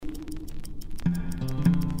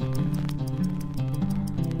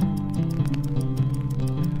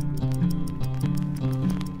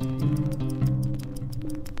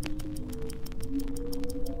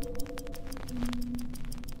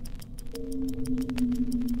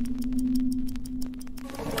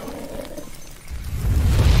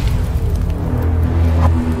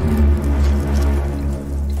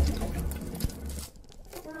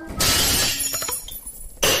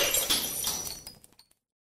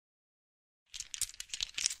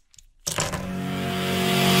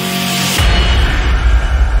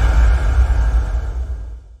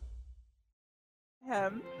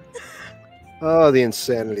Oh, the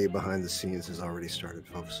insanity behind the scenes has already started,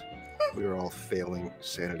 folks. We are all failing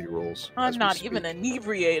sanity rolls. I'm not even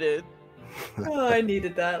inebriated. Oh, I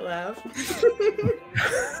needed that laugh.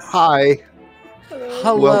 Hi.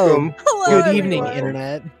 Hello. Welcome. Hello, Good evening, everyone.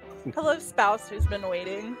 Internet. Hello, spouse who's been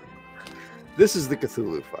waiting. This is the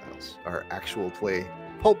Cthulhu Files, our actual play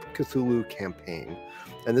Pulp Cthulhu campaign.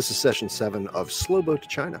 And this is session 7 of Slow Boat to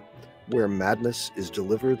China, where madness is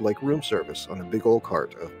delivered like room service on a big old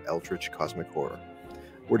cart of eldritch cosmic horror.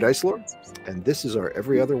 We're Dice Lord, and this is our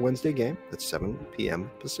every other Wednesday game at 7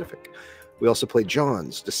 p.m. Pacific. We also play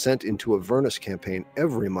John's Descent into Avernus campaign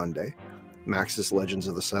every Monday, Max's Legends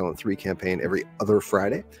of the Silent 3 campaign every other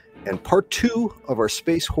Friday, and part 2 of our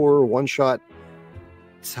space horror one-shot...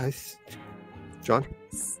 John?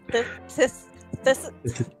 Antithesis.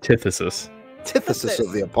 Antithesis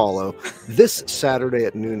of the Apollo this Saturday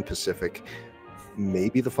at noon Pacific.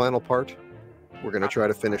 Maybe the final part. We're going to try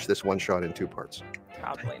to finish this one shot in 2 parts.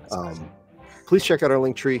 Probably. Please check out our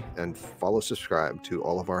link tree and subscribe to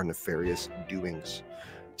all of our nefarious doings.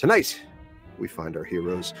 Tonight, we find our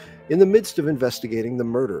heroes in the midst of investigating the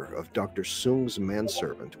murder of Dr. Sung's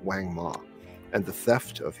manservant, Wang Ma, and the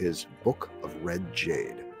theft of his Book of Red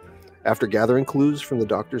Jade. After gathering clues from the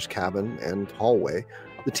doctor's cabin and hallway,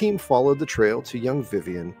 the team followed the trail to young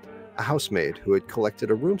Vivian, a housemaid who had collected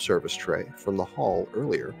a room service tray from the hall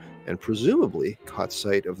earlier and presumably caught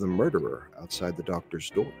sight of the murderer outside the doctor's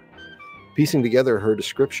door. Piecing together her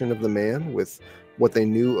description of the man with what they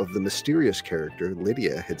knew of the mysterious character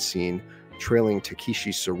Lydia had seen trailing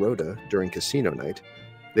Takeshi Sirota during casino night,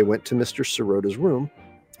 they went to Mr. Sirota's room,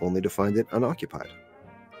 only to find it unoccupied.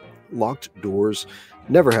 Locked doors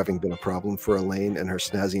never having been a problem for Elaine and her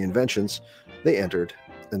snazzy inventions, they entered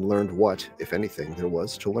and learned what, if anything, there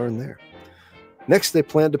was to learn there. Next, they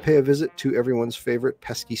planned to pay a visit to everyone's favorite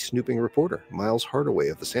pesky snooping reporter, Miles Hardaway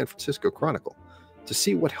of the San Francisco Chronicle, to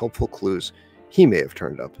see what helpful clues he may have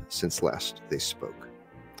turned up since last they spoke.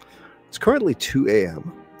 It's currently 2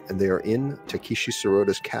 a.m., and they are in Takeshi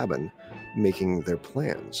Sirota's cabin making their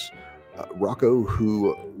plans. Rocco,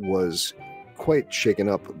 who was quite shaken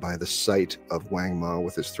up by the sight of Wang Ma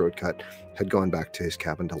with his throat cut, had gone back to his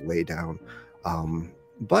cabin to lay down.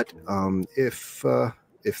 But if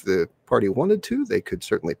the party wanted to, they could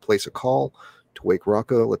certainly place a call to wake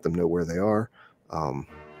Rocco, let them know where they are.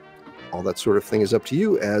 All that sort of thing is up to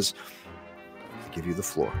you as I give you the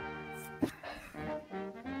floor.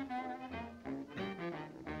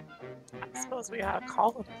 I suppose we gotta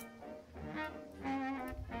call him.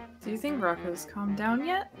 Do you think Rocco's calmed down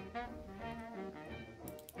yet?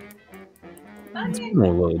 It's been a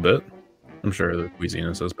little bit. I'm sure the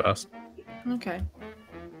queasiness has passed. Okay.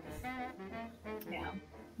 Yeah.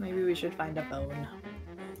 Maybe we should find a phone.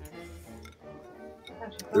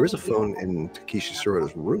 There is a phone in Takeshi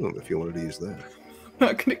Sirota's room if you wanted to use that. I'm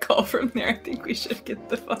not gonna call from there. I think we should get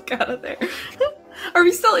the fuck out of there. Are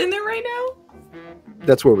we still in there right now?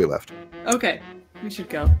 That's where we left. Okay. We should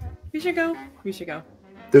go. We should go. We should go.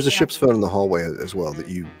 There's a ship's phone in the hallway as well that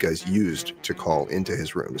you guys used to call into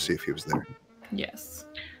his room to see if he was there. Yes.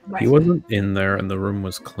 He wasn't in there and the room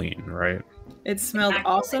was clean, right? It smelled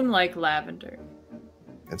awesome like lavender.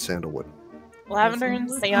 And sandalwood. Lavender and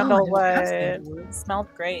sandalwood smelled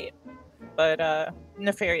great, but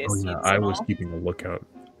nefarious. Oh, yeah, seeds I and was all. keeping a lookout.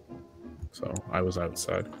 So I was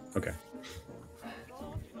outside. Okay.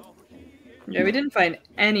 Yeah, we didn't find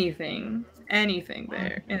anything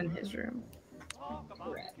there in his room.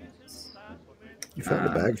 You found a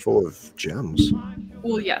bag full of gems.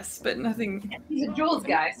 Well, yes, but nothing. He's a jewels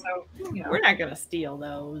guy, so you know. We're not gonna steal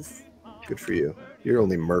those. Good for you. You're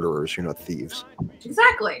only murderers, you're not thieves.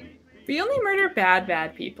 Exactly. We only murder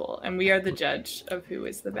bad people, and we are the judge of who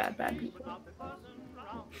is the bad people.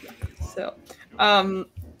 So,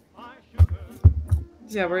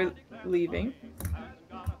 yeah, we're leaving.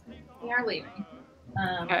 We are leaving.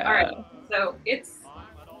 All Uh, right. So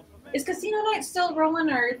is casino night still rolling,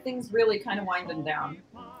 or are things really kind of winding down?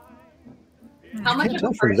 How You much can't of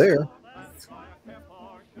tell a from party? there.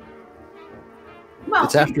 Well,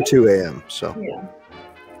 It's after 2 a.m., so Yeah.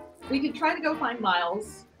 We could try to go find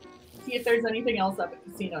Miles, see if there's anything else up at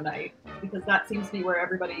casino night, because that seems to be where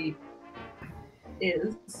everybody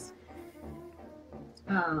is.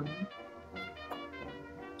 I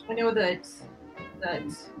know that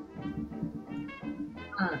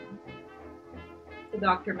the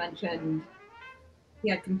doctor mentioned he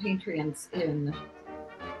had compatriots in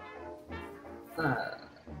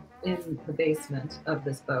the basement of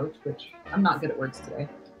this boat, which I'm not good at words today.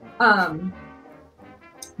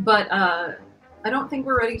 But I don't think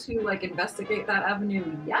we're ready to investigate that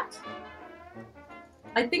avenue yet.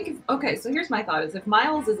 I think okay, so here's my thought: is if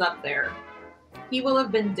Miles is up there, he will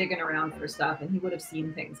have been digging around for stuff, and he would have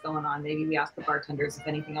seen things going on. Maybe we asked the bartenders if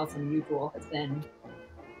anything else unusual has been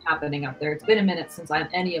happening up there. It's been a minute since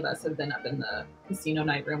any of us have been up in the casino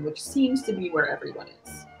night room, which seems to be where everyone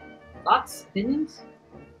is. Thoughts? Opinions?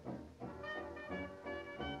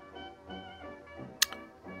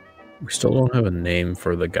 We still don't have a name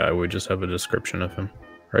for the guy. We just have a description of him,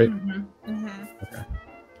 right? Mm-hmm. Okay.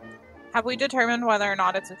 Have we determined whether or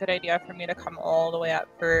not it's a good idea for me to come all the way up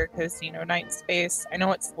for casino night space? I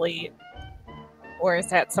know it's late. Or is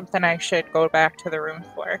that something I should go back to the room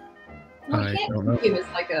for? Well, I we can't don't know. think he was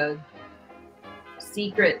like a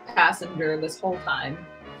secret passenger this whole time.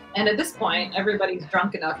 And at this point, everybody's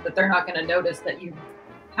drunk enough that they're not going to notice that you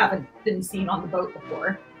haven't been seen on the boat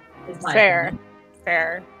before. Is my Fair. opinion.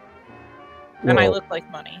 Fair. And I Well, look like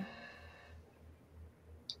money.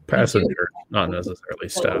 passenger, not necessarily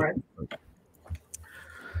staff. Alright.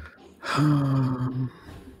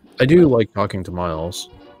 I do like talking to Miles,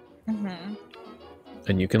 Mm-hmm.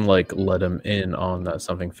 and you can like let him in on that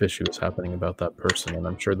something fishy was happening about that person, and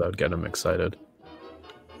I'm sure that would get him excited.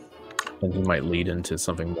 And he might lead into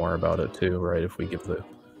something more about it too, right? If we give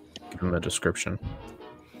him a description.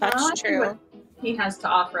 That's I'll see true. what he has to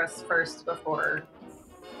offer us first before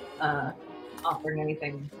offering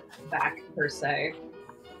anything back per se.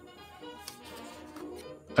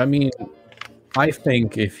 I mean, I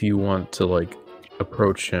think if you want to like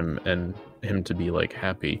approach him and him to be like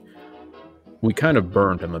happy, we kind of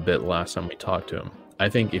burned him a bit last time we talked to him. I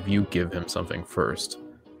think if you give him something first,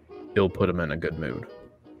 it'll put him in a good mood.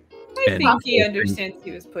 I And- think he understands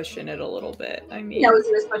he was pushing it a little bit. I mean, He knows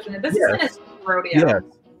he was pushing it. This Yeah. isn't his rodeo. Yeah,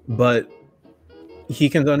 but he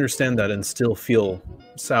can understand that and still feel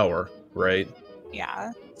sour, right?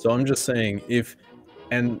 Yeah. So I'm just saying,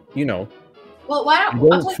 Well, why I don't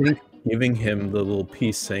don't think giving him the little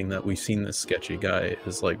piece saying that we've seen this sketchy guy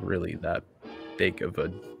is like really that big of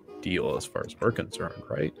a deal as far as we're concerned,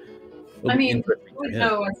 right? It'll I be mean, interesting you to would him.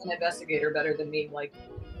 know as an investigator better than me, like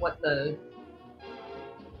what the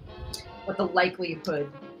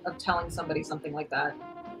likelihood of telling somebody something like that.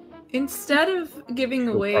 instead of giving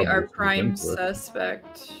We'll away probably our look prime into it.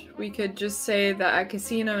 suspect, we could just say that at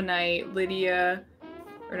casino night,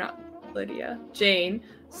 Jane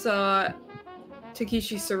saw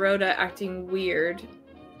Takeshi Sirota acting weird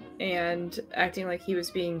and acting like he was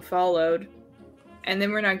being followed. And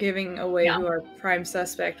then we're not giving away Yeah. who our prime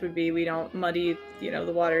suspect would be. We don't muddy,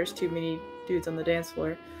 the waters, too many dudes on the dance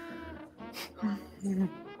floor. Yeah,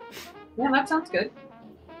 that sounds good.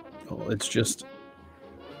 Well, it's just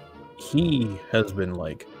he has been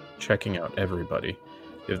like checking out everybody.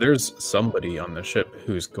 If there's somebody on the ship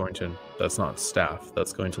that's not staff,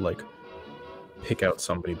 that's going to like pick out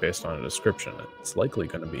somebody based on a description, it's likely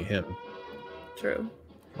going to be him. True.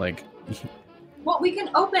 Like, Well, we can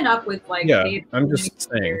open up with like. Yeah, the- I'm just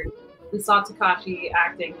saying. weird. We saw Takashi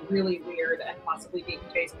acting really weird and possibly being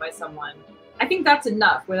chased by someone. I think that's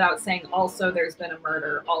enough without saying also there's been a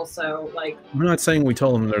murder. Also, like, I'm not saying we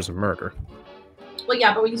tell him there's a murder. well,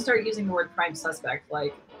 yeah, but when you start using the word prime suspect,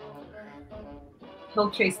 like,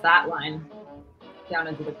 he'll chase that line down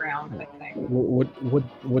into the ground, I think.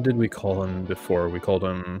 What did we call him before? We called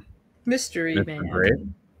him Mystery Mr. man. Gray?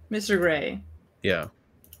 Mr. Gray. Yeah.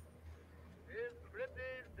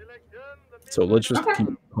 So let's just Okay. keep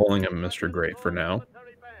calling him Mr. Great for now.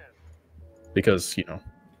 Because,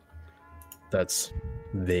 that's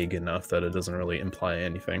vague enough that it doesn't really imply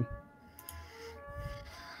anything.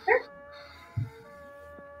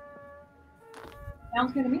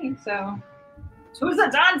 Sounds good to me, so. To the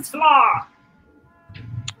dance floor!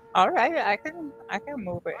 All right, I can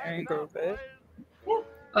move it and groove it.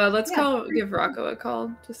 Let's Yeah. give Rocco a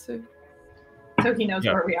call just to. So he knows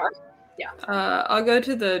Yeah. where we are. I'll go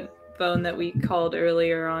to the phone that we called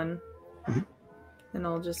earlier on, Mhm. and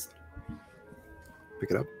I'll just.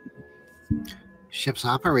 Pick it up. Ship's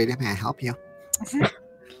operator, may I help you?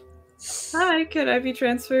 Hi, could I be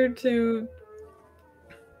transferred to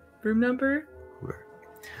room number?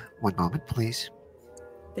 One moment, please.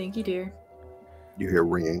 Thank you, dear. You hear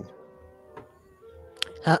ringing.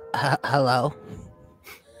 Hello.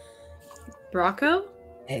 Rocco?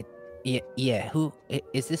 Yeah. Who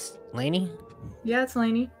is this, Lainey? Yeah, it's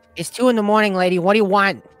Lainey. It's 2 a.m, lady. What do you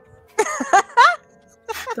want?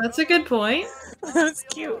 That's a good point. That's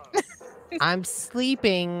cute. I'm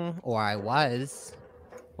sleeping, or I was.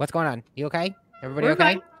 What's going on? You okay? Everybody We're okay?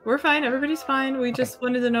 fine. We're fine. Everybody's fine. We just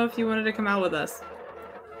wanted to know if you wanted to come out with us.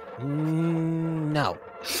 No.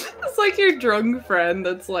 It's like your drunk friend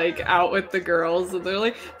that's like out with the girls, and they're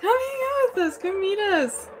like, "Come hang out with us. Come meet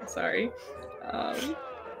us." Sorry.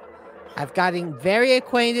 I've gotten very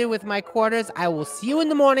acquainted with my quarters. I will see you in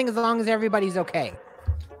the morning as long as everybody's okay.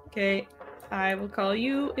 Okay, I will call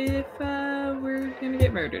you if we're gonna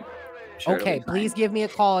get murdered. Sure, it'll Okay, be fine. please give me a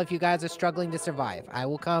call if you guys are struggling to survive. I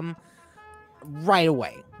will come right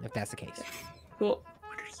away, if that's the case. Cool.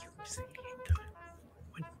 What are you saying to him?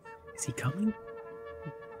 When, is he coming?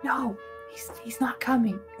 No, he's not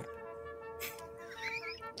coming.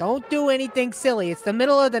 Don't do anything silly. It's the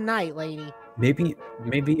middle of the night, lady. Maybe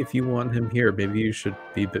if you want him here, maybe you should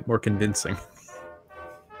be a bit more convincing.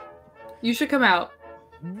 You should come out.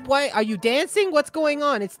 What? Are you dancing? What's going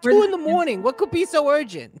on? It's We're 2 not in the morning. What could be so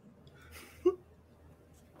urgent?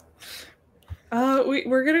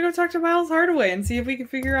 We're gonna go talk to Miles Hardaway and see if we can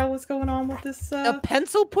figure out what's going on with this. A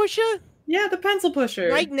pencil pusher? Yeah, the pencil pusher.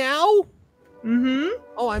 Right now? Mm-hmm.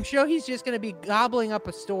 Oh, I'm sure he's just going to be gobbling up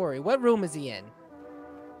a story. What room is he in?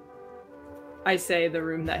 I say the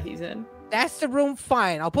room that he's in. That's the room?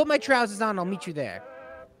 Fine. I'll put my trousers on. I'll meet you there.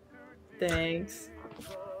 Thanks.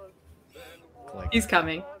 Click. He's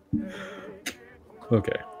coming.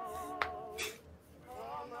 Okay.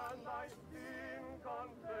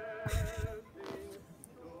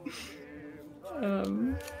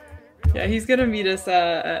 Yeah, he's gonna meet us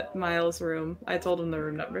at Miles' room. I told him the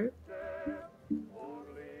room number.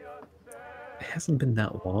 It hasn't been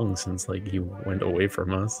that long since like he went away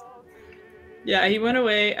from us. Yeah, he went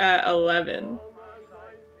away at 11.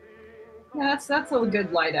 Yeah, that's a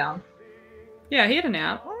good lie down. Yeah, he had a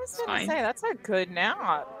nap. I was It's gonna fine. say that's a good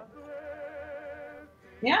nap.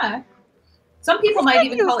 Yeah. Some people might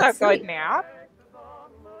even call a it good sleep. nap.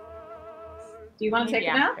 Do you want to take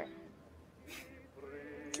Maybe a nap? after.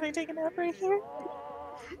 Can I take a nap right here?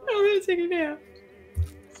 I'm gonna take a nap.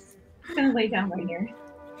 I'm gonna lay down right here.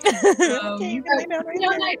 Can you lay down right No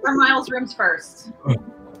here? night for Miles' rooms first.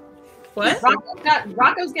 What?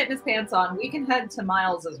 Rocco's getting his pants on. We can head to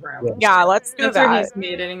Miles's room. Yeah. Yeah, let's do That's where that. he's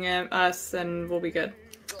meeting us, and we'll be good.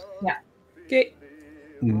 Yeah. Okay.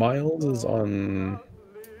 Miles is on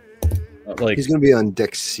like He's going to be on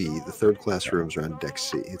deck C. The third class rooms are on deck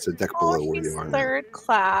C. It's a deck below Oh, where he's you are now. third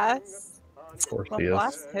class. of course Well, he is.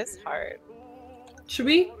 bless his heart. Should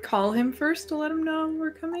we call him first to let him know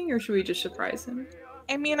we're coming, or should we just surprise him?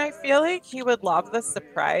 I mean, I feel like he would love the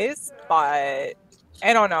surprise, but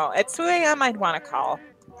I don't know. At 2 a.m., I'd want to call.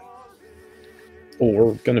 Well,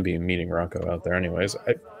 we're gonna be meeting Rocco out there anyways.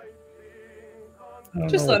 I don't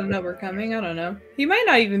Just know let him know we're coming. I don't know. He might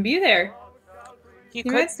not even be there. He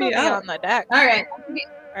might could still be be out. on the deck All right.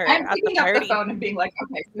 or I'm at the picking up the party. phone and being like,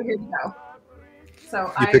 okay, so here we go.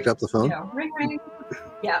 So You picked up the phone? ring, ring.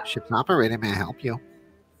 Yeah. Ship's operator, may I help you?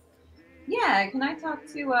 Yeah, can I talk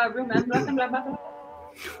to room blah.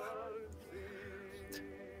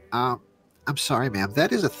 I'm sorry, ma'am.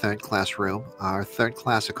 That is a third class room. Our third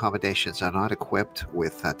class accommodations are not equipped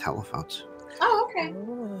with telephones. Oh, okay.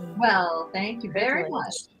 Well, thank you very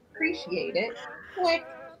much. Appreciate it. Click.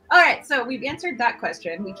 All right, so we've answered that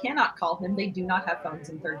question. We cannot call him. They do not have phones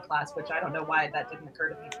in third class, which I don't know why that didn't occur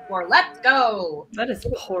to me before. Let's go. That is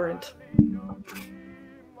abhorrent.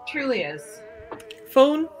 Truly is.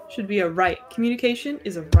 Phone should be a right. Communication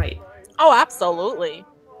is a right. Oh, absolutely.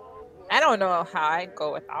 I don't know how I'd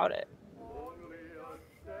go without it.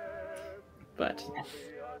 But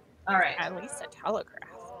All right. At least a telegraph.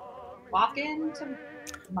 Walk into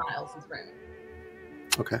Miles' room.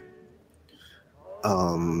 Okay.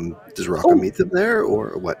 Does Rocco meet them there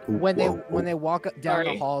or what? When they Whoa, when they walk down the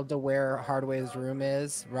Sorry. hall to where Hardaway's room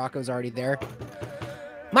is, Rocco's already there.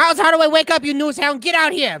 Miles Hardaway, wake up, you newshound! Get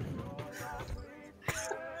out here!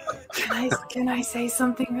 can I say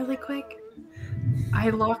something really quick? I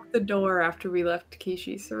locked the door after we left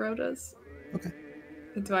Kishi Soroda's. Okay.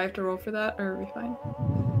 Do I have to roll for that, or are we fine?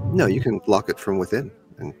 No, you can lock it from within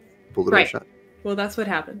and pull the door Right. shut. Well, that's what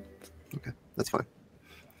happened. Okay, that's fine.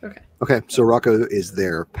 Okay. Okay, so Rocco is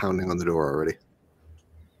there pounding on the door already.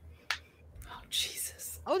 Oh,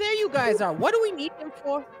 Jesus. Oh, there you guys are. What do we need him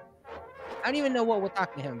for? I don't even know what we're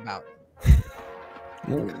talking to him about.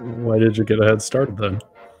 Why did you get a head start then?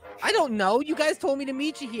 I don't know. You guys told me to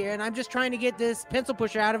meet you here, and I'm just trying to get this pencil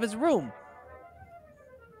pusher out of his room.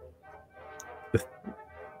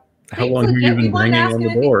 How Things long like have that, you we been weren't banging on asking the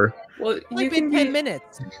if he- door? Well, It's you only can been 10 be...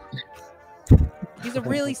 minutes. He's a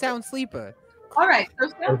really sound sleeper. All right, so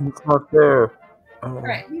still, It's not there. Oh, all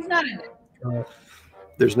right, he's not in it. God.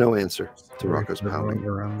 There's no answer to Rocco's There's no pounding. one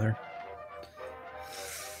around there.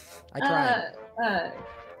 I tried.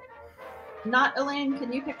 Not Elaine,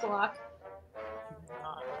 can you pick the lock?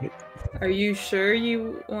 Are you sure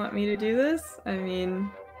you want me to do this? I mean,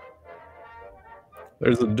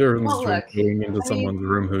 There's a difference Well, between look, going into I mean- someone's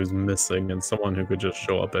room who's missing and someone who could just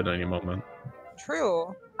show up at any moment.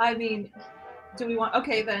 True. I mean, do we want?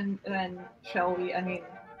 Okay, then shall we? I mean,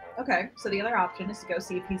 okay. So the other option is to go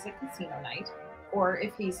see if he's at Casino Night, or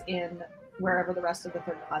if he's in wherever the rest of the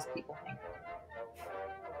third class people hang out.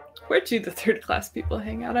 Where do the third class people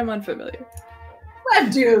hang out? I'm unfamiliar. Where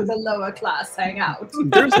do the lower class hang out?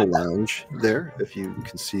 There's a lounge there. If you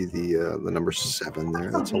can see the number 7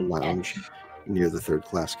 there, that's a lounge near the third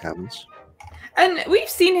class cabins. And we've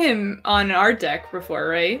seen him on our deck before,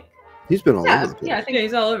 right? He's been all over the place. Yeah, I think Yeah,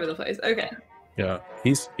 he's all over the place. Okay. Yeah,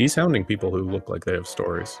 he's hounding people who look like they have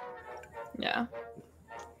stories. Yeah.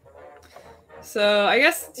 So I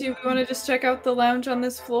guess do you want to just check out the lounge on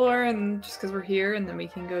this floor, and just because we're here, and then we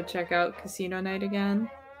can go check out Casino Night again?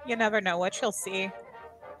 You never know what you'll see.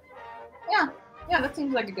 Yeah, that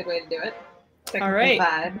seems like a good way to do it. Check All the right.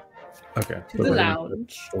 vibe. Okay. To so the we're in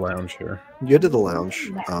lounge. The lounge here. You get to the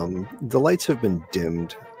lounge. The lights have been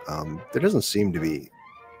dimmed. There doesn't seem to be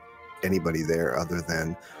anybody there other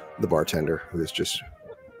than the bartender, who is just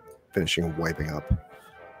finishing wiping up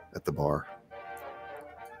at the bar.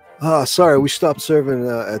 Sorry, we stopped serving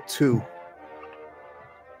at 2.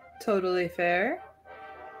 Totally fair.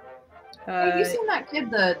 Have you seen that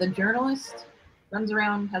kid, the journalist? Runs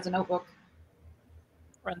around, has a notebook.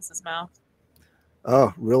 Runs his mouth.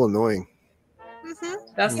 Oh, real annoying.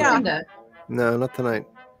 Mm-hmm. That's Yeah. Linda. No, not tonight.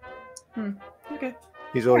 Okay.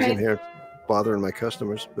 He's always in Alright. here bothering my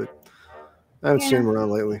customers, but I haven't seen him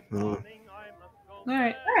around lately. I don't know. All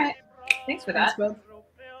right. All right. Thanks for that. Bud.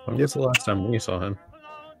 When was the last time we saw him?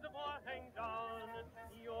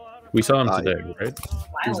 We saw him today, right?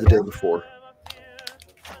 It was Wow, the day before.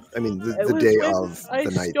 I mean, the day of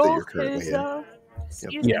the night that you're currently in.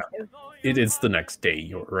 Yeah. It is the next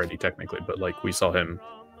day already, technically, but like we saw him.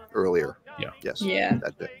 Earlier. Yeah. Yes. Yeah.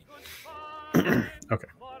 That day. Okay.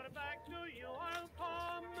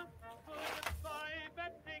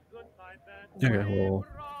 Okay, well,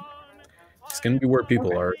 it's gonna be where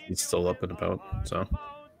people are. He's still up and about, so.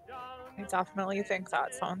 I definitely think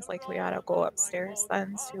that sounds like we ought to go upstairs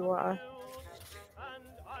then to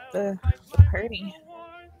the party.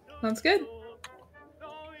 Sounds good.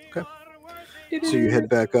 Okay. So you head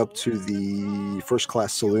back up to the first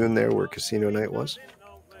class saloon there where Casino Night was.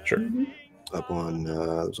 Sure. Up on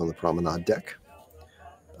it was on the promenade deck.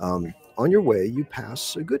 On your way, you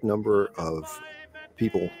pass a good number of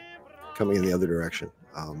people coming in the other direction.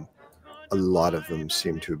 A lot of them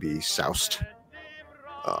seem to be soused.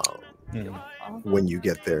 When you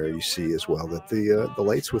get there, you see as well that the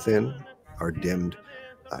lights within are dimmed.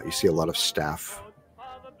 You see a lot of staff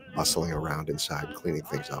bustling around inside, cleaning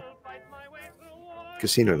things up.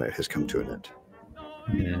 Casino Night has come to an end.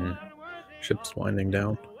 Yeah. Ship's winding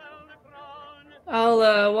down.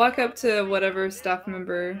 I'll walk up to whatever staff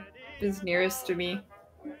member is nearest to me.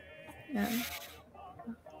 Yeah.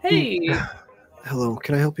 Hey, Hello,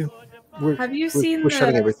 can I help you? have you seen We're the...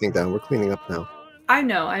 shutting everything down. We're cleaning up now. I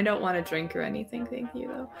know. I don't want to drink or anything. Thank you,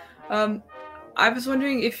 though. I was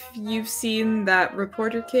wondering if you've seen that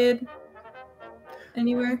reporter kid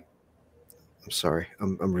anywhere. I'm sorry.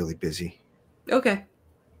 I'm really busy. Okay.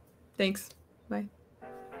 Thanks. Bye.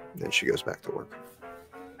 Then she goes back to work.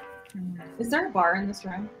 Is there a bar in this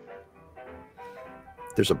room?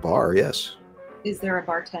 There's a bar, yes. Is there a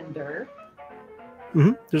bartender?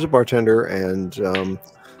 There's a bartender and,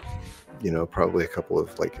 probably a couple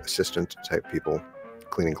of like assistant type people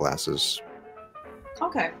cleaning glasses,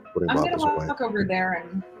 Okay. putting I'm bottles gonna away. walk over there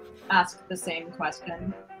and ask the same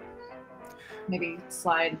question. Maybe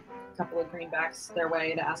slide a couple of greenbacks their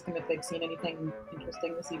way to ask them if they've seen anything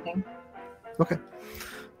interesting this evening. Okay.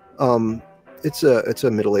 It's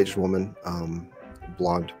a middle-aged woman,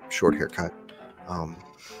 blonde, short haircut.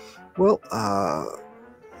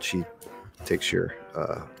 She takes your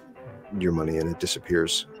money and it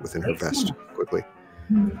disappears within her vest quickly.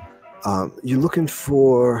 You're looking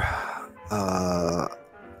for a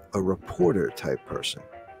reporter type person,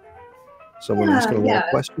 someone who's going to want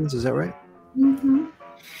questions. Is that right? Mm-hmm.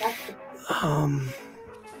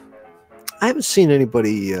 I haven't seen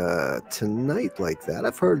anybody tonight like that.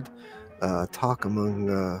 I've heard talk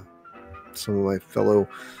among some of my fellow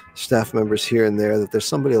staff members here and there that there's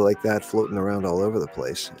somebody like that floating around all over the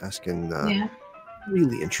place, asking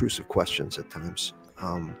really intrusive questions at times.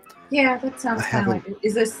 Yeah, that sounds I kind of haven't- like.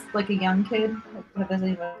 Is this like a young kid?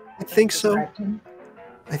 I think so.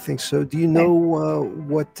 I think so. Do you know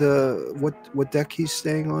what deck he's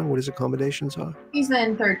staying on? What his accommodations are? He's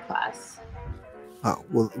in third class. Oh,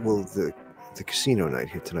 well, the Casino Night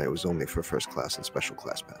here tonight was only for first class and special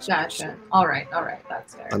class passengers. Gotcha. All right,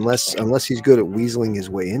 that's fair. Unless he's good at weaseling his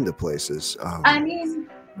way into places. I mean,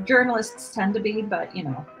 journalists tend to be, but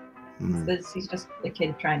He's just a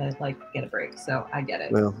kid trying to like get a break, so I get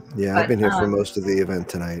it. Well, yeah, But, I've been here for most of the event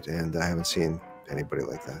tonight, and I haven't seen anybody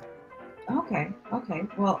like that. Okay.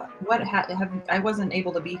 Well, what I wasn't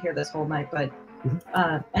able to be here this whole night, but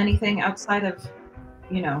Mhm. anything outside of,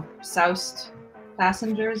 soused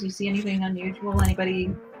passengers? You see anything unusual?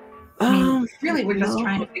 Anybody? I mean, really, we're just no.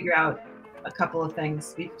 trying to figure out a couple of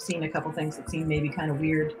things. We've seen a couple things that seem maybe kind of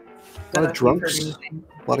weird. A lot of If you've heard drunks, anything.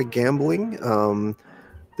 a lot of gambling.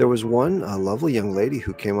 There was a lovely young lady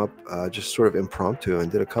who came up just sort of impromptu and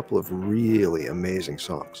did a couple of really amazing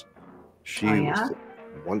songs. She Oh, yeah? was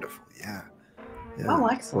wonderful. Yeah. Oh,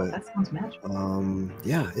 excellent! but, That sounds magical.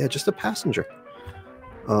 yeah, just a passenger.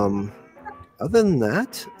 Other than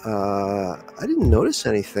that, I didn't notice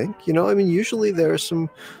anything. I mean, usually there are some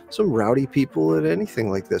rowdy people at anything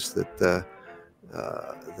like this that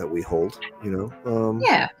we hold.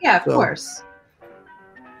 Yeah, of so- course.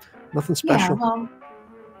 Nothing special. Yeah. Well,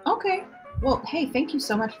 okay. Well, hey, thank you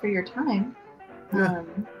so much for your time. Yeah.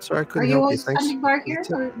 Sorry, I Are couldn't you help you. always Thanks. spending bar here? That's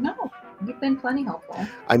it. Or no? You've been plenty helpful.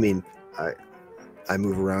 I mean, I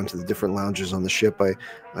move around to the different lounges on the ship. I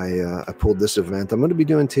pulled this event. I'm going to be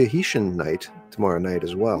doing Tahitian night tomorrow night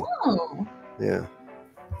as well. Oh, Yeah.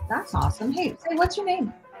 that's awesome. Hey, what's your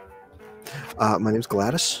name? My name's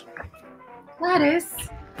Gladys. Gladys.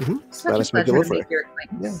 Mm-hmm. Such Gladys a pleasure to McGillivray. make your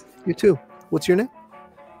acquaintance. You too. What's your name?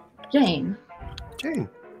 Jane. Jane.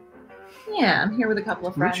 Yeah, I'm here with a couple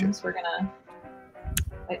of Meet you. friends. We're gonna.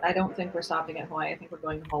 I don't think we're stopping at Hawaii. I think we're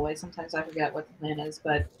going to Hawaii. Sometimes I forget what the plan is,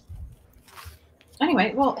 but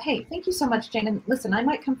anyway. Well, hey, thank you so much, Jane. And listen, I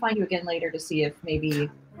might come find you again later to see if maybe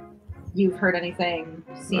you've heard anything,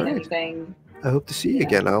 seen All right. anything. I hope to see you Yeah.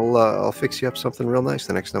 again. I'll fix you up something real nice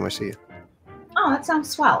the next time I see you. Oh, that sounds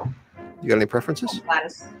swell. You got any preferences?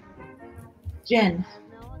 Gladys. Jen.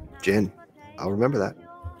 Gin. I'll remember that.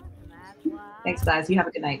 Thanks, guys. You have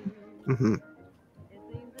a good night. Mm-hmm.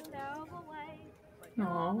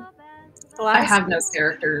 Aw. I have no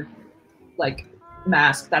character like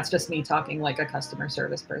mask. That's just me talking like a customer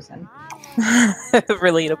service person.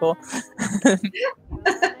 Relatable.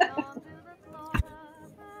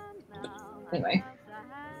 Anyway.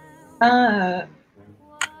 I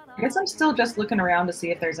guess I'm still just looking around to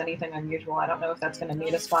see if there's anything unusual. I don't know if that's going to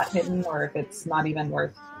need a spot hidden or if it's not even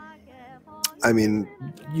worth. I mean,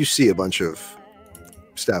 you see a bunch of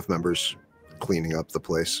staff members cleaning up the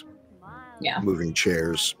place, Yeah. moving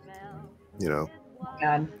chairs, Oh,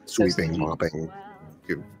 God. So sweeping, stinky. mopping,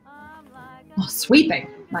 Oh, sweeping.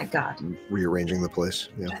 My God. rearranging the place.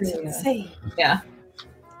 Yeah. That's insane. Yeah.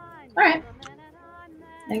 All right.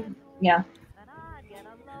 Yeah.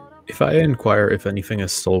 If I inquire if anything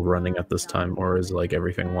is still running at this time, or is like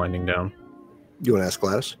everything winding down, You want to ask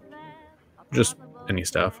Gladys? just any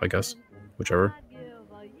staff, I guess, whichever.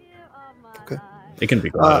 Okay. It can be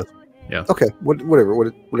Gladys. Okay,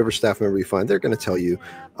 whatever staff member you find, they're going to tell you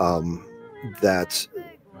that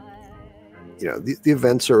the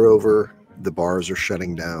events are over, the bars are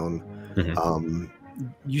shutting down. Mhm.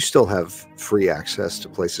 You still have free access to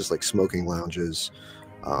places like smoking lounges.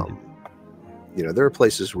 There are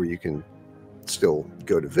places where you can still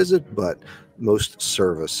go to visit, but most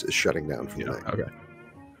service is shutting down for the Yeah. night. Okay.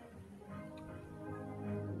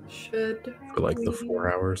 Should For like the we-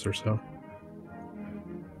 4 hours or so.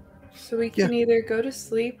 So we can either go to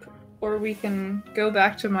sleep or we can go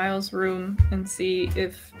back to Miles' room and see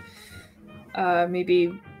if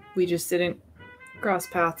maybe we just didn't cross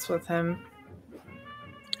paths with him.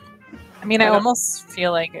 I mean, I almost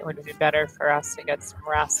feel like it would be better for us to get some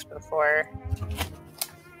rest before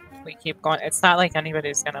we keep going. It's not like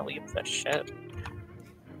anybody's gonna leave the ship.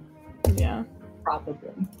 Yeah.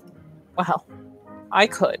 Probably. Well, I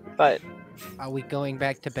could, but Are we going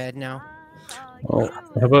back to bed now? Well,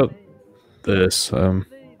 how about this?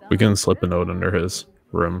 We can slip a note under his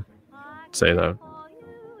room, say that All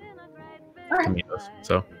to right. meet us.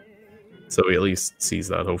 So he at least sees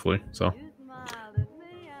that, hopefully. So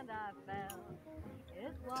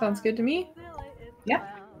Sounds good to me.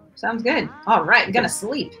 Sounds good. All right. I'm going to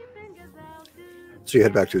sleep. So you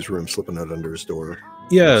head back to his room, slip a note under his door.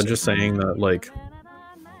 yeah, just saying that like,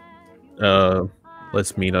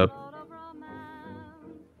 let's meet up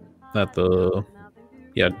at the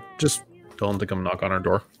just tell him to come knock on our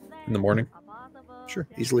door in the morning. Sure,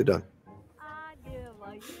 easily done.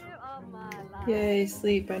 Yay,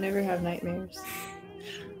 sleep. I never have nightmares.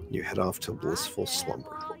 You head off to blissful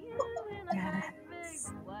slumber.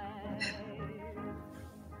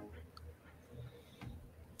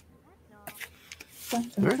 All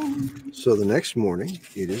right. So the next morning,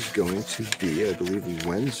 it is going to be, I believe,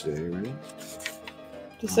 Wednesday, right?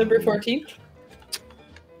 December 14th?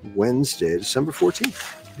 Wednesday, December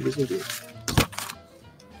 14th. It is indeed.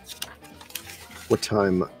 What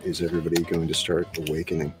time is everybody going to start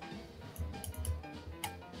awakening?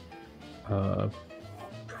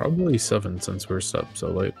 Probably 7 since we're up so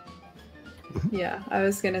late. Yeah, I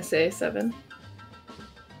was gonna say 7.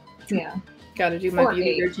 Yeah. Gotta do my Or beauty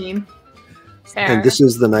 8. routine. Fair. And this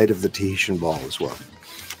is the night of the Tahitian ball as well.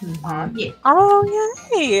 Yeah. Oh,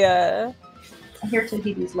 yay! I hear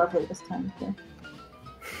Tahiti's lovely this time too.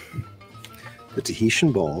 The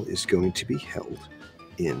Tahitian ball is going to be held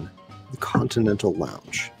in the Continental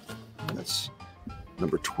Lounge. That's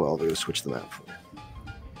number 12. I'm going to switch the map for you.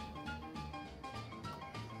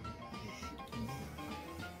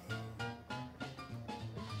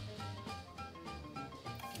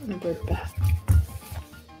 Number Beth.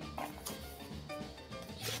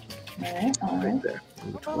 Alright, alright. Right there.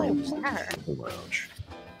 Number Oh, 12 is there. the lounge.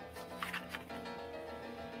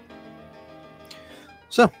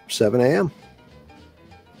 So, 7 a.m.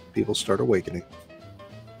 People start awakening.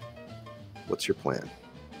 What's your plan?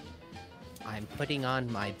 I'm putting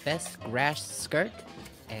on my best grass skirt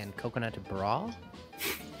and coconut bra.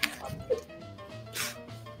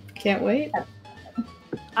 Can't wait.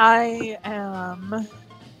 I am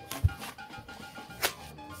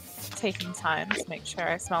taking time to make sure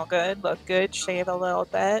I smell good, look good, shave a little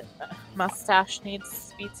bit. Mustache needs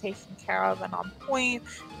to be taken care of and on point.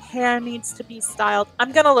 Hair needs to be styled.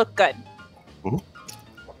 I'm gonna look good.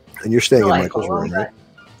 And you're staying in Delightful, Michael's room, right?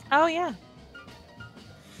 Oh yeah,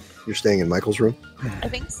 You're staying in Michael's room? I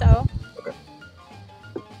think so.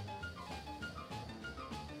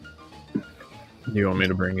 Do you want me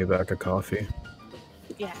to bring you back a coffee?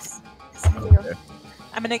 Yes. Yes, I do. Okay.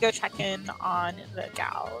 I'm gonna go check in on the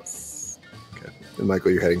gals. Okay. And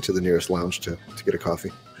Michael, you're heading to the nearest lounge to get a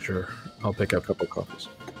coffee. Sure. I'll pick up. A couple of coffees.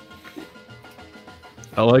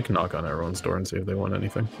 I'll knock on everyone's door and see if they want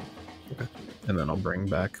anything. Okay. And then I'll bring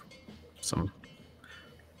back some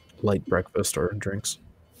light breakfast or drinks.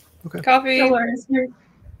 Coffee. Dolores,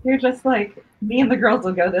 you're just like, me and the girls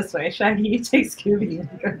will go this way. Shaggy, you take Scooby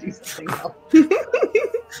and go do something else.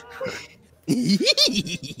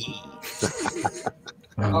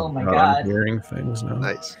 Oh my God. I'm hearing things now.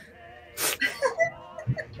 Nice.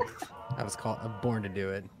 I was born to do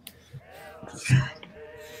it.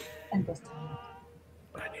 And this time.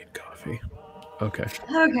 I need coffee. Okay.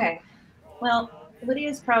 Okay. Well,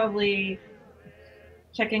 Lydia's probably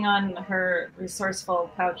checking on her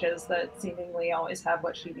resourceful pouches that seemingly always have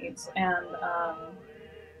what she needs. And,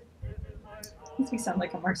 makes me sound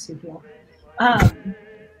like a marsupial. And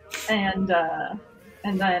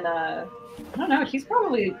then, I don't know, she's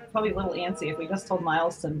probably a little antsy if we just told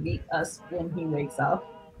Miles to meet us when he wakes up.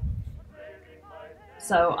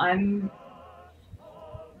 So I'm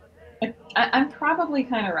probably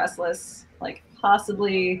kind of restless, like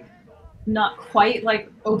possibly not quite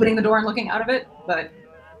like opening the door and looking out of it, but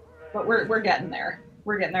we're getting there.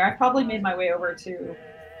 We're getting there. I've probably made my way over to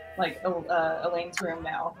like Elaine's room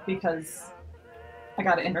now because I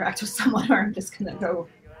got to interact with someone, or I'm just gonna go.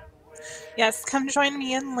 Yes, come join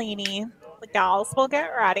me and Lainey. The gals will get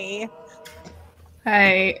ready.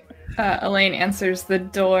 Elaine answers the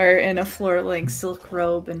door in a floor-length silk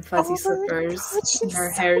robe and fuzzy Oh my slippers. God, she's And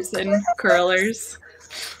her so hair's in gorgeous. curlers.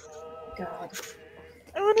 God.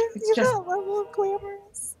 I want to It's be just- that level of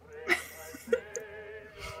glamorous.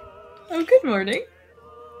 Oh, good morning.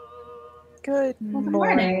 Good Well, good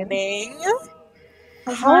morning. morning.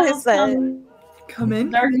 Has How Miles is it? come Come in.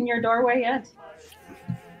 darken your doorway yet?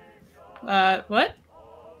 What?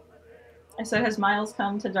 I said, has Miles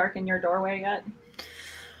come to darken your doorway yet?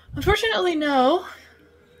 Unfortunately, no.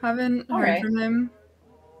 Haven't heard Alright. from him.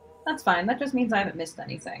 That's fine. That just means I haven't missed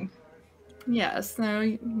anything. Yes,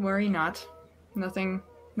 no, worry not.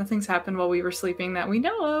 Nothing's happened while we were sleeping that we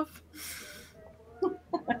know of.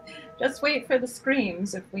 Just wait for the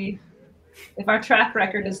screams if our track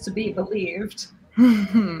record is to be believed.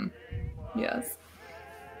 Yes.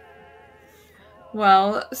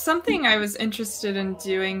 Well, something I was interested in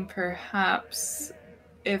doing, perhaps,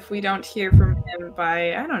 if we don't hear from him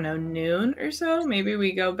by, I don't know, noon or so, maybe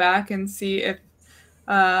we go back and see if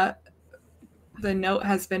the note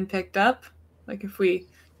has been picked up. Like if we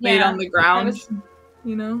lay it on the ground,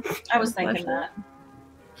 you know? I was thinking that.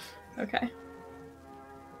 Okay.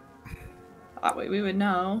 That way we would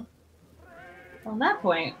know. Well, at that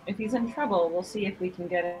point, if he's in trouble, we'll see if we can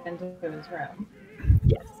get into his room.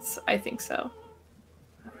 Yes, I think so.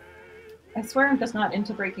 I swear I'm just not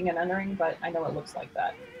into breaking and entering, but I know it looks like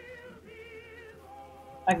that.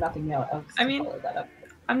 I have nothing else to follow that up.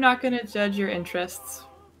 I'm not going to judge your interests.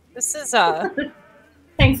 This is a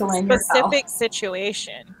Thanks, Elaine. you're a pal. specific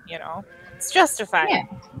situation, you know. It's justified. Yeah.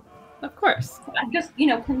 Of course. I'm just,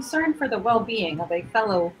 concerned for the well-being of a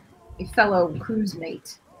fellow cruise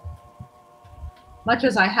mate, much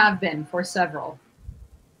as I have been for several.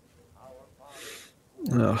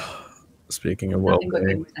 Speaking of Nothing but good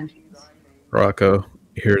well-being, intentions. Rocco,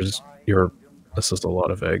 here's your. This is a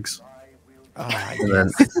lot of eggs, Oh, and then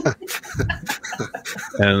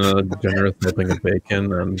and a generous helping of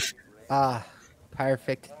bacon, and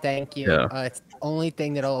perfect. Thank you. Yeah. It's the only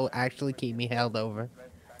thing that'll actually keep me held over.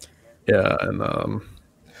 yeah, and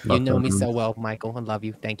You know me muffins. so well, Michael. I love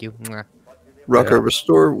you. Thank you. Mwah. Rocco, Yeah.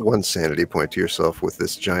 restore 1 sanity point to yourself with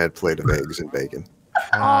this giant plate of eggs and bacon.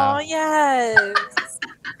 Oh yes.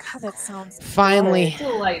 God, that sounds Finally,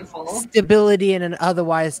 Delightful. stability in an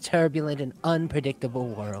otherwise turbulent and unpredictable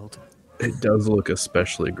world. It does look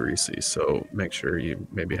especially greasy, so make sure you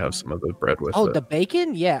maybe have some of the bread with Oh, it. the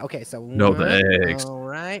bacon? Yeah. Okay. So No, the eggs. All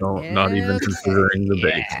right. Don't, not even okay, considering the yeah,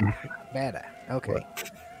 bacon. Better. Okay.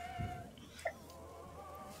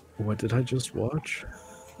 What did I just watch?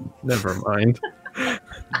 Never mind.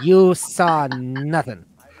 You saw nothing.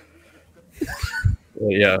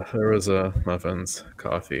 Well, yeah, there was muffins,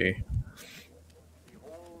 coffee.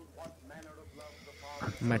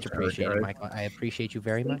 Much Sorry, appreciated, guys. Michael. I appreciate you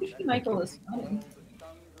very much. Thinking Michael is funny.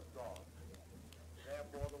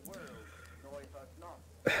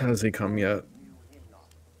 Has he come yet?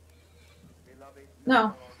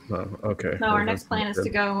 No, Oh, okay. no. Our Well, next that's plan is to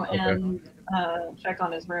good. go Okay. and check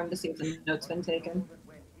on his room to see if the note's been taken.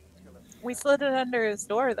 We slid it under his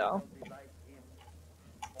door though.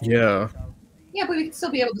 Yeah, Yeah, but we could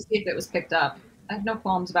still be able to see if it was picked up. I have no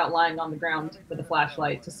qualms about lying on the ground with a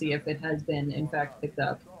flashlight to see if it has been, in fact, picked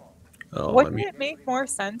up. oh, Wouldn't it make more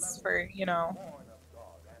sense for,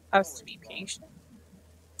 us to be patient?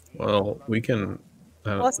 well, we can.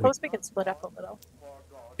 Well, I suppose we could split up a little.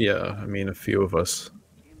 Yeah, I mean, a few of us.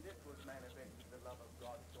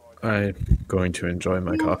 I'm going to enjoy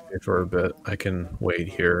my coffee for a bit. I can wait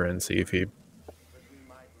here and see if he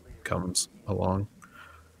comes along.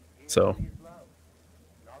 So,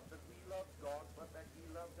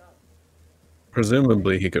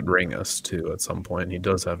 presumably, he could ring us too at some point. He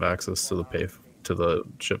does have access to the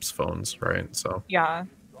ship's phones, right? So Yeah.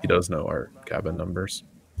 he does know our cabin numbers.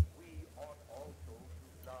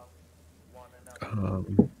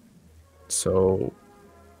 So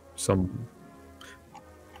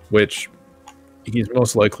which he's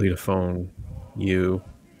most likely to phone you.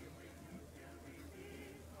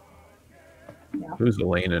 Yeah. Who's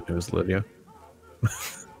Elaine and who's Lydia?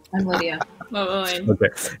 I'm Lydia. Well, Elaine. Okay.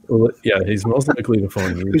 Well, yeah, he's most likely to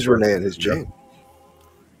phone you. Who's Renee and who's Jane?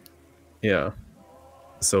 Yeah.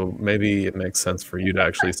 So maybe it makes sense for you to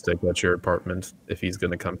actually stick at your apartment if he's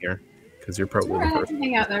going to come here, because you're probably Sure, the I first. can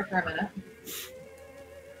hang out there for a minute.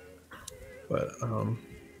 But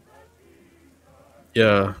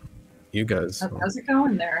yeah, you guys. How's it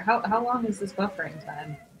going there? How long is this buffering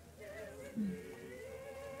time?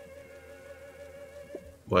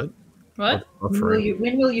 What? What? Buffering?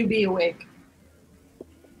 When will you be awake?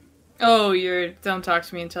 Oh, you're don't talk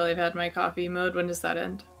to me until I've had my coffee mode. When does that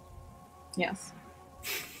end? Yes.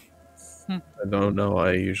 I don't know.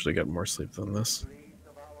 I usually get more sleep than this.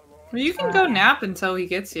 Well, you can go nap until he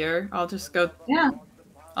gets here. I'll just go. Yeah,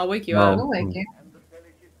 I'll wake you No. up. I'll wake you.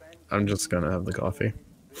 I'm just gonna have the coffee.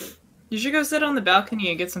 You should go sit on the balcony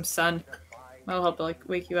and get some sun. That'll help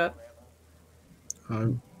wake you up.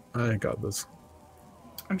 I got this,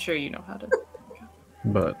 I'm sure you know how to.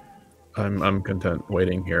 but I'm content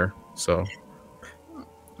waiting here. So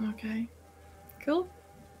Okay. Cool.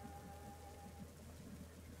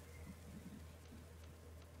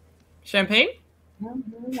 Champagne?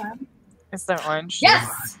 Is there orange?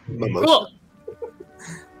 Yes. Mimosa. Cool.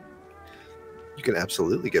 You can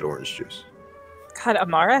absolutely get orange juice. God,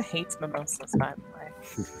 Amara hates mimosas, by the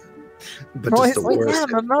way. But Always just the like, worst. yeah,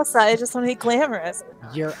 mimosa. I just want to be glamorous.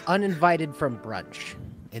 You're uninvited from brunch.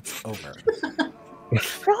 It's over.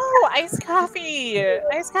 Bro, iced coffee.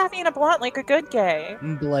 Iced coffee and a blunt like a good gay.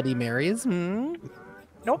 Bloody Marys.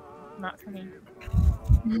 Not for me.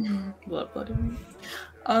 Love Bloody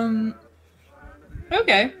Mary.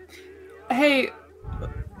 Okay. Hey,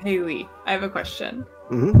 Lee, I have a question.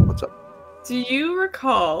 What's up? Do you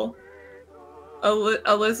recall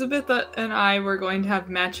Elizabeth and I were going to have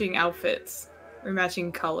matching outfits or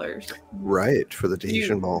matching colors? Right, for the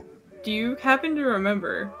Tahitian Mall. Do you happen to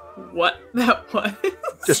remember what that was?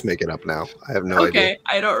 Just make it up now. I have no idea. Okay,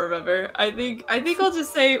 I don't remember. I think I'll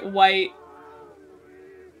just say white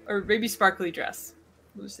or maybe sparkly dress.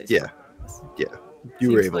 We'll just say Yeah. sparkly dress.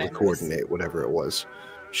 You were Seems able to glamorous. coordinate whatever it was.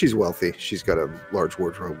 She's wealthy. She's got a large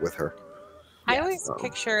wardrobe with her. I Yes. always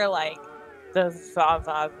picture like the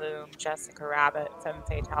va-va-voom Jessica Rabbit femme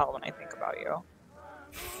fatale when I think about you.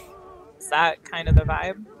 Is that kind of the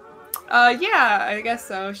vibe? Yeah, I guess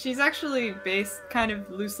so. She's actually kind of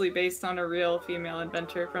loosely based on a real female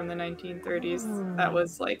inventor from the 1930s that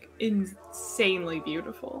was like insanely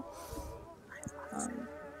beautiful.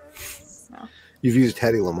 No. You've used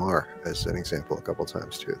Hedy Lamarr as an example a couple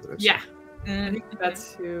times too. That I've seen. Yeah, I think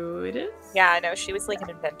that's who it is. Yeah, I know. She was like an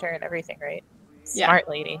inventor and everything, right? Yeah. Smart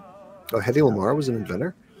lady. Oh, Hedy Lamarr was an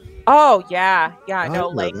inventor. Oh, yeah. Yeah, I no, didn't know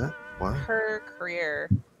like that. Wow. her career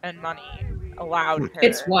and money allowed her.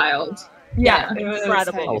 It's wild. Yeah, Yeah. it was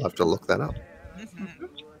Incredible. I'll have to look that up. Mhm.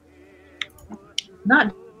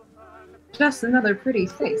 Not just another pretty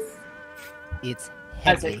face. It's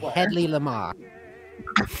As it were. Hedley Lamar.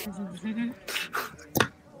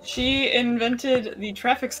 She invented the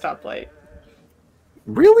traffic stoplight.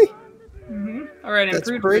 Really? Or an That's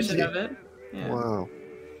improved crazy. version of it. Yeah. Wow.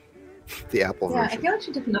 The Apple Yeah, I version. feel like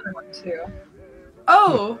she did another one too.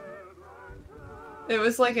 Oh! It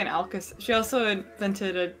was like an Alka. She also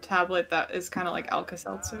invented a tablet that is kind of like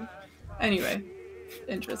Alka-Seltzer. Anyway,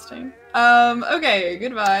 interesting. Okay,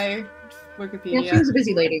 goodbye, Wikipedia. Yeah, she was a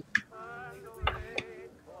busy lady.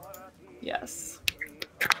 Yes.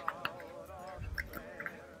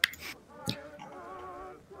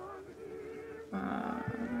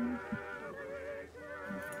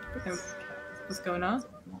 What's going on?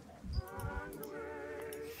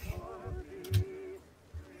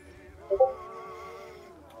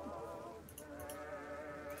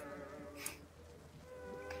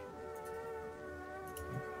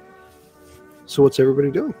 So what's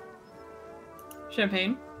everybody doing?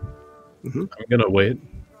 Champagne. I'm gonna wait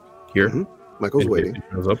here. Mhm. Michael's in case waiting. he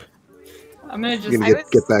shows up. I'm gonna You just. gonna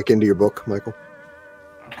get back into your book, Michael?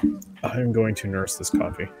 I'm going to nurse this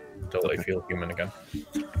coffee until I feel human again.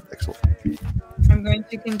 Excellent. I'm going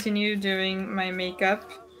to continue doing my makeup,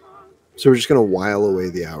 So we're just gonna while away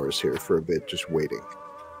the hours here for a bit, just waiting.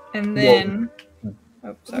 and then.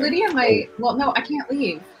 Oh, sorry. Lydia might. Well, no, I can't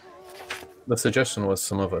leave. The suggestion was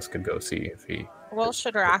some of us could go see if he. Well,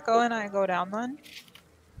 should Rocco and I go down then?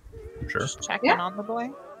 Sure. Just check Yeah. in on the boy?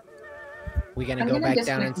 We gonna I'm go gonna back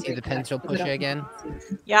down and disconnect see the it, pencil put it pusher up. again?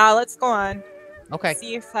 Yeah, let's go on. Okay.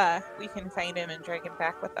 See if we can find him and drag him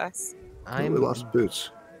back with us. We lost Boots.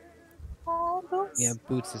 Oh, Boots. Yeah,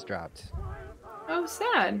 Boots has dropped. Oh,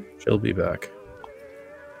 sad. She'll be back.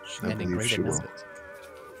 I And in believe great she will. numbers.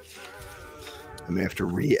 I may have to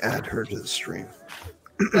re-add her to the stream.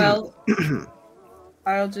 Well,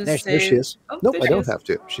 I'll just There say. There she is. Oh, Nope, there I she don't is. have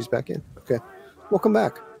to. She's back in. Okay. Welcome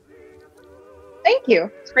back. Thank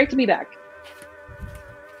you. It's great to be back.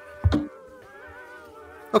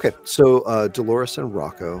 Okay, so Dolores and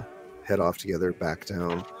Rocco head off together back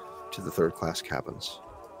down to the third-class cabins.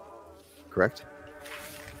 Correct?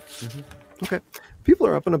 Mhm. Okay. People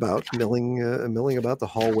are up and about, milling about the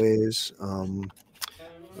hallways,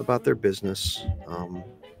 about their business.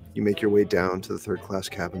 You make your way down to the third-class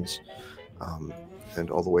cabins, and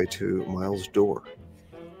all the way to Miles' door.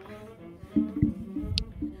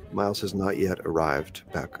 Miles has not yet arrived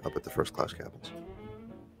back up at the first-class cabins.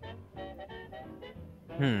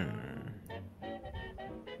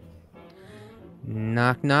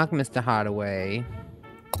 Knock, knock, Mr. Hardaway.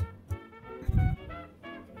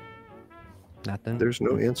 Nothing. There's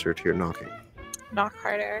no answer to your knocking. Knock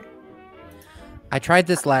harder. I tried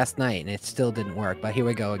this last night and it still didn't work, but here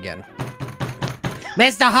we go again.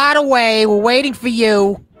 Mr. Hardaway, we're waiting for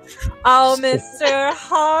you. Oh, Mr.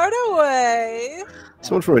 Hardaway.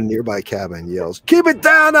 Someone from a nearby cabin yells, "Keep it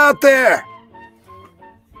down out there!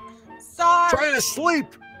 Sorry. Trying to sleep!"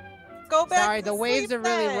 Go back. Sorry, to the waves sleep are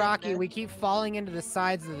really then. rocky. We keep falling into the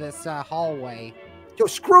sides of this hallway. Yo,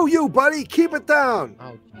 screw you, buddy! Keep it down!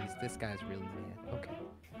 Oh, jeez, this guy's really mad.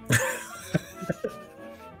 Okay.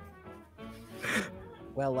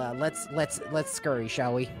 Well, let's scurry,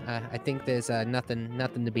 shall we? I think there's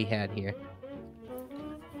nothing to be had here.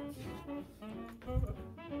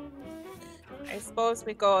 I suppose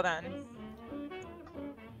we go then.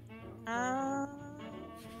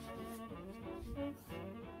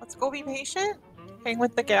 Let's go be patient. Hang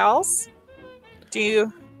with the gals.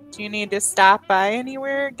 Do you need to stop by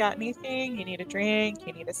anywhere? Got anything? You need a drink?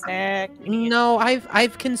 You need a snack? You need... No,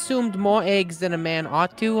 I've consumed more eggs than a man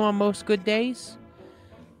ought to on most good days.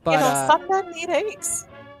 But you know, some men need eggs.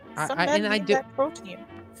 Some men and I need do, that protein.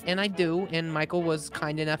 and I do. And Michael was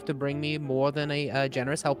kind enough to bring me more than a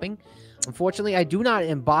generous helping. Unfortunately, I do not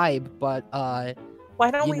imbibe, but Why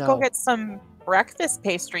don't you we know. go get some breakfast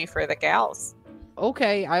pastry for the gals?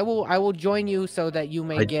 okay, I will join you so that you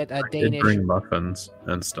may get a I did Danish. bring muffins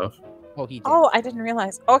and stuff. Oh, he did. Oh, I didn't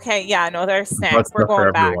realize. Okay, yeah, no, there's snacks. That's We're not for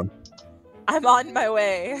going back. everyone. I'm on my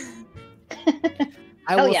way.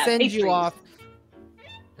 I Hell will yeah, send you pastries. off,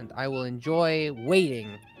 and I will enjoy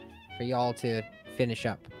waiting for y'all to finish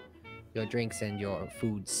up your drinks and your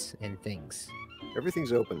foods and things.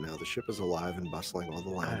 Everything's open now. The ship is alive and bustling. All the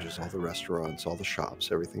lounges, all the restaurants, all the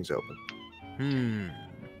shops. Everything's open.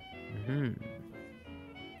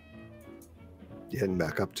 You heading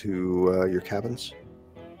back up to your cabins?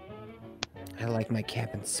 I like my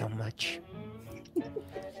cabin so much.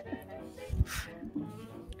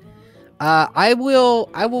 I will.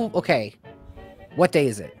 Okay. What day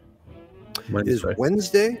is it? It is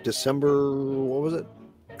Wednesday, December, what was it?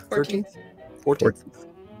 13th? 14th.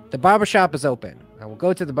 The barbershop is open. I will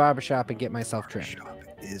go to the barbershop and get myself trimmed. Shop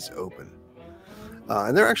is open.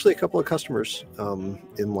 And there are actually a couple of customers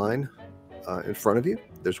in line in front of you.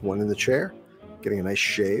 There's one in the chair getting a nice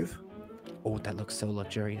shave. Oh, that looks so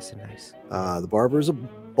luxurious and nice. The barber is a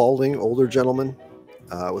balding older gentleman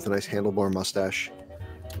with a nice handlebar mustache.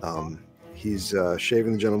 He's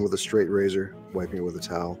shaving the gentleman with a straight razor, wiping it with a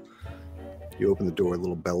towel. You open the door, a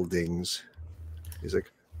little bell dings. He's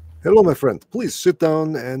like, "Hello, my friend. Please sit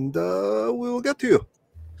down and we'll get to you."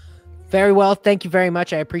 Very well. Thank you very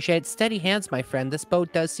much. I appreciate it. Steady hands, my friend. This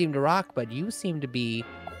boat does seem to rock, but you seem to be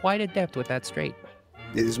quite adept with that straight.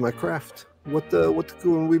 It is my craft. What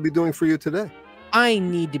can we be doing for you today? I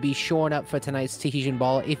need to be shorn up for tonight's Tahitian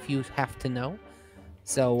ball, if you have to know.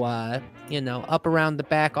 So, up around the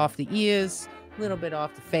back, off the ears, a little bit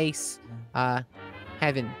off the face. I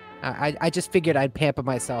just figured I'd pamper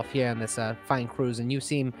myself here on this fine cruise, and you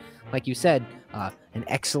seem, like you said, an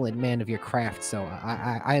excellent man of your craft. So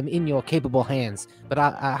I am in your capable hands. But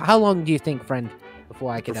how long do you think, friend,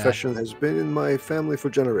 before I can? Profession has been in my family for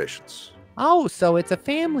generations. Oh, so it's a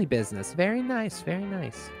family business. Very nice. Very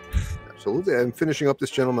nice. Absolutely. I'm finishing up this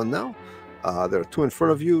gentleman now. There are two in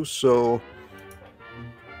front of you, so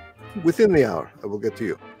within the hour, I will get to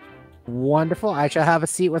you. Wonderful. I shall have a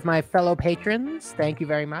seat with my fellow patrons. Thank you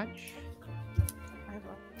very much.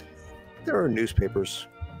 There are newspapers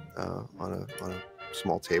on a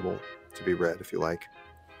small table to be read if you like.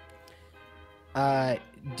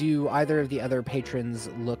 Do either of the other patrons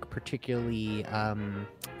look particularly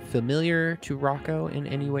familiar to Rocco in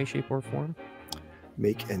any way, shape, or form?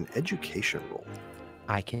 Make an education roll.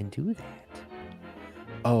 I can do that.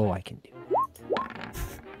 Oh, I can do it.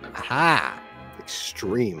 Aha!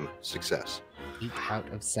 Extreme success. 8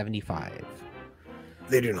 out of 75.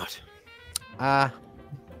 They do not.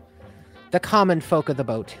 The common folk of the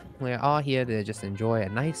boat. We're all here to just enjoy a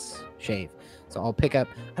nice shave. So I'll pick up.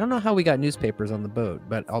 I don't know how we got newspapers on the boat,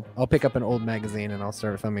 but I'll pick up an old magazine and I'll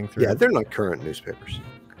start thumbing through. Yeah, they're not current newspapers.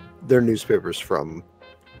 They're newspapers from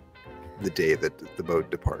the day that the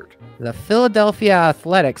boat departed. The Philadelphia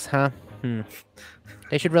Athletics, huh?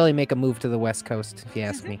 They should really make a move to the West Coast, if you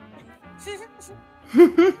ask me.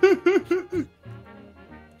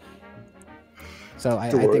 So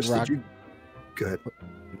I think Dolores, Rock. Go ahead.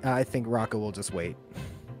 I think Rocco will just wait.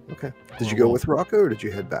 Okay. Did you go with Rocco or did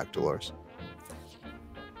you head back, Dolores?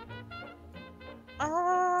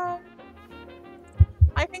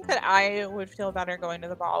 I think that I would feel better going to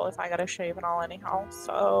the ball if I got a shave and all anyhow.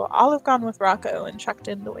 So I'll have gone with Rocco and checked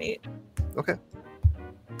in to wait. Okay.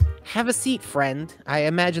 Have a seat, friend. I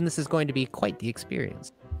imagine this is going to be quite the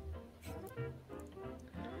experience.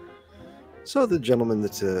 So the gentleman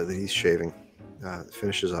that he's shaving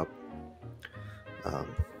finishes up.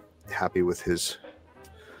 Happy with his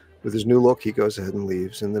new look, he goes ahead and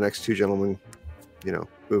leaves, and the next two gentlemen,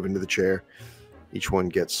 move into the chair. Each one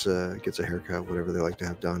gets a haircut, whatever they like to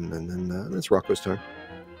have done, and then it's Rocco's turn.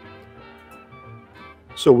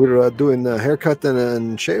 So we're doing a haircut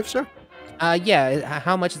and shave, sir? Yeah.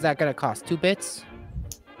 How much is that going to cost? 2 bits?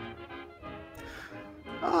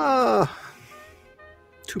 2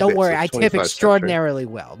 Don't bits worry, is I 25 tip cents, right? extraordinarily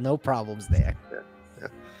well. No problems there. Yeah.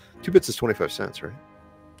 2 bits is 25 cents, right?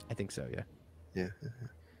 I think so, yeah.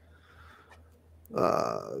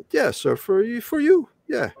 Yeah. So for you,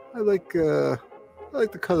 yeah, I like the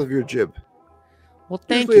cut of your jib. Well,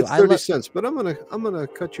 thank Usually you. it's 30 cents, but I'm gonna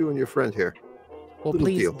cut you and your friend here. Well, Little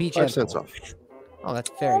please deal. be 5 gentle. cents off. Oh,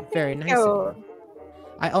 that's very, very nice. Of you.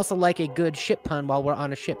 I also like a good ship pun while we're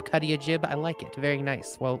on a ship. Cut a jib. I like it. Very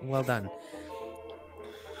nice. Well done.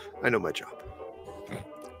 I know my job.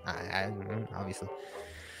 Obviously.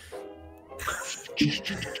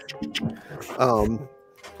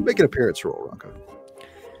 Make an appearance roll, Rocco.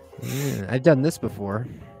 Yeah, I've done this before.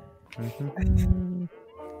 And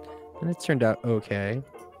it turned out okay.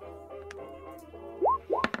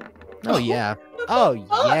 Oh, yeah. Oh,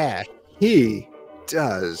 yeah. He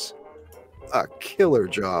does a killer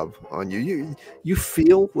job on you. You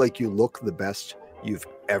feel like you look the best you've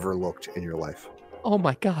ever looked in your life. Oh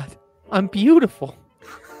my god, I'm beautiful.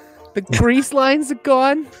 The grease lines are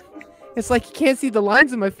gone. It's like you can't see the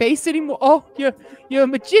lines in my face anymore. Oh, you're a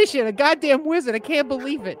magician, a goddamn wizard. I can't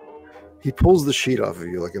believe it. He pulls the sheet off of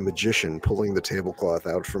you like a magician pulling the tablecloth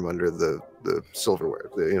out from under the silverware.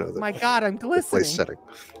 The My god, I'm place glistening. setting.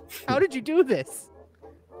 How did you do this?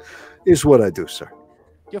 Is what I do, sir.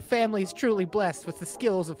 Your family is truly blessed with the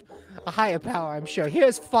skills of a higher power, I'm sure.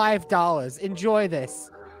 Here's $5. Enjoy this.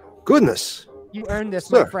 Goodness. You earned this,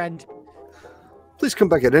 Sir. my friend. Please come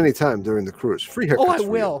back at any time during the cruise. Free haircuts I for you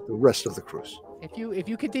will. the rest of the cruise. If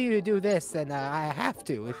you continue to do this, then I have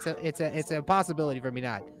to. It's a possibility for me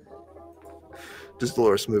not. Does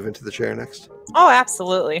Dolores move into the chair next? Oh,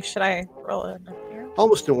 absolutely. Should I roll it up here?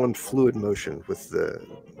 Almost in one fluid motion with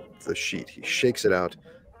the sheet. He shakes it out,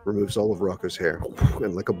 removes all of Rocco's hair,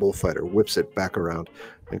 and like a bullfighter, whips it back around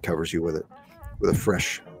and covers you with it, with a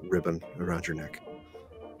fresh ribbon around your neck.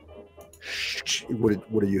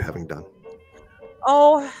 What are you having done?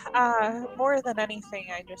 Oh, more than anything,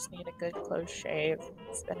 I just need a good close shave.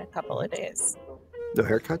 It's been a couple of days. No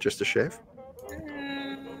haircut, just a shave?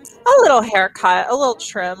 A little haircut, a little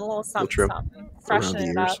trim, a little something, trim something. around Freshen the it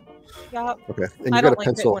ears. up. Yep. Okay. And I you got don't a like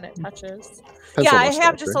pencil. it when it touches. pencil Yeah, I have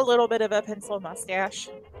mustache, just right? a little bit of a pencil mustache.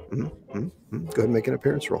 Go ahead and make an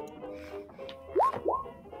appearance roll.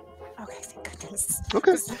 Okay, thank goodness.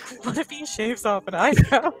 Okay. What if he shaves off an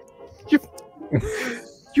eyebrow?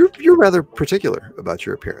 You're rather particular about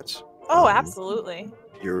your appearance. Oh, absolutely.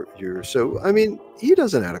 You're so, I mean, he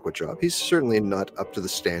does an adequate job. He's certainly not up to the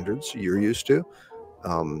standards you're used to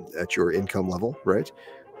at your income level, right?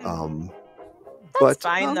 That's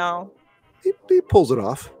fine, though. He pulls it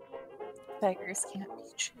off. Beggars can't be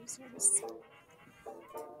choosers.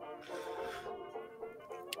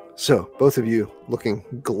 So both of you looking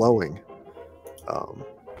glowing.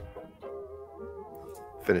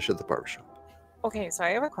 Finish at the barbershop. Okay, so I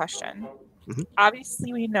have a question. Mhm.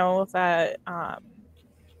 Obviously, we know that.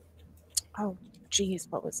 Oh, geez,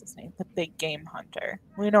 what was his name? The big game hunter.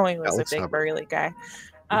 We know he was Alex a big Hubbard. burly guy.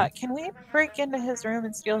 Can we break into his room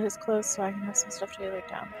and steal his clothes so I can have some stuff tailored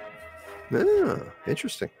down? Ah,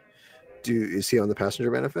 interesting. Is he on the passenger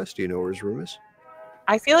manifest? Do you know where his room is?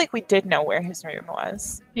 I feel like we did know where his room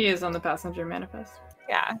was. He is on the passenger manifest.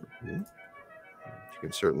 Yeah. You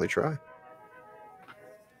can certainly try.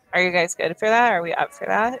 Are you guys good for that? Are we up for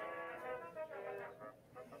that?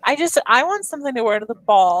 I want something to wear to the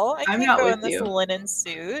ball. I I'm can't not go with in this you. linen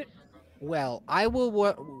suit. Well, I will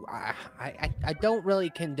work. I don't really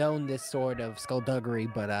condone this sort of skullduggery,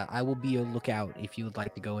 but I will be your lookout if you would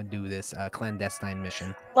like to go and do this clandestine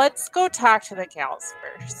mission. Let's go talk to the gals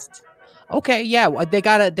first. Okay, yeah, they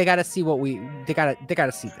gotta see what they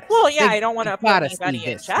gotta see this. Well, yeah, They- I don't want to they put gotta see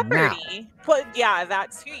anybody in this now. jeopardy. But yeah,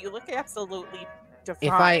 that too. You look absolutely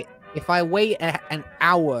defined. If I wait an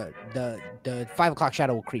hour, the 5 o'clock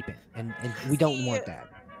shadow will creep in, and we don't See, want that.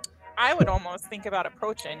 I would almost think about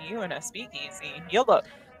approaching you in a speakeasy. You look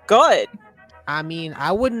good. I mean,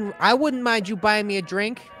 I wouldn't mind you buying me a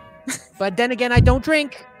drink, but then again, I don't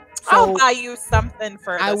drink. I'll So buy you something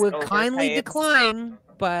for I this would overpay. kindly decline,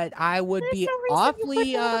 but I would There's be no reason you awfully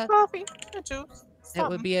couldn't have a coffee, a juice, it would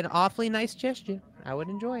something. be an awfully nice gesture. I would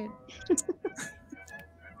enjoy it.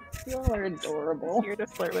 You all are adorable. Here to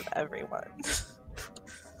flirt with everyone.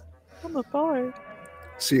 I'm a boy.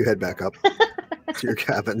 So you head back up to your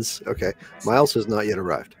cabins. Okay. Miles has not yet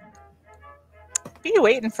arrived. Be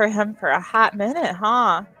waiting for him for a hot minute,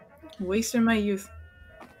 huh? Wasting my youth.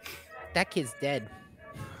 That kid's dead.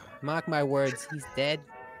 Mark my words, he's dead.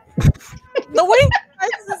 The way he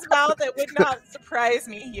opens his mouth, it would not surprise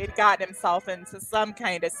me he had gotten himself into some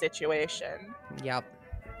kind of situation. Yep,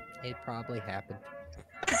 it probably happened.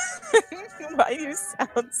 Why do you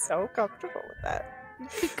sound so comfortable with that?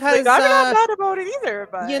 Because Like, I'm not mad about it either,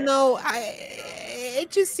 but you know, it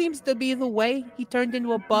just seems to be the way. He turned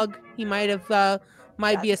into a bug. He might be a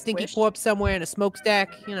That's stinky squished. corpse somewhere in a smokestack.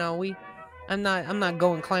 You know, I'm not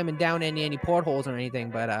going climbing down any portholes or anything.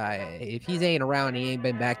 But if he's ain't around, he ain't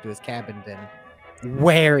been back to his cabin. Then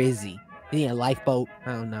where is he? Is he in a lifeboat?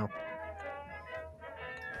 I don't know.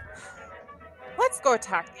 let's go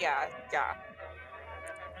talk. Yeah.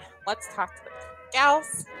 Let's talk to the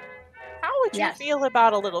gals. How would you Yes. feel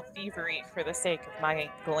about a little thievery for the sake of my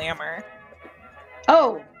glamour?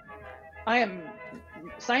 Oh,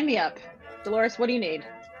 sign me up. Dolores, what do you need?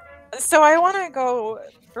 So I want to go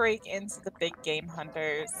break into the big game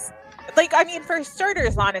hunters. Like, I mean, for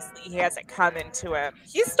starters, honestly, he hasn't come into him.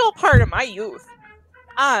 He's still part of my youth.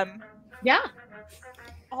 Yeah.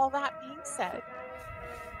 All that being said,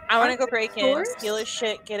 I want to go break in, course. steal his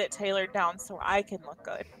shit, get it tailored down so I can look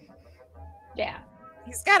good. Yeah.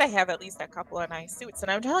 He's got to have at least a couple of nice suits.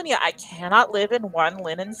 And I'm telling you, I cannot live in one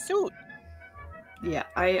linen suit. Yeah,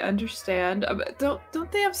 I understand. But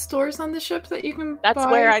don't they have stores on the ship that you can That's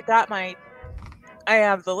buy? where I got my... I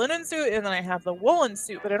have the linen suit and then I have the woolen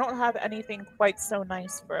suit, but I don't have anything quite so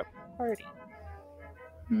nice for a party.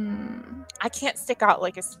 I can't stick out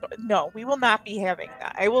like a... No, we will not be having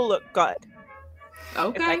that. I will look good if I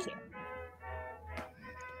Okay. can.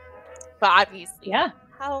 But obviously, Yeah.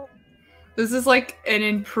 how... This is like an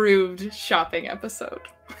improved shopping episode.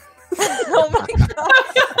 Oh my god!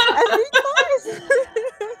 Every class!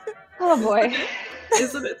 Oh boy.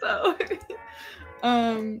 Isn't it though?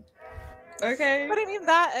 Okay. But I mean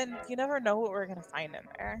that, and you never know what we're gonna find in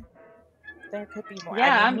there. There could be more.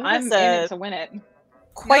 Yeah, I mean, I'm Luna's in it to win it.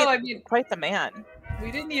 quite, No, I mean- quite the man. We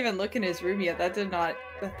didn't even look in his room yet.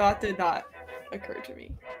 The thought did not occur to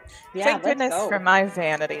me. Yeah, Thank let's goodness go. for my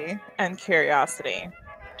vanity and curiosity.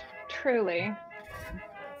 Truly.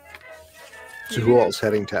 So who all's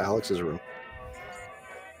heading to Alex's room?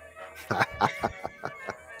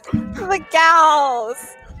 The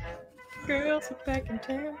gals. Girls are back in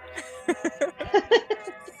town.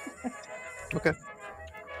 Okay.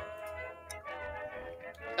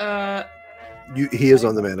 He is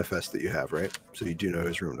on the manifest that you have, right? So you do know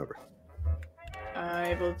his room number.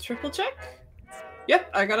 I will triple check. Yep,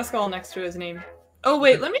 I got a skull next to his name. Oh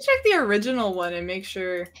wait, let me check the original one and make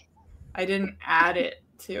sure I didn't add it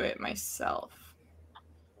to it myself.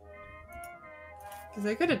 Because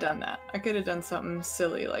I could have done that. I could have done something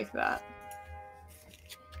silly like that.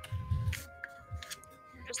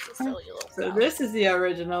 Just a silly little So gal. this is the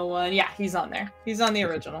original one. Yeah, he's on there. He's on the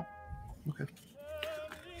original.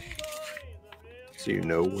 So you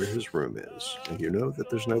know where his room is, and you know that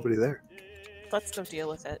there's nobody there. Let's go deal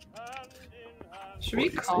with it. Should Well, we you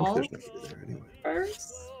think call there's nobody there anyway.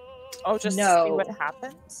 first? Oh, just to see No. what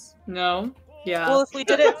happens. No. Yeah. Well, if we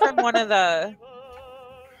did it from one of the...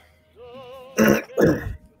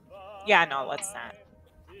 Yeah, no, let's not.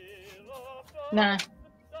 Nah.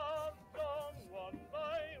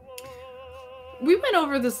 We went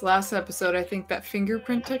over this last episode. I think that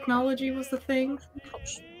fingerprint technology was the thing.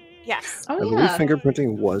 Yes. Oh I believe yeah.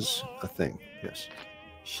 fingerprinting was a thing. Yes.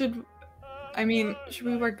 Should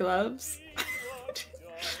we wear gloves?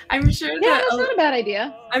 I'm sure Yeah, that that's not a bad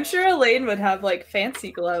idea. I'm sure Elaine would have like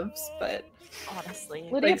fancy gloves, but Honestly.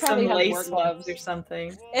 Lydia like some probably has lace work gloves gloves. or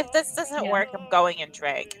something. If this doesn't Yeah. work, I'm going in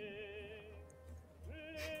drag.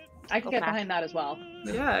 I can get Okay. behind that as well.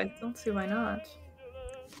 Yeah, I don't see why not.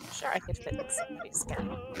 Sure, I could fit in somebody's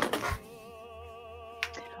skin.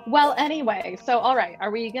 Well, anyway, so all right,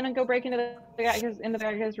 are we gonna go break into the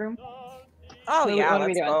guy's room? Oh, What- yeah, what are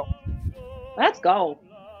we let's doing? go. Let's go.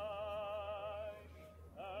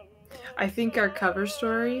 I think our cover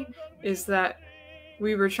story is that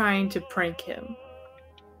we were trying to prank him.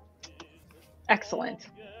 Excellent.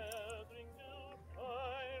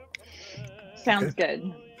 Sounds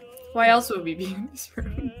good. Why else would we be in this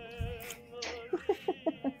room?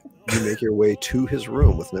 You make your way to his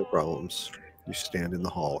room with no problems. You stand in the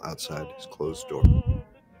hall outside his closed door.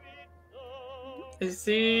 I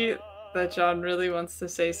see that John really wants to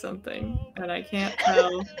say something, and I can't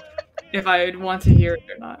tell if I would want to hear it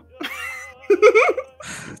or not.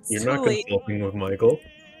 It's You're too not late. consulting with Michael.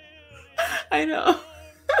 I know.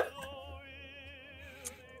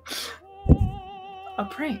 A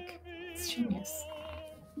prank. It's genius.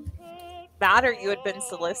 That or you had been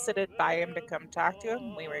solicited by him to come talk to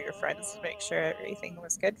him. We were your friends to make sure everything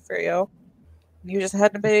was good for you. You just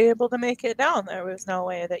hadn't been able to make it down. There was no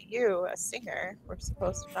way that you, a singer, were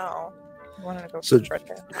supposed to know. You wanted to go So- confront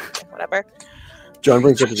him. Whatever. John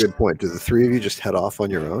brings up a good point. Do the three of you just head off on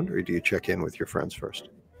your own, or do you check in with your friends first?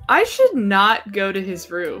 I should not go to his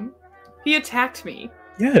room. He attacked me.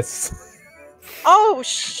 Yes. Oh,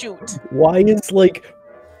 shoot. Why is like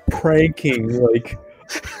pranking like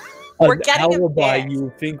We're an getting him alibi back.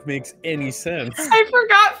 you think makes any sense? I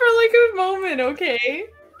forgot for like a moment, okay?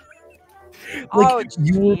 Like Oh,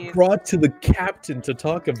 you were jeez. brought to the captain to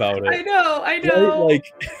talk about I it. know. Right?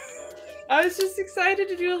 Like I was just excited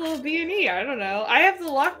to do a little B&E. I don't know. I have the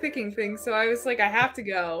lockpicking thing, so I was like, I have to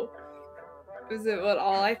go. Was it what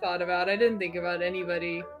all I thought about? I didn't think about any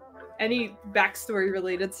backstory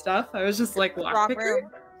related stuff. I was just like, Wrong lockpicker? room.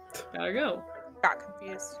 Gotta go. Got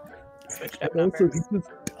confused. Switched up and also numbers. he just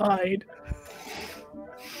died.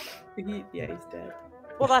 Yeah, he's dead.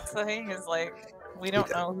 Well, that's the thing is like, we don't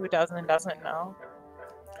know who does and doesn't know.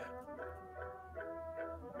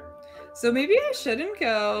 So maybe I shouldn't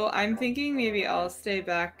go. I'm thinking maybe I'll stay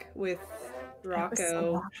back with It was so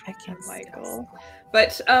Rocco. long, I can't stand Michael. it.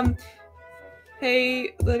 But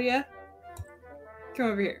hey Lydia, come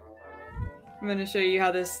over here. I'm gonna show you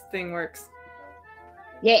how this thing works.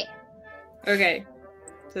 Yeah. Okay,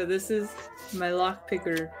 so this is my lock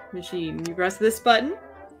picker machine. You press this button,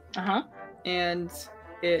 Uh-huh. and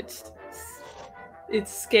it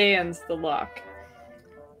scans the lock.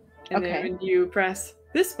 And then Okay. when you press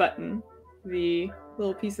this button, the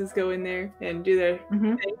little pieces go in there and do their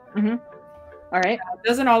Mm-hmm. thing. Mm-hmm. All right. It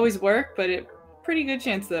doesn't always work, but it pretty good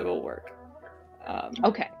chance that it will work.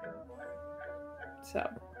 Okay. So,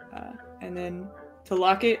 and then to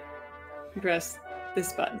lock it, you press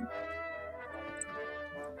this button.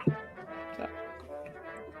 So,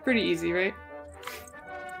 pretty easy, right?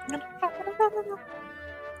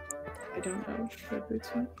 I don't know what boots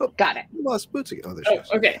mean. Got it. You lost boots again. Oh, there she Oh,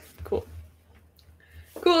 is. okay, cool.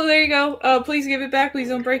 Cool, there you go. Please give it back. Please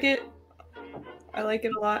don't break it. I like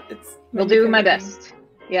it a lot. It's Will do my favorite best.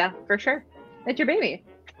 Yeah, for sure. It's your baby.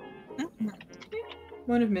 thing.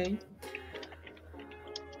 One of many.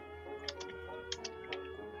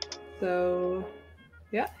 So,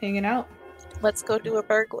 yeah, hanging out. Let's go do a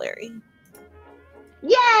burglary.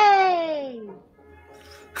 Yay!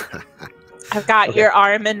 I've got Okay. your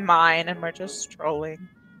arm in mine, and we're just strolling.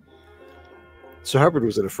 So Hubbard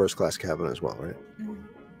was in a first-class cabin as well, right? Mm.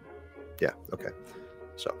 Yeah. Okay.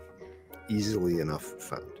 So easily enough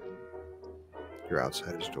found. You're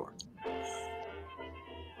outside his door.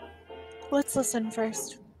 Let's listen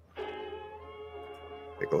first.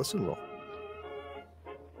 Make a listen roll.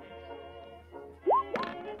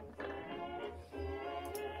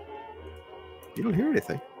 You don't hear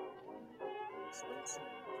anything.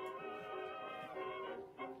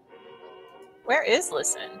 Where is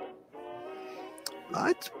listen?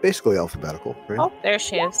 It's basically alphabetical, right? Oh, there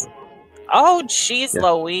she is. Oh, jeez, Yeah.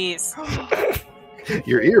 Louise.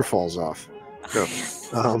 Your ear falls off.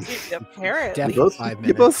 No. Apparently. Def- You both, 5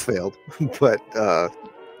 you both minutes. failed, but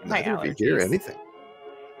My neither of you hear allergies. anything.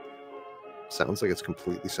 Sounds like it's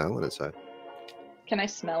completely silent inside. Can I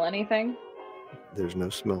smell anything? There's no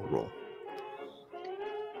smell roll.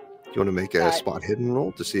 Do you want to make a Got it. spot hidden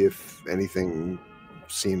roll to see if anything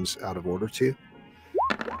seems out of order to you?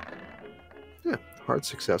 Yeah, hard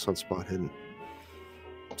success on spot hidden.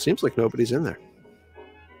 Seems like nobody's in there.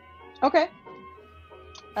 Okay.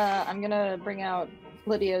 I'm gonna bring out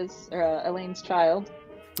Lydia's or Elaine's child,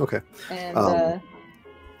 Okay, and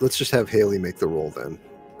let's just have Haley make the roll then,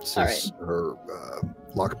 All since her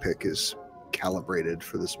lockpick is calibrated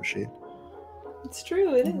for this machine. It's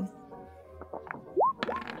true, it is.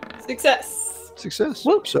 Success. Success.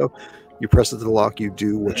 Whoop. So you press it to the lock. You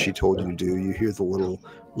do what she told you to do. You hear the little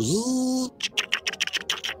zzz,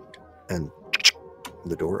 and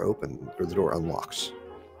the door unlocks.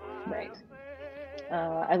 right.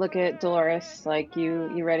 I look at Dolores like,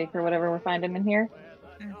 you ready for whatever we're finding in here?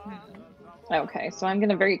 Mhm. Okay, so I'm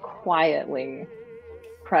gonna very quietly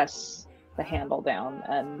press the handle down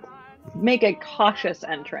and make a cautious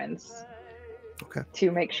entrance. Okay.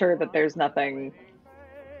 To make sure that there's nothing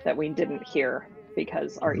that we didn't hear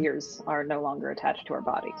because our Mhm. ears are no longer attached to our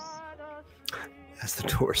bodies. As the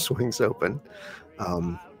door swings open,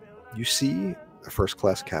 you see a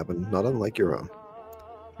first-class cabin, not unlike your own.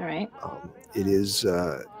 All right. It is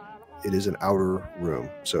an outer room,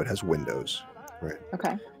 so it has windows.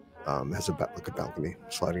 Okay. It has like a balcony,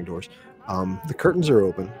 sliding doors. The curtains are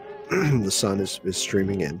open. The sun is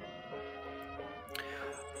streaming in.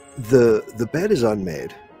 The bed is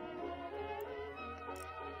unmade,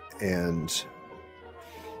 and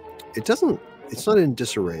it's not in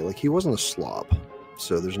disarray. Like, he wasn't a slob,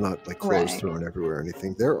 so there's not like clothes Right. thrown everywhere or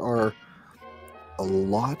anything. There are a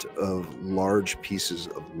lot of large pieces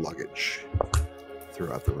of luggage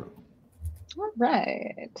throughout the room. All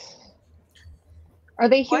right. Are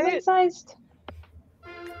they What? human sized?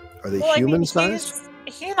 Are they Well, I mean, human sized?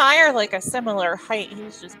 he and I are like a similar height.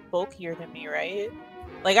 He's just bulkier than me, right?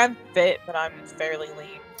 Like, I'm fit, but I'm fairly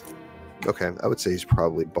lean. Okay, I would say he's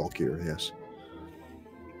probably bulkier. Yes.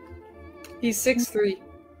 He's 6'3".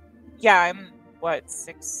 Yeah, I'm what,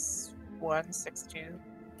 6'1", 6'2".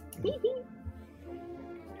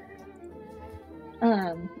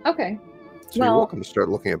 Okay. So you're Well- welcome to start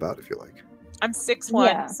looking about if you like. I'm 6'1",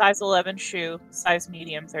 Yeah. size 11 shoe, size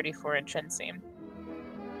medium, 34-inch inseam.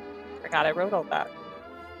 Forgot I wrote all that.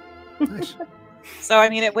 Nice. So, I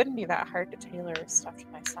mean, it wouldn't be that hard to tailor stuff to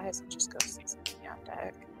my size and just go see something on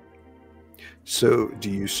deck. So, do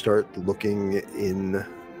you start looking in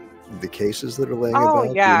the cases that are laying Oh,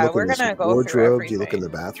 about? yeah, do you look we're in the gonna go through wardrobe? Do you look in everything. the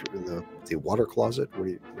bathroom, in the water closet? What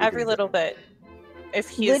do you? what are you Every gonna little bit. If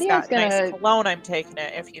he's Lydia's got nice gonna- cologne, I'm taking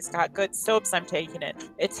it. If he's got good soaps, I'm taking it.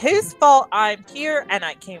 It's his fault I'm here, and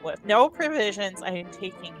I came with no provisions. I am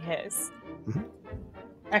taking his. do?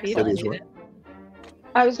 Excellent. Lydia's what?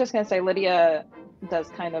 I was just gonna say Lydia does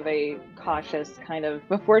kind of a cautious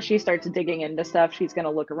before she starts digging into stuff, she's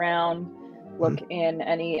gonna look around, look in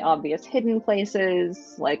any obvious hidden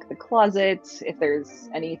places, like the closet, if there's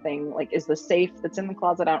anything, like is the safe that's in the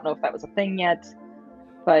closet. I don't know if that was a thing yet.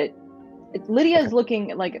 But Lydia is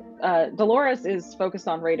looking like Dolores is focused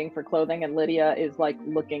on raiding for clothing, and Lydia is like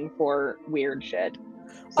looking for weird shit.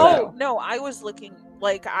 Oh no, I was looking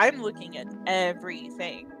I'm looking at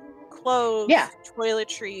everything. Clothes,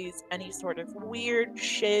 toiletries, any sort of weird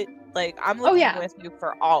shit. Like I'm looking with you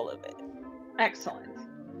for all of it. Excellent.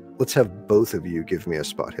 Let's have both of you give me a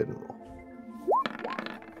spot hidden roll.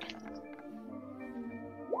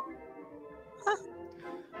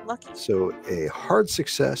 Lucky. So a hard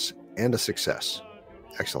success and a success.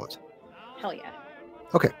 Excellent. Hell yeah.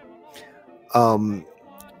 Okay.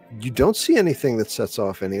 You don't see anything that sets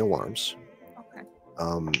off any alarms. Okay.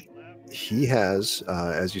 He has,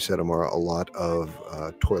 as you said, Amara, a lot of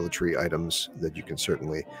toiletry items that you can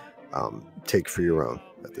certainly take for your own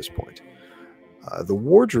at this point. The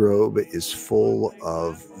wardrobe is full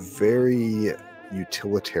of very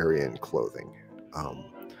utilitarian clothing.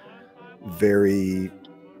 Very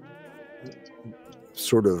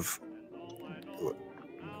sort of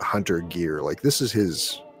hunter gear. Like this is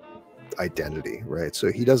his identity, right?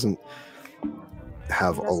 So he doesn't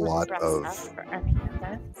have a lot of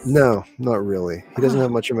no, not really. He doesn't have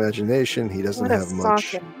much imagination. He doesn't have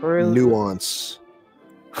much nuance.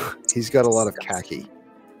 He's got a lot of khaki,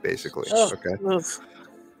 basically. Ugh. Okay. Ugh.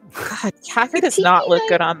 God, khaki does not look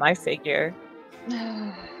good on my figure.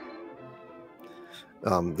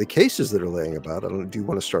 The cases that are laying about, do you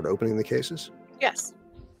want to start opening the cases? Yes.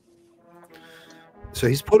 So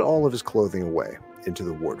he's put all of his clothing away into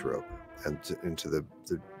the wardrobe and into the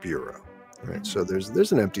bureau. Right. So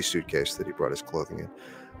there's an empty suitcase that he brought his clothing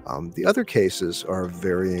in. The other cases are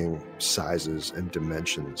varying sizes and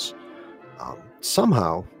dimensions.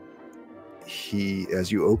 Somehow,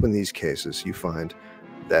 as you open these cases, you find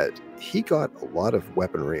that he got a lot of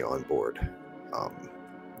weaponry on board,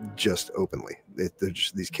 just openly.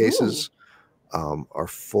 These cases are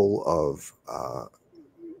full of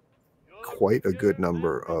quite a good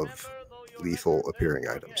number of lethal appearing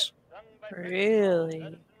items.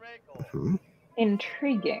 Really? Mm-hmm.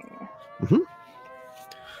 Intriguing. Mm-hmm.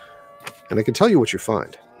 And I can tell you what you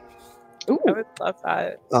find. Ooh. I would love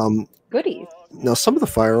that. Goodies. Now, some of the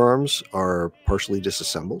firearms are partially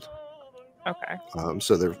disassembled. Okay.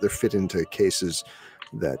 So they're fit into cases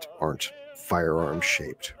that aren't firearm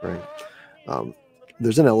shaped, right?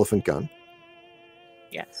 There's an elephant gun.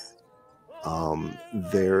 Yes.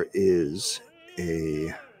 There is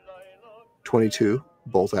a 22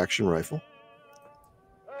 bolt action rifle.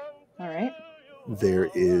 All right. There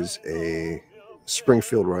is a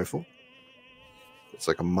Springfield rifle. It's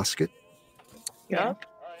like a musket. Yeah.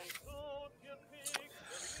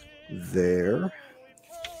 There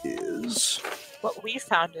is What we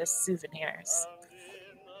found is souvenirs.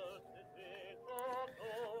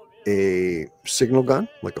 a signal gun,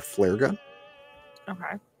 like a flare gun.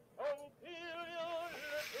 Okay.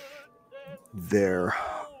 There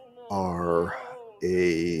are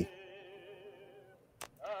a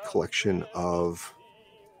collection of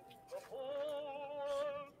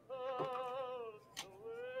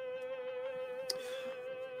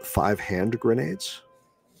five hand grenades.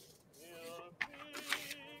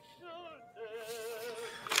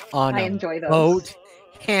 On I a enjoy those. boat?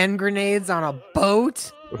 Hand grenades on a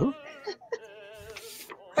boat?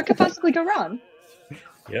 What could possibly go wrong?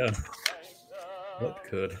 Yeah. What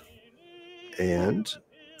could? And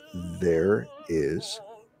there is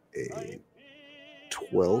a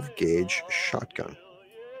 12 gauge shotgun.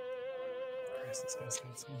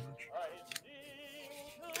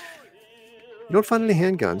 You don't find any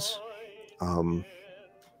handguns. You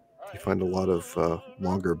find a lot of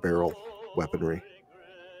longer barrel weaponry.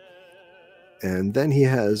 And then he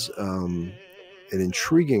has an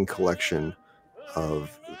intriguing collection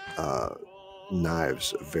of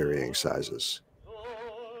knives of varying sizes,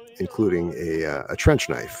 including a trench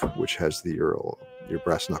knife, which has your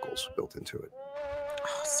brass knuckles built into it.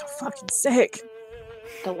 Oh, so fucking sick.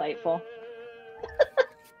 Delightful.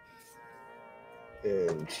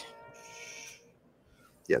 And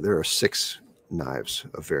yeah, there are 6 knives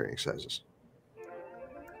of varying sizes.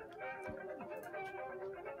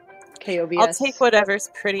 KOBS. I'll take whatever's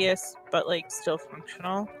prettiest, but like still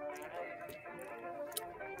functional.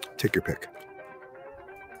 Take your pick.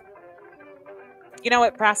 You know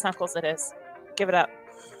what? Brass knuckles it is. Give it up.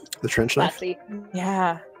 The trench knife? Classy.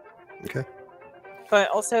 Yeah. Okay. But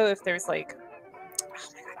also if there's like, oh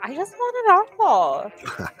my God, I just want it all.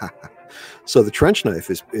 So the trench knife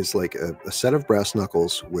is like a set of brass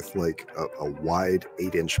knuckles with like a wide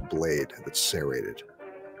 8-inch blade that's serrated.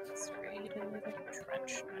 Serrated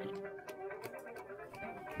trench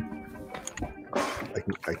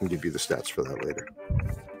I can give you the stats for that later.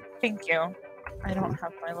 Thank you. I don't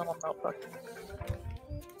have my little notebook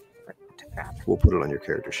to grab. We'll put it on your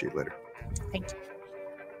character sheet later. Thank you.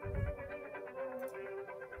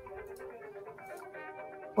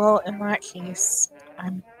 Well, in that case,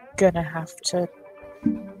 I'm gonna have to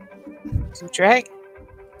do drag.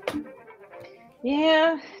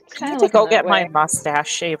 Yeah, it's I kind need of to go get my mustache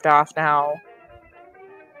shaved off now.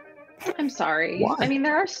 I'm sorry. Why? I mean,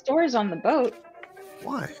 there are stores on the boat.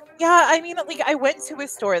 Why? Yeah, I mean, like, I went to a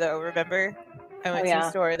store though, remember? I went to yeah. a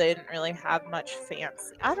store, they didn't really have much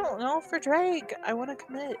fancy. I don't know, for drag. I want to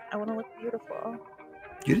commit. I want to look beautiful.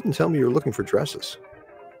 You didn't tell me you were looking for dresses.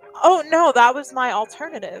 Oh, no, that was my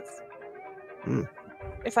alternative. Hmm.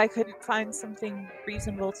 If I couldn't find something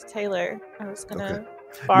reasonable to tailor, I was going to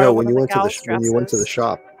Okay. borrow No, one when of you the went to gals' when you went to the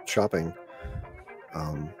dresses. shopping. No,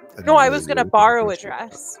 I didn't was know going you to were looking for borrow a dresses.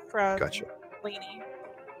 dress from Gotcha. Lainey.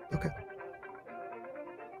 Okay.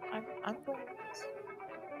 I'm going.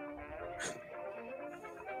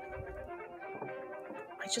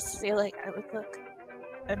 I just feel like I would look,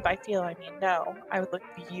 and by feel I mean no, I would look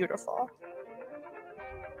beautiful.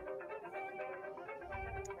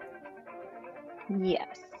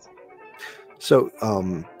 Yes. So,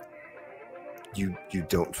 you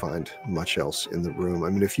don't find much else in the room. I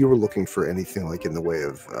mean, if you were looking for anything like in the way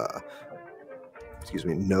of,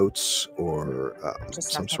 notes or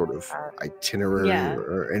Just some nothing sort like of that. itinerary Yeah.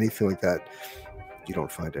 or anything like that, you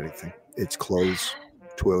don't find anything. It's clothes,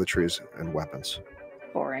 toiletries, and weapons.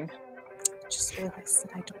 Boring. I just realized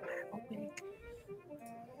that I don't have a wig.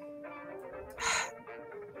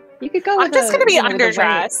 You could go. I'm with just a, gonna be you know, with a white-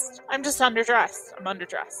 underdressed. I'm just underdressed. I'm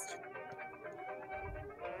underdressed.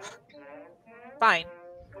 Fine.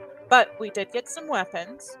 But we did get some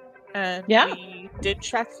weapons. And Yeah. we did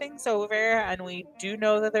check things over, and we do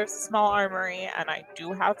know that there's a small armory, and I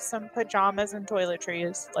do have some pajamas and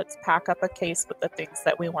toiletries. Let's pack up a case with the things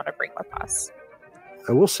that we want to bring with us.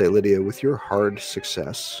 I will say, Lydia, with your hard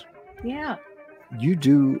success, Yeah. you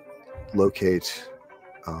do locate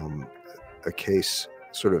a case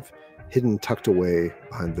sort of hidden, tucked away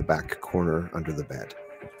behind the back corner under the bed.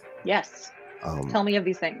 Yes. Tell me of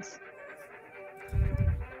these things.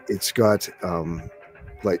 It's got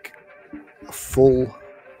like a full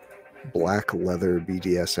black leather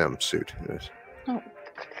BDSM suit in it. Oh,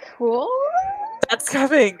 cool. That's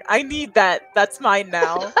coming. I need that. That's mine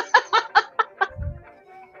now.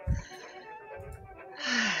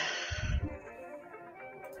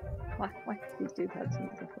 Why these dudes have some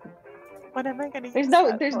different- What am I gonna There's use no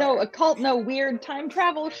that there's for? no occult, no weird time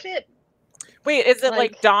travel shit. Wait, is it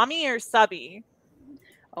like like- Dommy or Subby?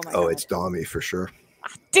 Oh my Oh, god. it's Dommy for sure.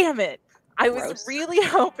 Damn it. I was Gross. really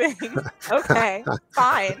hoping. Okay,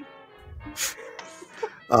 fine.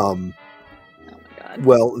 Oh my god.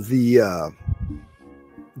 Well, the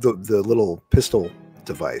little pistol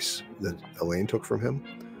device that Elaine took from him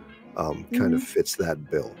kind of fits that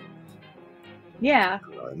bill. Yeah.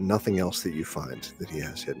 Nothing else that you find that he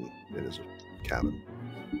has hidden in his cabin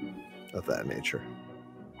of that nature.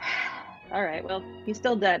 All right. Well, he's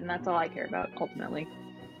still dead, and that's all I care about ultimately.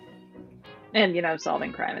 And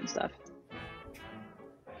solving crime and stuff.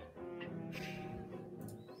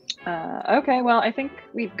 Okay. Well, I think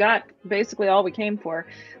we've got basically all we came for.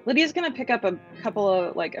 Lydia's gonna pick up a couple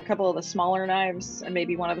of the smaller knives and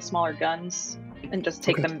maybe one of the smaller guns and just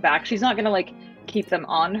take Okay. them back. She's not gonna keep them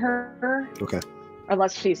on her. Okay.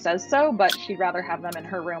 Unless she says so, but she'd rather have them in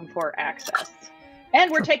her room for access. And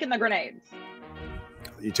we're taking the grenades.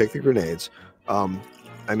 You take the grenades.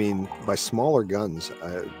 I mean, by smaller guns,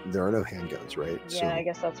 there are no handguns, right? Yeah, I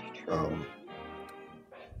guess that's true.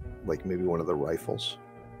 Like maybe one of the rifles.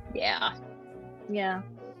 Yeah.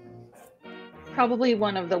 Probably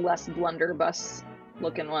one of the less blunderbuss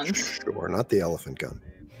looking ones. Sure, not the elephant gun.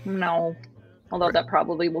 No. Although Right. that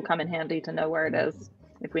probably will come in handy to know where it is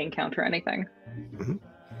if we encounter anything. Mhm.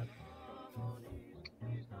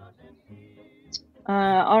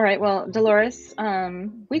 All right, well, Dolores,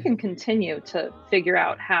 we can continue to figure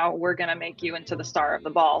out how we're going to make you into the star of the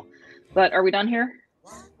ball. But are we done here?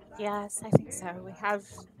 Yes, I think so.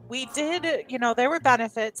 We did, there were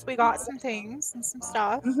benefits. We got some things and some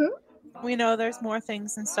stuff. We know there's more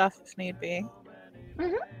things and stuff if need be.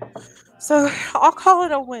 So I'll call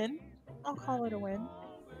it a win.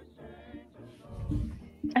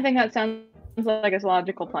 I think that sounds like a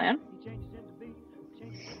logical plan.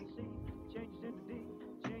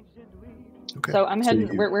 Okay. So I'm So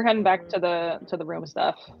heading. you- We're heading back to the room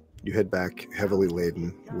stuff. You head back heavily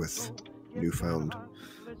laden with newfound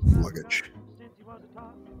luggage.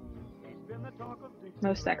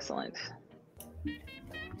 Most excellent.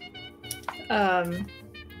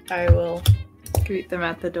 I will greet them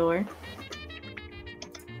at the door.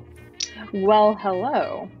 Well,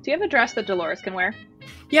 hello. Do you have a dress that Dolores can wear?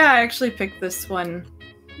 Yeah, I actually picked this one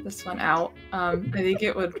out. I think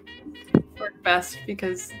it would work best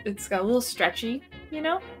because it's got a little stretchy, a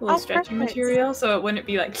little stretchy perfect. material, so it wouldn't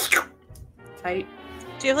be like tight.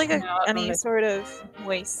 Do you have like No, any like- sort of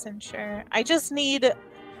waist cincher? I just need Of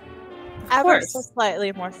ever so course.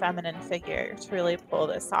 slightly more feminine figure to really pull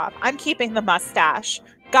this off. I'm keeping the mustache.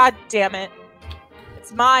 God damn it.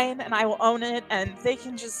 It's mine and I will own it, and they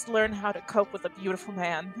can just learn how to cope with a beautiful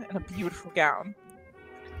man in a beautiful gown.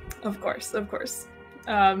 Of course.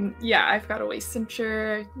 Yeah, I've got a waist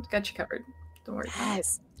cincher. Got you covered. Don't worry.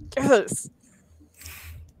 Yes. Yes.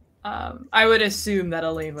 I would assume that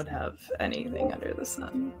Elaine would have anything under the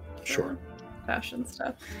sun. for Sure. Fashion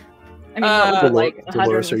stuff. I mean, what would, like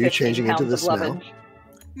Dolores, are you 115 changing into pounds this of now? luggage?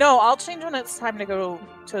 No, I'll change when it's time to go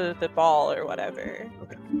to the ball or whatever.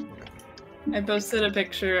 I posted a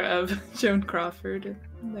picture of Joan Crawford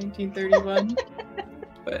in 1931,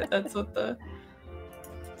 but that's what the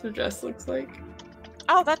dress looks like.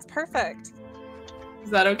 Oh, that's perfect. Is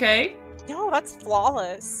that okay? No, that's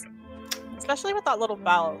flawless. Especially with that little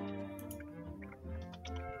belt.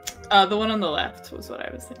 The one on the left was what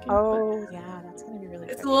I was thinking. but Oh, yeah, that's gonna be really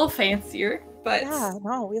it's good. a little fancier, but Yeah,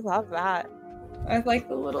 no, we love that. I like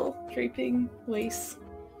the little draping lace.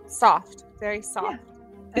 Soft, very soft.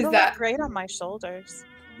 Is It'll that- look great on my shoulders?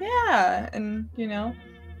 Yeah, and I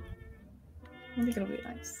think it'll be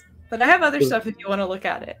nice. But I have other stuff if you want to look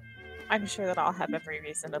at it. I'm sure that I'll have every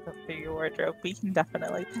reason to look through your wardrobe. We can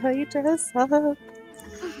definitely play dress up.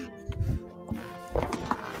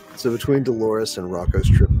 So between Dolores and Rocco's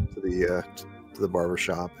trip to the barber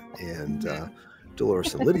shop and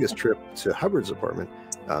Dolores and Lydia's trip to Hubbard's apartment,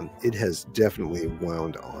 it has definitely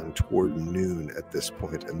wound on toward noon at this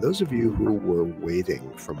point. And those of you who were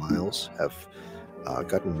waiting for Miles have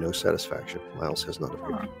gotten no satisfaction. Miles has not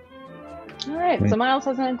appeared. All right, so Miles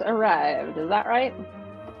hasn't arrived. Is that right?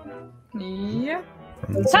 Yeah.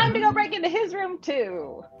 Time to go break into his room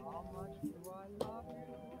too.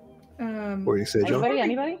 What do you say, John?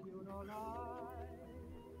 Anybody?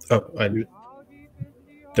 Oh, I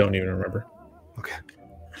don't even remember. Okay.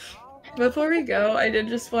 Before we go, I did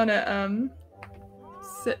just want to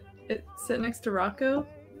sit next to Rocco.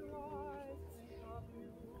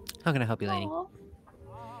 How can I help you, lady? Aw.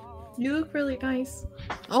 You look really nice.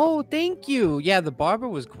 Oh, thank you. Yeah, the barber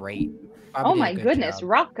was great. Barber Oh did a my good goodness, job.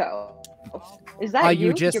 Rocco. Is that Are you?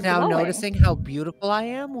 you just You're now glowing. noticing how beautiful I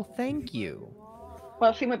am? Well, thank you.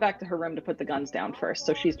 Well, she went back to her room to put the guns down first,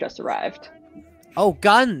 so she's just arrived. Oh,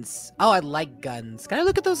 guns. Oh, I like guns. Can I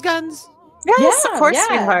look at those guns? Yes, Yeah, of course, yeah.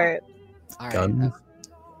 sweetheart. All right. Guns?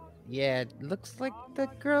 Yeah, it looks like the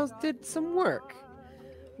girls did some work.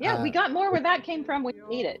 Yeah, we Uh, got more where that came from. We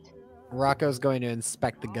need it. Rocco's going to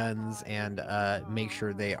inspect the guns and make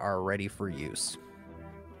sure they are ready for use.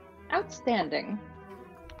 Outstanding.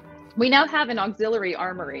 We now have an auxiliary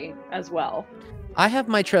armory as well. I have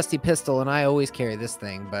my trusty pistol, and I always carry this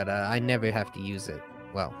thing, but I never have to use it.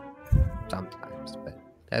 Well, sometimes, but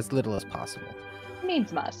as little as possible.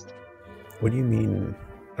 Needs must. What do you mean,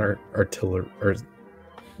 artillery? Or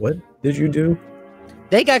what did you do?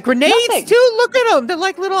 They got grenades Nothing. too. Look at them. They're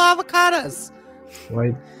like little avocados. Why?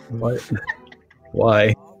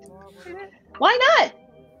 Why? Why not?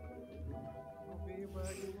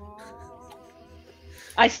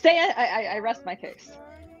 I rest my case.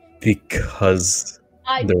 Because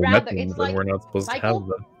I'd they're rather. weapons It's like and we're not supposed to Michael? have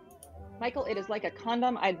them. Michael. It is like a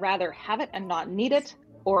condom. I'd rather have it and not need it,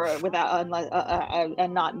 or without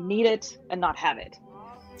and not need it and not have it.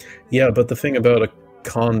 Yeah, but the thing about a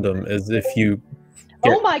condom is if you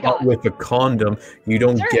get Oh my caught God. with a condom, you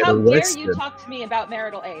don't Sir, get how dare arrested. you talk to me about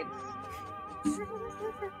marital aids?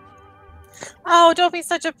 Oh, don't be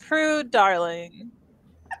such a prude, darling.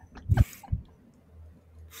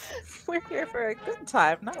 We're here for a good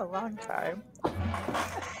time, not a long time.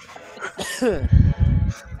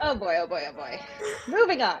 Oh boy, oh boy, oh boy.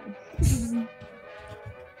 Moving on.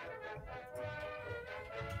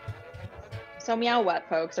 So meow what,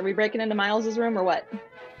 folks? Are we breaking into Miles's room or what?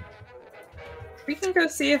 We can go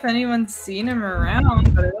see if anyone's seen him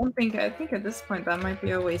around, but I think at this point that might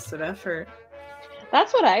be a waste of effort.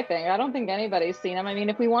 That's what I think. I don't think anybody's seen him. I mean,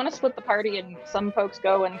 if we want to split the party and some folks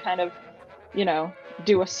go and kind of,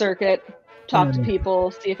 do a circuit, talk to people,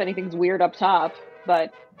 see if anything's weird up top,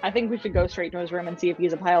 but I think we should go straight to his room and see if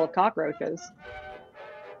he's a pile of cockroaches.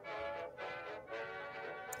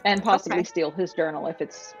 And possibly Okay. steal his journal if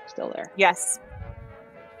it's still there. Yes.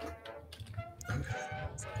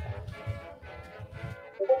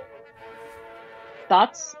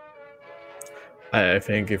 Thoughts? I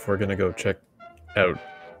think if we're gonna go check out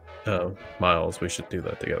Miles, we should do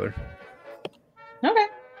that together. Okay.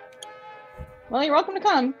 Well, you're welcome to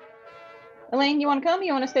come. Elaine, you want to come? Or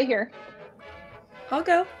you want to stay here? I'll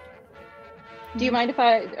go. Do you mind if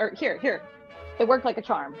I? Or here. It worked like a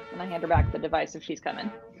charm, and I hand her back the device if she's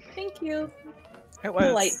coming. Thank you. It was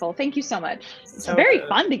Delightful. Thank you so much. It's so very good.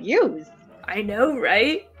 fun to use. I know,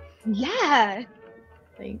 right? Yeah.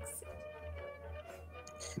 Thanks.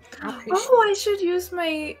 I appreciate Oh, I should use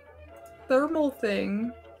my thermal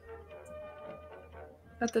thing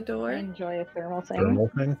at the I door. enjoy a thermal thing. Thermal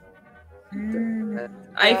thing.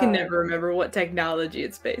 I can Yeah. never remember what technology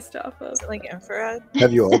it's based off of. Is it like infrared?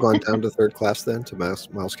 Have you all gone down to third class then to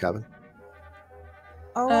Miles' cabin?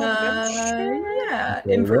 Oh, Yeah,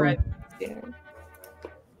 Well, infrared scanner.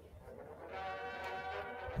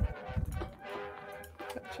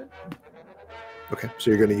 Gotcha. Okay,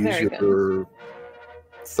 so you're going to use Very your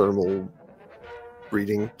thermal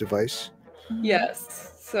reading device.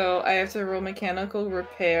 Yes. So I have to roll mechanical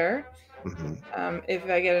repair. Hmm. If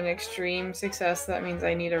I get an extreme success, that means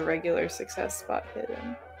I need a regular success spot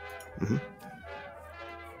hidden. Mhm.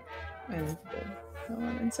 And so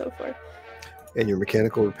on and so forth. And your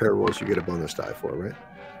mechanical repair rolls, you get a bonus die for, right?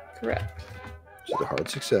 Correct. So the hard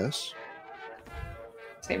success,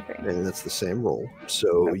 Same thing. and that's the same roll.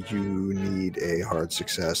 So you need a hard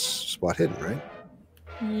success spot hidden, right?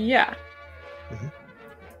 Yeah. Mhm.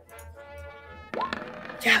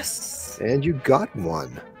 Yes. And you got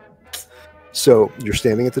one. So you're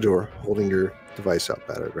standing at the door, holding your device up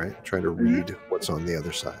at it, right? Trying to read what's on the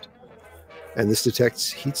other side. And this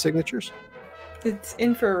detects heat signatures. It's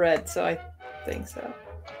infrared, so I think so.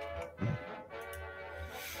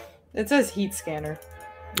 It says heat scanner.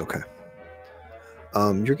 Okay.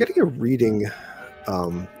 You're getting a reading,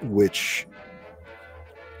 which,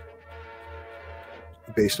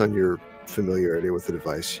 based on your familiarity with the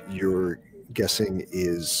device, you're guessing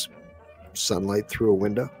is sunlight through a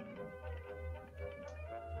window.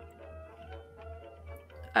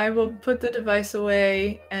 I will put the device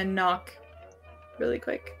away and knock really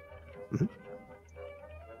quick.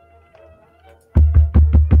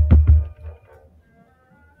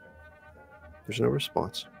 There's no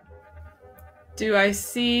response. Do I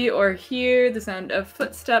see or hear the sound of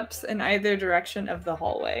footsteps in either direction of the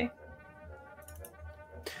hallway?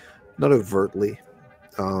 Not overtly.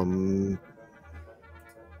 You're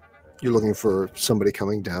looking for somebody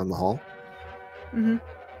coming down the hall. Mm-hmm.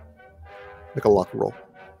 Make a luck roll.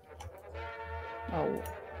 Oh,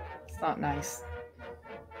 it's not nice.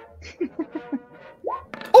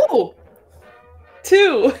 Oh!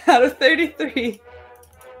 2 out of 33.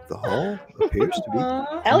 The hall appears to be.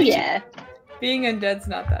 Hell yeah. Being undead's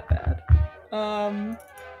not that bad.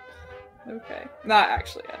 Okay. Not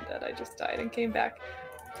actually undead, I just died and came back.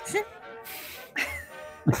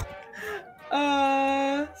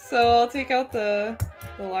 So I'll take out the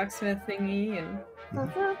locksmith thingy and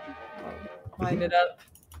I'll line it up.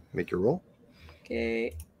 Make your roll.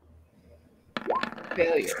 Okay.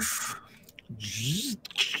 Failure.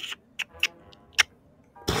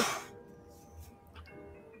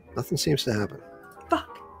 Nothing seems to happen.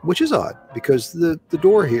 Fuck. Which is odd, because the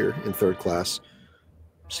door here in third class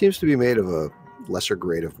seems to be made of a lesser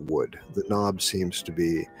grade of wood. The knob seems to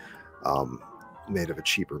be made of a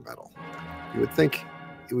cheaper metal. You would think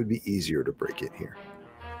it would be easier to break in here.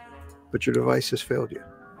 But your device has failed you.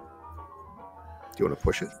 Do you want to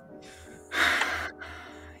push it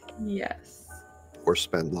Yes. or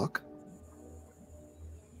spend luck?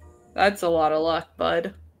 That's a lot of luck,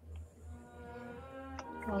 bud.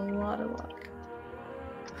 A lot of luck.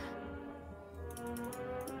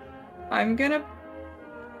 I'm gonna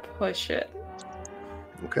push it.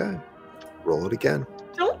 Okay. Roll it again.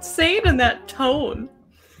 Don't say it in that tone.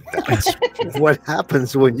 That's what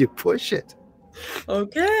happens when you push it.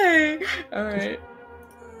 Okay. All right.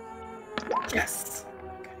 Yes.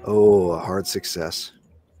 Oh, a hard success.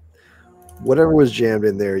 Whatever was jammed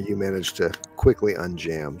in there, you managed to quickly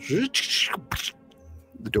unjam.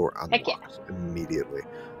 The door Heck yeah. unlocks immediately.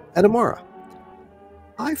 And Amara,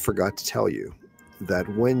 I forgot to tell you that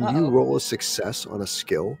when you Uh-oh. roll a success on a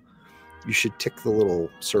skill, you should tick the little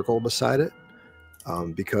circle beside it,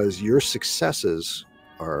 because your successes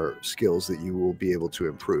are skills that you will be able to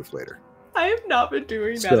improve later. I have not been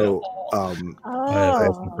doing that So, at all. I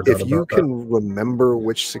Oh. forgot if you about that. can remember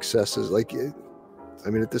which successes, like, I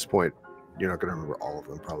mean, at this point, you're not going to remember all of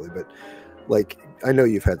them probably, but like, I know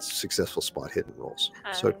you've had successful spot hidden rolls.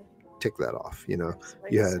 So tick that off. You know,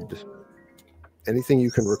 you had anything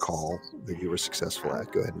you can recall that you were successful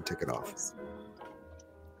at. Go ahead and tick it off.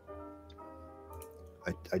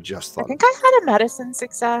 I just I thought. think I had a medicine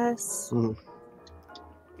success.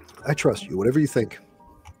 I trust you. Whatever you think,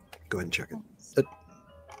 go ahead and check it.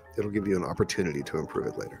 It'll give you an opportunity to improve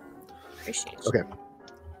it later. Appreciate it. Okay.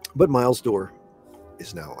 But Miles' door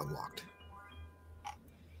is now unlocked.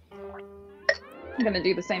 I'm gonna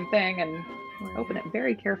do the same thing and open it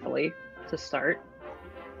very carefully to start.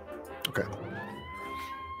 Okay.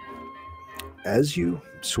 As you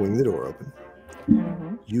swing the door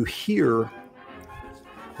open, you hear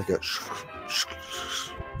like a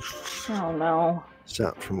Oh no.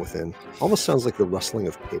 sound from within. Almost sounds like the rustling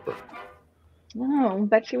of paper. No,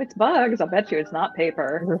 bet you it's bugs. I bet you it's not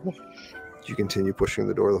paper. Do you continue pushing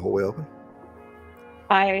the door the whole way open?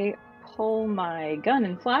 I pull my gun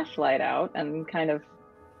and flashlight out and kind of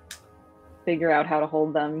figure out how to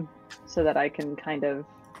hold them so that I can kind of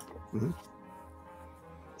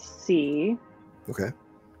see. Okay.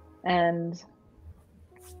 And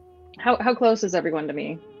how close is everyone to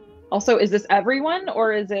me? Also, is this everyone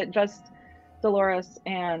or is it just Dolores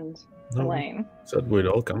and Elaine? Said we'd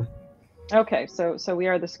all come. Okay, so we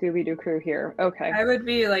are the Scooby-Doo crew here. Okay. I would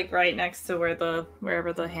be like right next to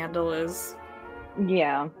wherever the handle is,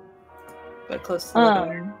 Yeah. but close to the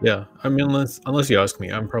door. Yeah, I mean, unless you ask me,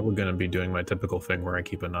 I'm probably going to be doing my typical thing where I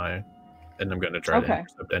keep an eye, and I'm going to try to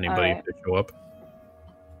intercept anybody Alright. to show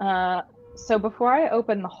up. So before I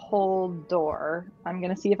open the whole door, I'm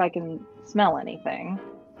gonna see if I can smell anything.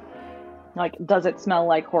 Like, does it smell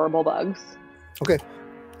like horrible bugs? Okay.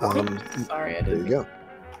 Sorry, I There you didn't. go.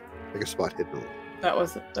 Make a spot hidden roll. That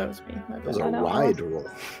was me. That was a I know. ride roll.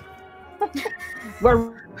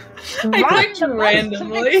 We're I picked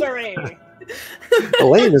randomly.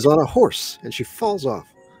 Elaine is on a horse and she falls off.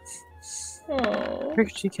 Oh. Where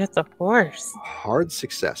did you get the horse? Hard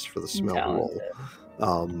success for the smell roll.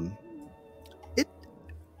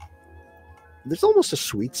 There's almost a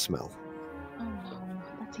sweet smell. Oh no,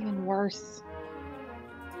 that's even worse.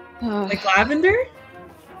 Like lavender?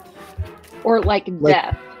 Or like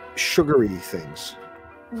death. Sugary things.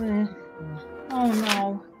 Oh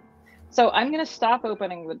no. So I'm gonna stop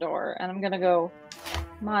opening the door and I'm gonna go,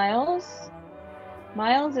 Miles,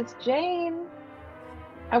 it's Jane.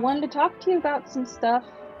 I wanted to talk to you about some stuff.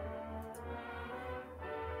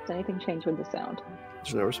 Does anything change with the sound?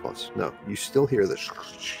 There's no response. No, you still hear this.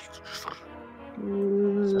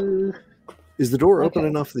 Is the door open Okay.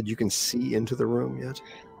 enough that you can see into the room yet?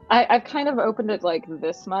 I've kind of opened it like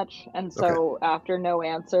this much, and so after no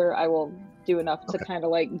answer, I will do enough to kind of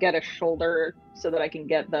like get a shoulder so that I can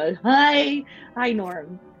get the hi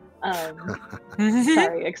Norm.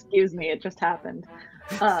 Sorry, excuse me, it just happened.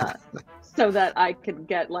 So that I could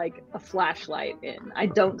get like a flashlight in. I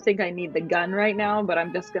don't think I need the gun right now, but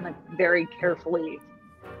I'm just gonna very carefully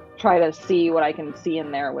try to see what I can see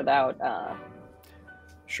in there without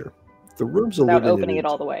Sure. The room's without illuminated opening it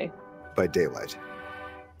all the way. by daylight.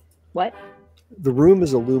 What? The room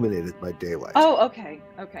is illuminated by daylight. Oh, okay.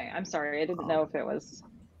 Okay. I'm sorry. I didn't know if it was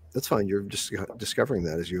That's fine. You're just discovering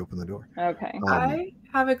that as you open the door. okay. I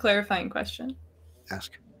have a clarifying question.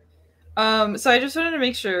 Ask. So I just wanted to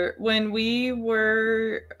make sure when we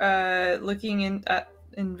were looking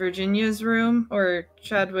in Virginia's room or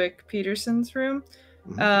Chadwick Peterson's room,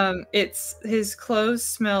 it's his clothes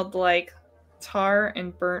smelled like tar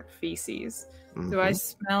and burnt feces. Do I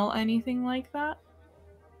smell anything like that?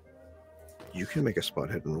 You can make a spot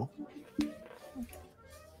hidden roll.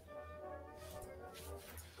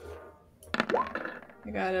 I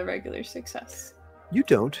got a regular success. You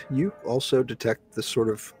don't. You also detect this sort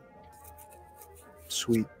of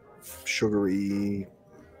sweet, sugary,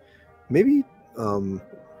 maybe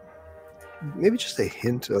just a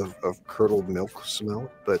hint of curdled milk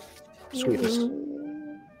smell, but sweetness.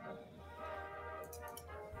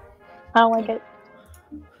 I don't like it.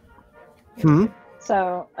 Hmm.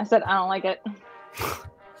 So I said I don't like it.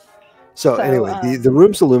 So So, anyway, the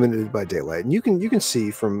room's illuminated by daylight, and you can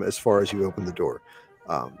see from as far as you open the door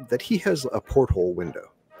that he has a porthole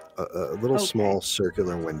window, a little small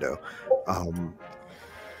circular window. A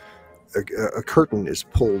curtain is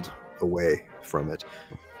pulled away from it.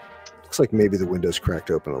 Looks like maybe the window's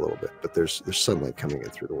cracked open a little bit, but there's sunlight coming in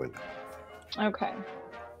through the window. Okay.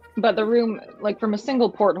 But the room, like from a single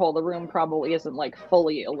porthole, the room probably isn't like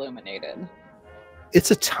fully illuminated. It's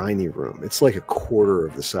a tiny room. It's like a quarter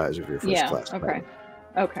of the size of your first class. Okay.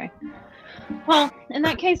 Okay. Well, in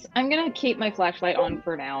that case, I'm gonna keep my flashlight on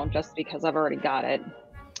for now, just because I've already got it,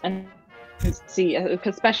 and see,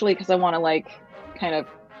 especially because I want to like kind of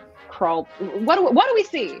crawl. What do we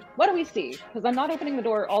see? What do we see? Because I'm not opening the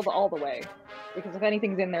door all the way. Because if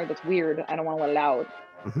anything's in there that's weird, I don't want to let it out.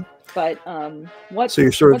 Mhm. But what? So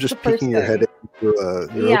you're sort of what's just the first peeking your thing? head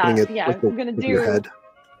into you're opening it Yeah. with, I'm gonna with your do head.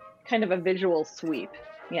 kind of a visual sweep.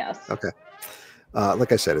 Yes. Okay.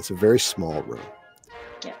 Like I said, it's a very small room.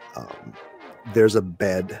 Yeah. There's a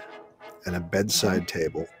bed and a bedside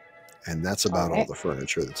table, and that's about all Alright. the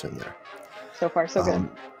furniture that's in there. So far, so good.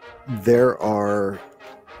 There are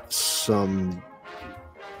some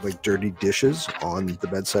like dirty dishes on the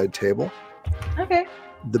bedside table. Okay.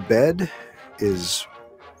 The bed is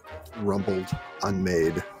rumpled,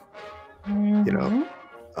 unmade. Mhm.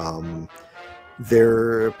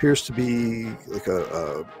 There appears to be like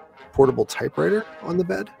a portable typewriter on the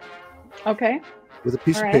bed Okay. with a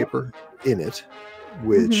piece All of right. paper in it,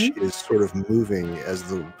 which is sort of moving as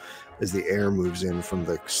the air moves in from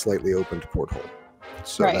the slightly opened porthole.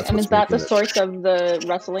 So Right. that's And what's is that the making source of the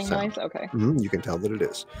rustling sound. noise? Okay. You can tell that it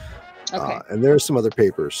is. Okay. And there are some other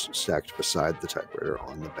papers stacked beside the typewriter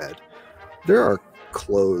on the bed. There are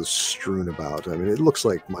clothes strewn about. I mean, it looks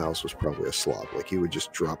like Miles was probably a slob. Like he would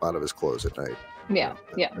just drop out of his clothes at night. Yeah.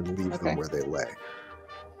 Yeah. And leave Okay. them where they lay.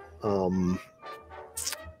 Sorry,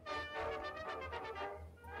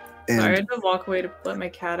 I And had to walk away to let my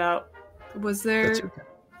cat out. Was there? that's okay.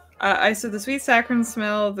 I said the sweet saccharine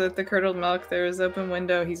smell, the curdled milk. There was open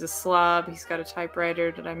window. He's a slob. He's got a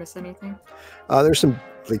typewriter. Did I miss anything? There's some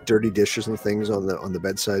like dirty dishes and things on the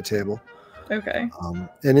bedside table. Okay.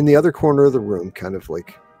 And in the other corner of the room, kind of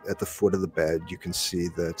like at the foot of the bed, you can see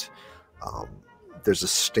that there's a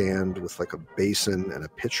stand with like a basin and a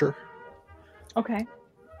pitcher. Okay.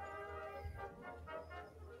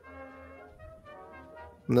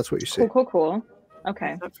 And that's what you see. Cool.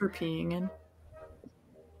 Okay. Is that for peeing in?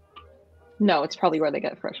 No, it's probably where they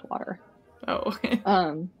get fresh water. Oh, okay.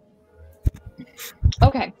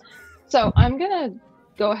 Okay. So I'm gonna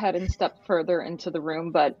go ahead and step further into the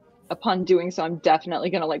room, but upon doing so, I'm definitely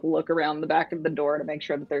gonna like look around the back of the door to make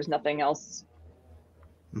sure that there's nothing else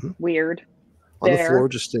Mhm. weird. On the there. floor,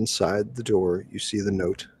 just inside the door, you see the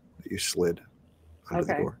note that you slid under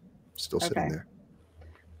the Okay. door. Still sitting Okay. there.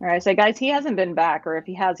 All right, so guys, he hasn't been back, or if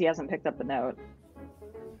he has, he hasn't picked up the note.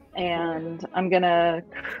 And I'm gonna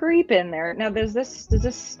creep in there. Now, does this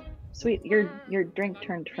sweet your drink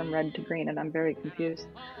turned from red to green, and I'm very confused.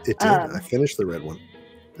 It did. I finished the red one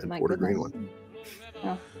and My poured a green goodness.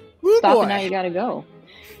 one. Stop it now, you gotta go.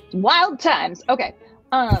 Wild times. Okay.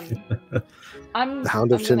 The Hound of I'm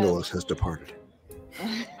gonna- Tyndalos has departed.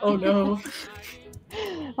 Oh no.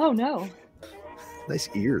 Oh no. Nice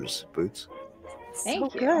ears, Boots.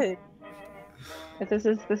 Thank so you. good. But this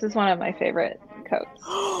is one of my favorite coats.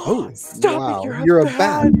 Oh, Stop wow. it! You're a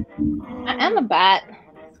bat. I am a bat.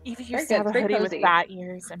 Evie Very used to have a good, very hoodie with cozy. bat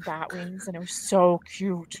ears and bat wings, and it was so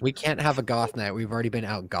cute. We can't have a goth night. We've already been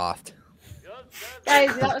out gothed.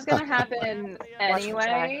 Guys, that was gonna happen Watch me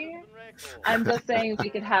try. anyway. I'm just saying we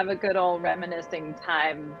could have a good old reminiscing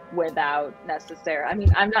time without necessary. I mean,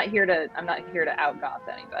 I'm not here to outgoth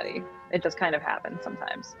anybody. It just kind of happens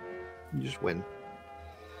sometimes. You just win.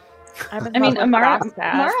 I'm in I mean, love with Amara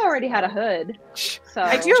Frostbath. already had a hood, so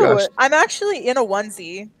I do. Josh. I'm actually in a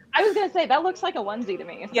onesie. I was gonna say that looks like a onesie to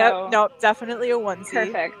me. Yep. So No, definitely a onesie.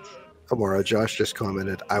 perfect. Amara, Josh just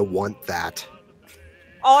commented, I want that.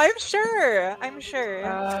 Oh, I'm sure. I'm sure.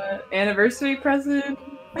 Anniversary present.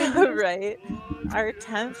 Right. Our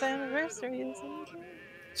 10th anniversary is in June.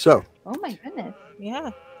 So, Oh my goodness. Yeah.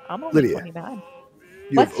 I'm only Lydia. 29.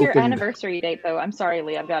 you What's have your opened... anniversary date though? I'm sorry,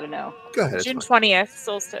 Lee. I've got to know. Go ahead. It's, June fine. 20th,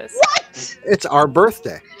 solstice. What? It's our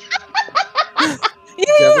birthday. Yeah,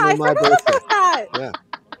 Definitely I my forgot birthday. about that. Yeah.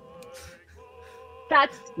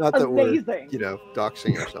 That's Not that amazing. we're,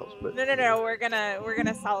 doxing ourselves, but No. We're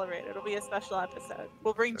gonna celebrate. It'll be a special episode.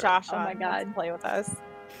 We'll bring Josh Oh on. my God. to play with us.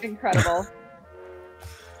 Incredible.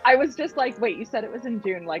 I was just like, wait, you said it was in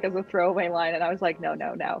June, like as a throwaway line, and I was like, no.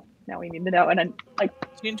 Now we need to know. And then like,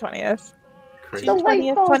 June 20th. crazy. June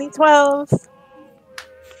 20th, Delightful. 2012.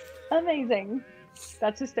 amazing.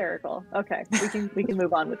 That's hysterical. Okay, we can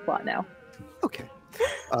move on with plot now. Okay.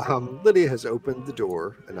 Lydia has opened the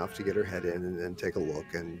door enough to get her head in and take a look,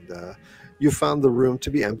 and you found the room to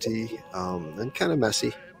be empty and kind of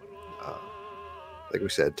messy. Like we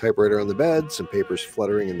said, typewriter on the bed, some papers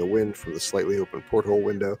fluttering in the wind from the slightly open porthole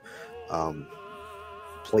window,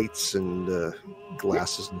 plates and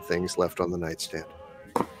glasses and things left on the nightstand.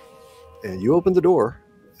 And you opened the door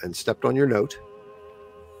and stepped on your note,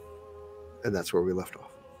 and that's where we left off.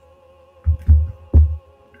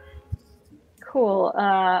 Cool.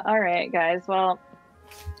 All right, guys. Well,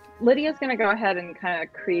 Lydia's gonna go ahead and kind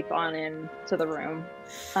of creep on in to the room.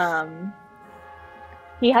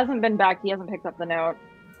 He hasn't been back. He hasn't picked up the note.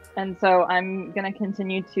 And so I'm going to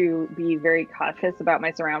continue to be very cautious about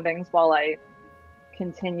my surroundings while I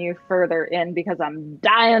continue further in because I'm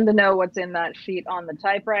dying to know what's in that sheet on the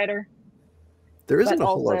typewriter. There isn't But a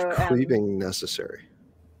whole lot of also, creeping necessary.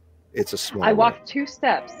 It's a small I room. walked 2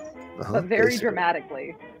 steps, Uh-huh, but very basically.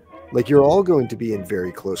 dramatically. Like you're all going to be in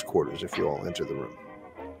very close quarters if you all enter the room.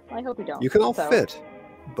 I hope you don't. You can all So, fit,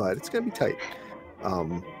 but it's going to be tight.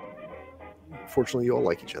 Fortunately, you all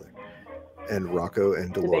like each other. And Rocco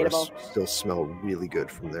and Dolores Debatable. still smell really good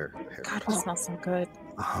from their hair. God, we smell so good.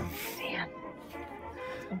 Man.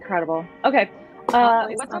 Incredible. Okay. Hot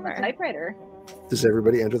What's on the summer. typewriter? Does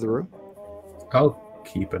everybody enter the room? I'll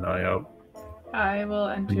keep an eye out I will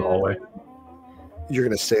enter in the hallway. You're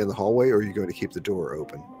going to stay in the hallway, or are you going to keep the door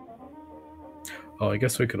open? Oh, I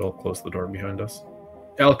guess we could all close the door behind us.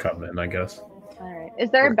 I'll come in, I guess. All right. Is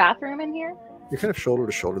there a Okay. bathroom in here? You're kind of shoulder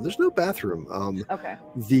to shoulder. There's no bathroom. Okay.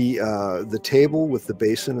 The table with the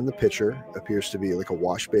basin and the pitcher appears to be like a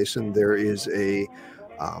wash basin. There is a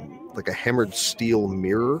like a hammered steel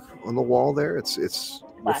mirror on the wall there. It's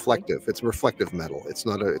reflective. It's reflective metal. It's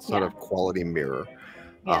not a Yeah. quality mirror.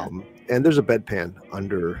 Yeah. And there's a bedpan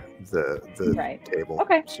under the Right. table.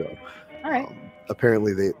 Okay. So All right.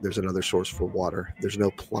 apparently there's another source for water. There's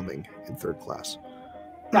no plumbing in third class.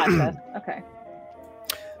 Gotcha. Okay.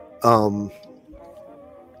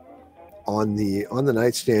 On the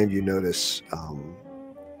nightstand, you notice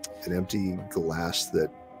an empty glass that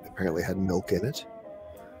apparently had milk in it.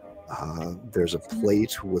 There's a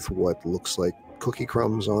plate with what looks like cookie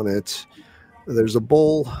crumbs on it. There's a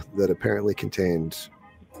bowl that apparently contained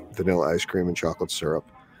vanilla ice cream and chocolate syrup.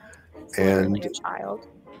 It's literally And a child.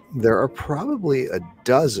 there are probably a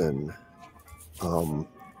dozen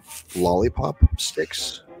lollipop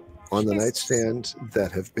sticks on the Jesus. nightstand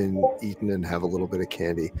that have been eaten and have a little bit of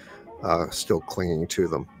candy still clinging to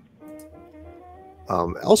them.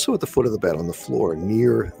 Also at the foot of the bed on the floor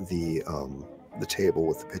near the table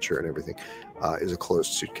with the pitcher and everything is a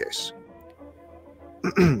closed suitcase.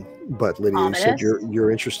 But Lydia, you said Ominous. you're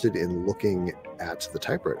interested in looking at the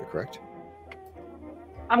typewriter, correct?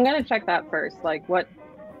 I'm gonna check that first. Like, what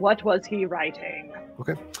was he writing?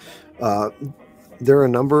 There are a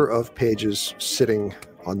number of pages sitting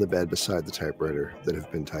on the bed beside the typewriter that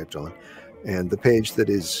have been typed on, and the page that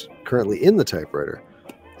is currently in the typewriter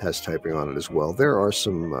has typing on it as well. There are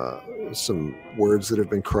some words that have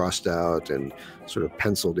been crossed out and sort of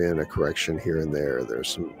penciled in a correction here and there. There's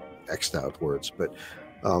some X'd out words, but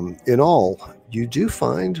in all, you do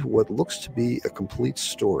find what looks to be a complete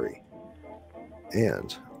story.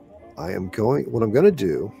 And what I'm going to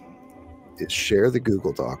do is share the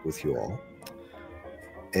Google Doc with you all.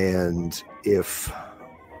 And if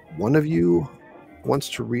one of you wants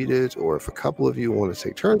to read it, or if a couple of you want to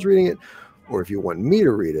take turns reading it, or if you want me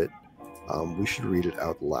to read it, we should read it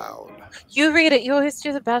out loud. You read it. You always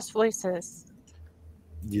do the best voices.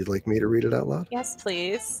 You'd like me to read it out loud? Yes,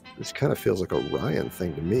 please. This kind of feels like a Ryan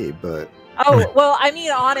thing to me, but Oh, well, I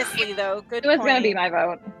mean, honestly, though, good It was point. gonna be my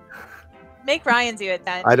vote. Make Ryan do it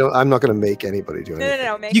then. I'm not going to make anybody do No, anything.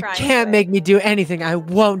 no, no. Make You Ryan can't do it. make me do anything. I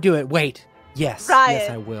won't do it. Wait. Yes. Yes,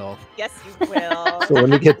 Ryan. I will. Yes, you will. So let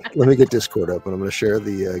me get Discord open. I'm going to share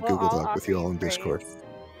the We'll Google all Doc with offer you all in praise. Discord.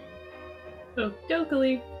 Oh,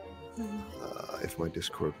 Dokily. If my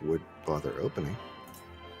Discord would bother opening.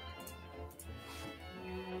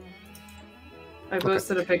 I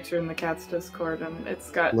posted a picture in the cat's Discord, and it's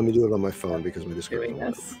got Let me do it on my phone because my Discord doing doesn't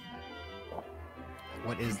work. this.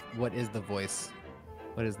 What is the voice?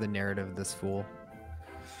 What is the narrative of this fool?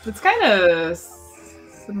 It's kind of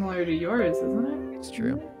similar to yours, isn't it? It's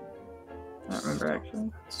true. I don't remember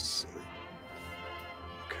actually. Silly.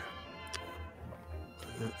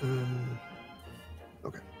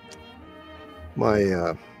 Okay.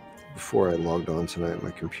 My before I logged on tonight,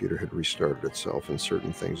 my computer had restarted itself, and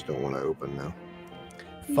certain things don't want to open now.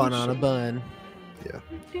 Fun on a bun. What are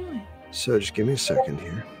you doing? So just give me a second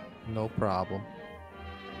here. No problem.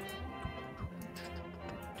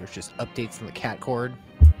 There's just updates in the cat cord.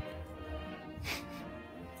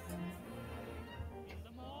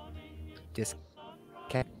 Disc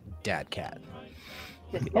cat, dad cat,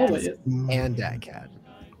 Just Oh, guess. it is. and dad cat.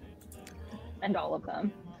 And all of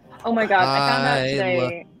them. Oh my god, I found out I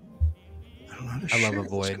today. I don't know how to I love share a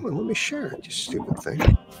this. void. Come on, let me share it, you stupid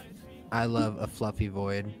thing. I love a fluffy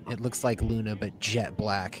void. It looks like Luna, but jet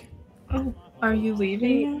black. Oh, are you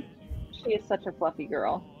leaving? She is such a fluffy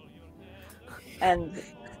girl. And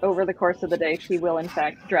over the course of the day, she will in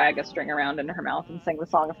fact drag a string around into her mouth and sing the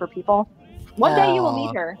song of her people. One day you will Aw.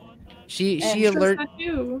 meet her. She And That's not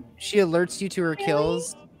you. she alerts you to her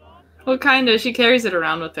kills. Well, kinda. She carries it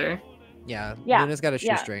around with her. Yeah, Yeah, Luna's got a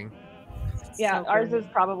yeah. shoestring. Yeah, So ours good. is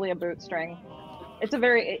probably a bootstring. It's a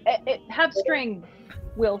very have string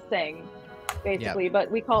will sing, basically,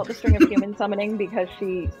 but we call it the string of human summoning because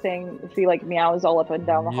she like meows all up and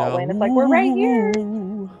down the hallway, and it's like, we're right here,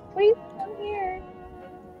 please come here.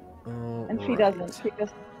 And she doesn't. She's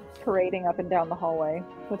just parading up and down the hallway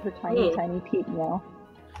with her tiny, Ooh. tiny peep meow.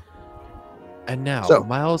 And now, So-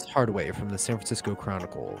 Miles Hardaway from the San Francisco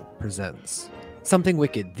Chronicle presents Something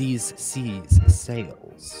Wicked These Seas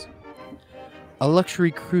Sails. A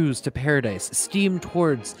luxury cruise to paradise steamed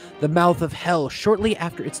towards the mouth of hell shortly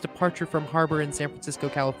after its departure from harbor in San Francisco,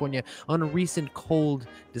 California on a recent cold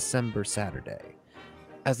December Saturday.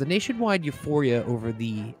 As the nationwide euphoria over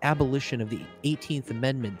the abolition of the 18th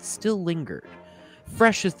Amendment still lingered,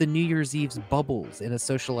 fresh as the New Year's Eve's bubbles in a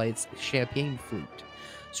socialite's champagne flute,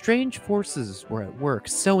 strange forces were at work,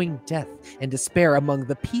 sowing death and despair among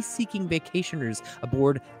the peace-seeking vacationers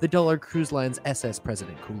aboard the Dollar Cruise Line's SS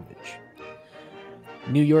President Coolidge.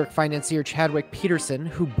 New York financier Chadwick Peterson,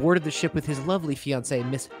 who boarded the ship with his lovely fiancée,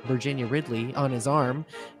 Miss Virginia Ridley, on his arm,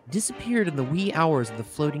 disappeared in the wee hours of the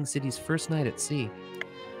floating city's first night at sea.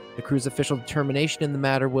 The crew's official determination in the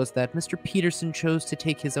matter was that Mr. Peterson chose to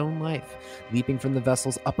take his own life, leaping from the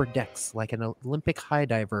vessel's upper decks like an Olympic high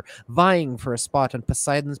diver, vying for a spot on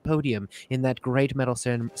Poseidon's podium in that great medal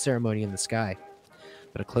ceremony in the sky.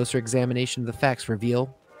 But a closer examination of the facts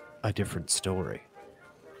reveal a different story.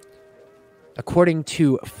 According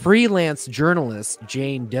to freelance journalist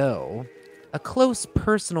Jane Doe, a close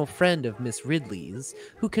personal friend of Miss Ridley's,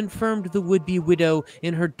 who confirmed the would-be widow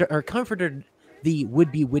in her comforted the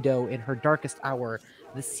would-be widow in her darkest hour,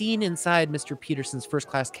 the scene inside Mr. Peterson's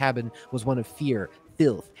first-class cabin was one of fear,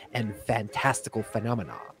 filth, and fantastical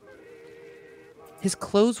phenomena. His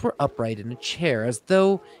clothes were upright in a chair, as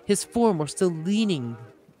though his form were still leading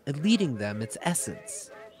them its essence,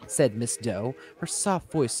 said Miss Doe, her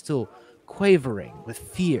soft voice still quavering with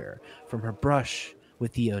fear from her brush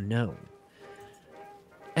with the unknown.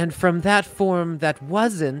 And from that form that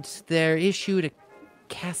wasn't, there issued a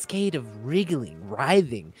cascade of wriggling,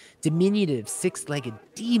 writhing, diminutive, six-legged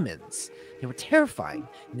demons. They were terrifying,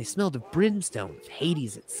 and they smelled of brimstone, of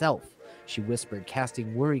Hades itself, she whispered,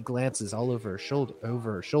 casting worried glances all over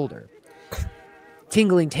her shoulder.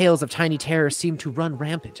 Tingling tales of tiny terrors seemed to run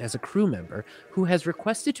rampant as a crew member, who has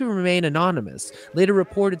requested to remain anonymous, later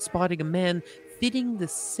reported spotting a man fitting the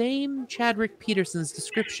same Chadwick Peterson's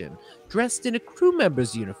description, dressed in a crew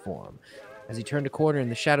member's uniform, as he turned a corner in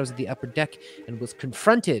the shadows of the upper deck and was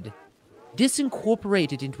confronted,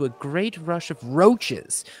 disincorporated into a great rush of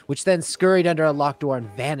roaches, which then scurried under a locked door and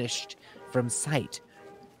vanished from sight.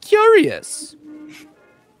 Curious!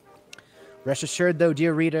 Rest assured, though,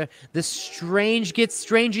 dear reader, the strange gets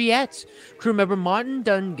stranger yet. Crew member Martin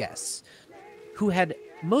Dungas, who had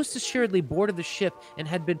most assuredly boarded the ship and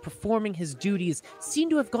had been performing his duties, seemed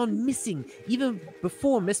to have gone missing even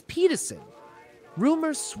before Miss Peterson.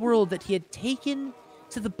 Rumors swirled that he had taken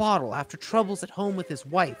to the bottle after troubles at home with his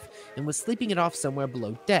wife and was sleeping it off somewhere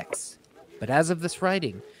below decks. But as of this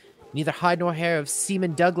writing, neither hide nor hair of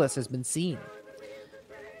Seaman Douglas has been seen.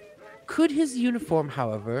 Could his uniform,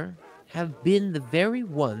 however, have been the very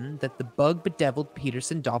one that the bug-bedeviled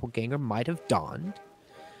Peterson doppelganger might have donned?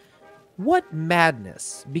 What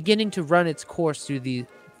madness, beginning to run its course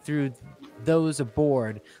through those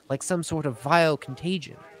aboard like some sort of vile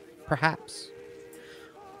contagion, perhaps?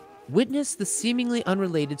 Witness the seemingly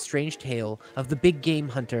unrelated strange tale of the big game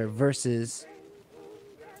hunter versus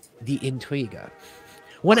the Intriga.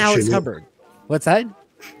 One Alex Ingenue. Hubbard. What's that?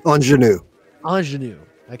 Ingenue. Ingenue.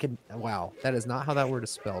 Wow, that is not how that word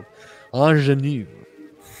is spelled. Ingenue.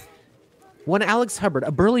 One Alex Hubbard,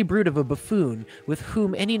 a burly brute of a buffoon with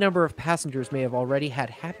whom any number of passengers may have already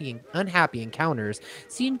had unhappy encounters,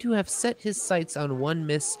 seemed to have set his sights on one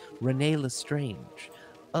Miss Renee Lestrange,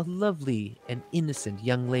 a lovely and innocent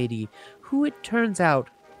young lady who, it turns out,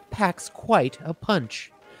 packs quite a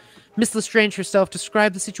punch. Miss Lestrange herself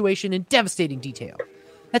described the situation in devastating detail.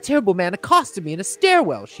 "That terrible man accosted me in a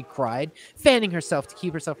stairwell," she cried, fanning herself to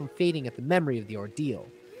keep herself from fading at the memory of the ordeal.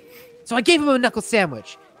 "So I gave him a knuckle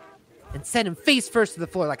sandwich and sent him face first to the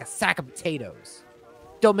floor like a sack of potatoes.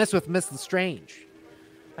 Don't mess with Miss Lestrange."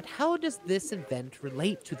 But how does this event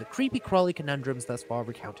relate to the creepy-crawly conundrums thus far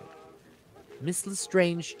recounted? Miss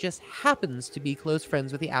Lestrange just happens to be close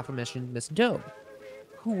friends with the aforementioned Miss Doe,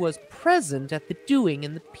 who was present at the doing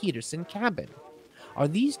in the Peterson cabin. Are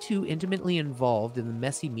these two intimately involved in the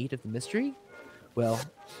messy meat of the mystery? Well,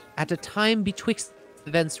 at a time betwixt the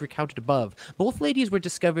events recounted above, both ladies were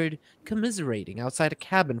discovered commiserating outside a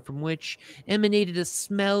cabin from which emanated a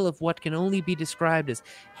smell of what can only be described as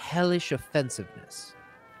hellish offensiveness.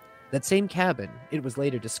 That same cabin, it was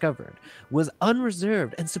later discovered, was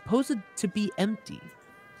unreserved and supposed to be empty.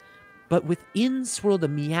 But within swirled a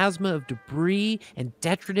miasma of debris and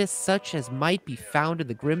detritus such as might be found in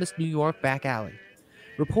the grimmest New York back alley.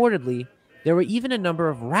 Reportedly, there were even a number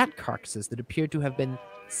of rat carcasses that appeared to have been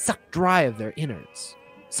sucked dry of their innards.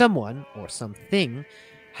 Someone, or something,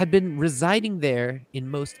 had been residing there in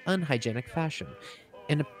most unhygienic fashion,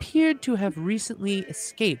 and appeared to have recently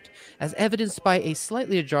escaped, as evidenced by a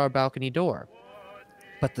slightly ajar balcony door.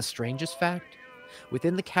 But the strangest fact?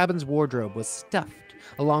 Within the cabin's wardrobe was stuffed,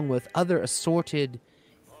 along with other assorted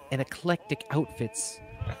and eclectic outfits,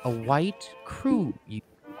 a white crew uniform.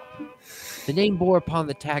 The name bore upon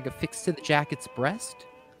the tag affixed to the jacket's breast,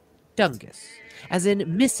 Dungus, as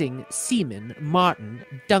in missing seaman Martin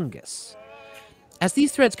Dungus. As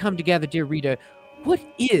these threads come together, dear reader, what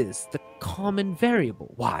is the common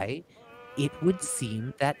variable? Why, it would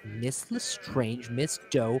seem that Miss Lestrange, Miss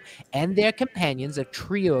Doe, and their companions, a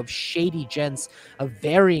trio of shady gents of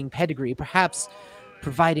varying pedigree, perhaps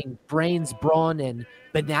providing brains, brawn, and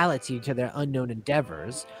banality to their unknown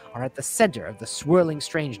endeavors, are at the center of the swirling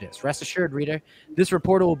strangeness. Rest assured, reader, this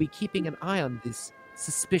reporter will be keeping an eye on this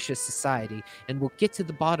suspicious society and will get to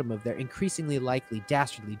the bottom of their increasingly likely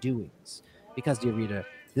dastardly doings. Because, dear reader,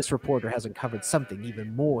 this reporter has uncovered something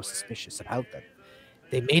even more suspicious about them.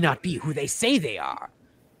 They may not be who they say they are.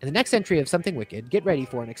 In the next entry of Something Wicked, get ready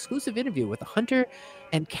for an exclusive interview with the hunter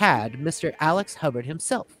and cad, Mr. Alex Hubbard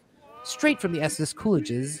himself, straight from the SS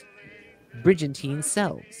Coolidge's Brigantine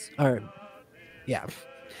cells.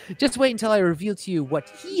 Just wait until I reveal to you what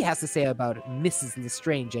he has to say about Mrs.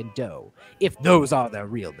 Lestrange and Doe, if those are their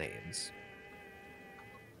real names.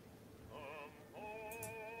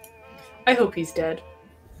 I hope he's dead.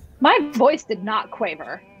 My voice did not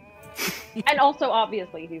quaver. And also,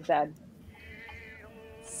 obviously, he's dead.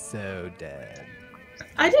 So dead.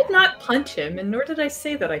 I did not punch him, and nor did I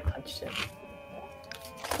say that I punched him.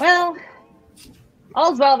 Well,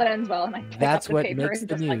 all's well that ends well, and I pick That's up the what paper makes and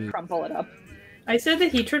the just like news. crumple it up. I said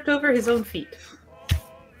that he tripped over his own feet.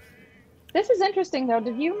 This is interesting, though.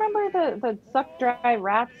 Did you remember the suck dry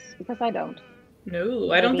rats? Because I don't.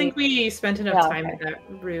 No, I don't Maybe- think we spent enough Yeah, time okay. in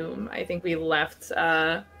that room. I think we left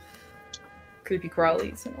creepy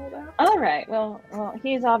crawlies and all that. All right. Well,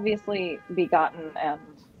 he's obviously begotten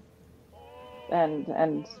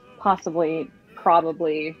and possibly,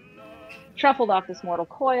 probably truffled off this mortal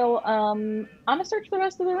coil. I'm gonna search the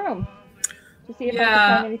rest of the room to see if I Yeah.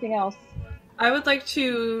 can find anything else. I would like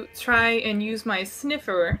to try and use my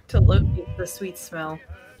sniffer to locate the sweet smell.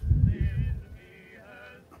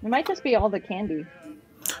 It might just be all the candy.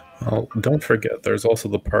 Well, don't forget, there's also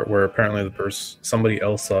the part where apparently somebody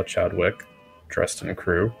else saw Chadwick dressed in a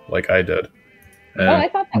crew, like I did. And Oh, I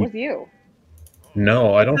thought that was you.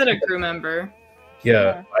 no, I don't. Is that a think- crew member?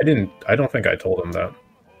 Yeah, I don't think I told him that.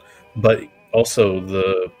 But also,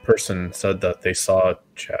 the person said that they saw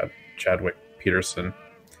Chadwick Peterson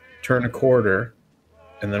turn a quarter,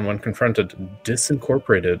 and then when confronted,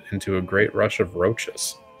 disincorporated into a great rush of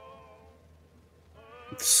roaches.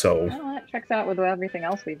 So, Well, that checks out with everything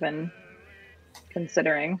else we've been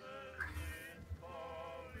considering.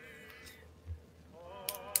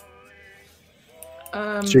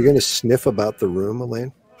 So you're going to sniff about the room,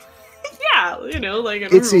 Elaine? Yeah, like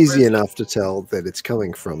It's easy enough to tell that it's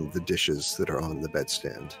coming from the dishes that are on the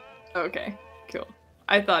bedstand. Okay, cool.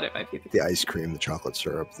 I thought it might be The ice cream, the chocolate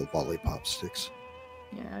syrup, the lollipop sticks.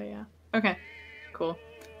 Yeah. Okay, cool.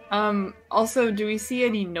 Also, do we see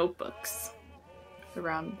any notebooks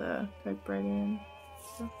around the typewriter?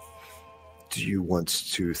 Do you want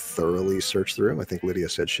to thoroughly search the room? I think Lydia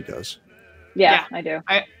said she does. Yeah, I do.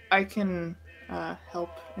 I can help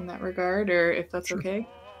in that regard, or if that's Sure. okay.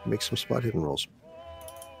 Make some spot hidden rolls.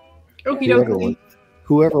 Okie Whoever, dokie.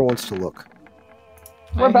 whoever wants to look.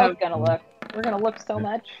 We're I both have- gonna look. We're gonna look so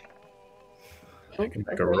much. I can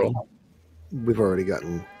make a roll. We've already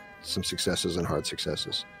gotten some successes and hard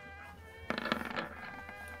successes.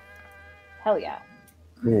 Hell yeah.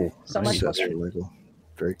 Ooh, So much Success looking. for Michael.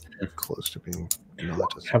 Very close to being not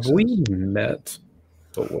a Have success. we met?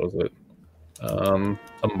 What was it?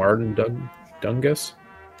 A Martin Dungus?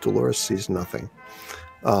 Dolores sees nothing.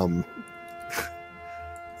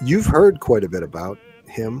 You've heard quite a bit about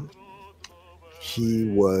him. He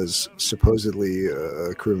was supposedly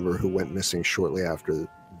a crew member who went missing shortly after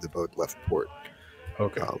the boat left port.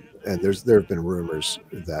 Okay. And there have been rumors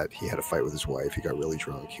that he had a fight with his wife. He got really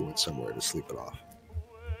drunk. He went somewhere to sleep it off.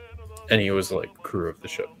 And he was like crew of the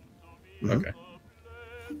ship. Mhm. Okay.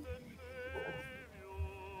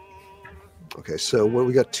 Okay, so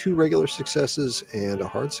we got 2 regular successes and a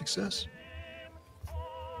hard success.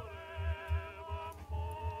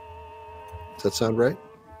 Does that sound right?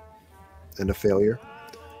 And a failure.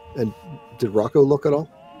 And did Rocco look at all?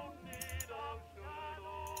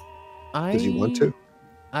 Does he want to?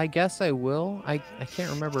 I guess I will. I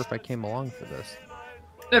can't remember if I came along for this.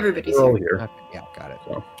 Everybody's We're all here. here. Okay, yeah, got it.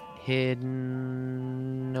 So.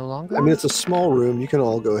 Hidden no longer? I mean, it's a small room. You can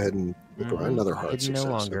all go ahead and look around. Mhm. Another hard Hidden no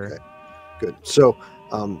success. longer. Okay, good. So,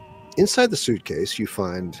 inside the suitcase, you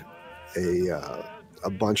find a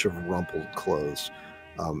bunch of rumpled clothes.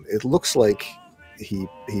 It looks like he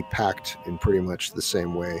packed in pretty much the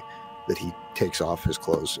same way that he takes off his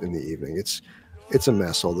clothes in the evening. It's a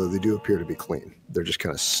mess, although they do appear to be clean. They're just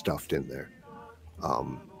kind of stuffed in there.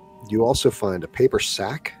 You also find a paper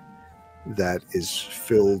sack that is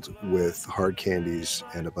filled with hard candies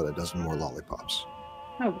and about a dozen more lollipops.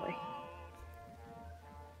 Oh boy.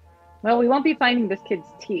 Well, we won't be finding this kid's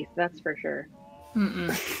teeth, that's for sure.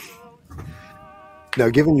 Mm-mm. Now,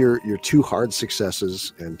 given your 2 hard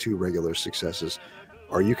successes and 2 regular successes,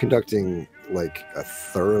 are you conducting like a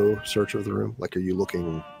thorough search of the room? Like, are you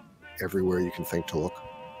looking everywhere you can think to look?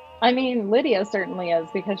 I mean, Lydia certainly is,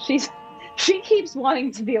 because she keeps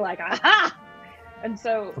wanting to be like, aha! And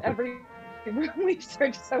so every room we've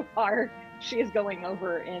searched so far, she is going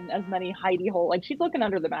over in as many hidey hole. Like, she's looking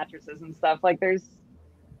under the mattresses and stuff. Like, there's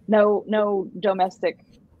no domestic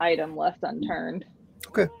item left unturned.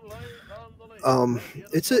 Okay.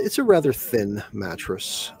 It's a rather thin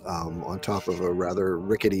mattress on top of a rather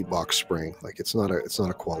rickety box spring. Like, it's not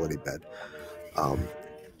a quality bed.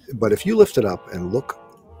 But if you lift it up and look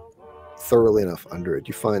thoroughly enough under it,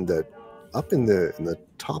 you find that up in the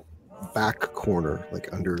top back corner,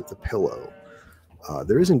 like under the pillow,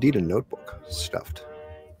 there is indeed a notebook stuffed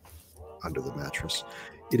under the mattress.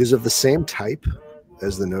 It is of the same type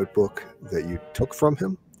as the notebook that you took from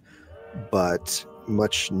him, but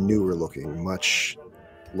much newer looking, much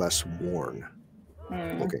less worn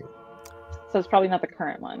looking. So it's probably not the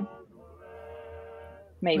current one.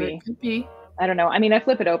 Maybe. It could be. I don't know. I mean, I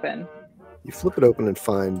flip it open. You flip it open and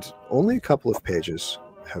find only a couple of pages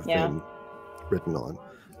have Yeah. been written on,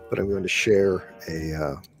 but I'm going to share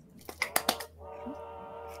a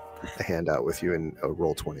handout with you in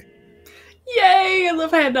roll 20. Yay! I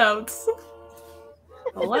love handouts.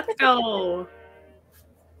 Let's go.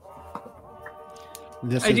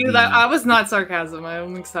 This I is do the- that. I was not sarcasm.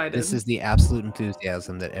 I'm excited. This is the absolute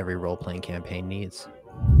enthusiasm that every role-playing campaign needs.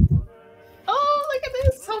 Oh, look at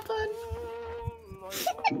this! So fun.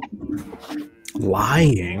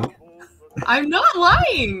 Lying. I'm not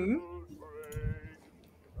lying.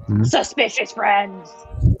 Suspicious friends.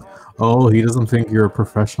 Oh, he doesn't think you're a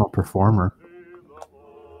professional performer.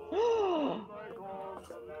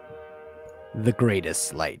 The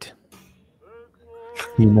greatest light.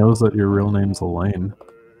 He knows that your real name's Elaine.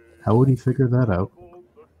 How would he figure that out?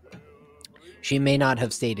 She may not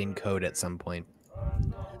have stayed in code at some point.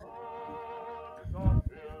 Oh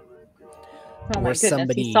my Or goodness,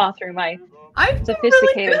 somebody- he saw through my I'm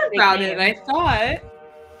Sophisticated really good fake about it. name. I thought. I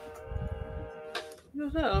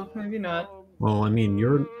don't know. Maybe not. Well, I mean,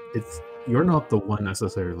 you're not the one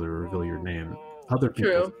necessarily to reveal your name. Other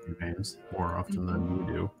people True. say your names more often than you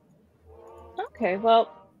do. Okay,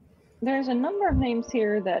 well, there's a number of names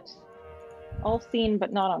here that all seen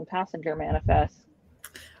but not on passenger manifest.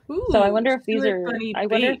 Ooh, So I wonder if these really are- funny I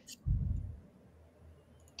wonder- bait.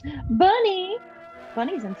 Bunny!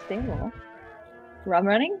 Bunny's unstable. Rum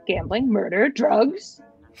running, gambling, murder, drugs.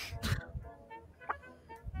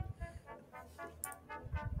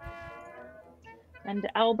 And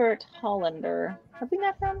Albert Hollander. Have we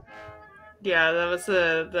met him? Yeah, that was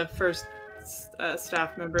the first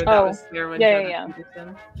staff member that Oh, was there when yeah, Jonathan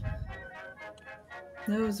was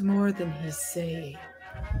in. Knows more than he say.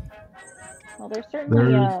 Well, there's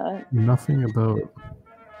certainly Nothing about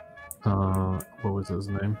what was his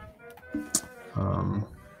name?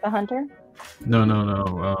 the hunter.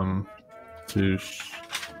 No. Takeshi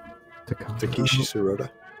Takeshi Tsuruta.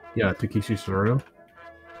 Yeah, Takeshi Tsuruta.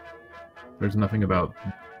 There's nothing about.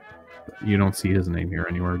 You don't see his name here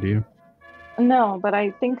anywhere, do you? No, but I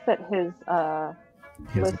think that his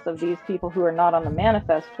He has- list of these people who are not on the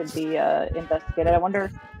manifest should be investigated. I wonder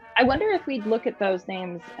if we'd look at those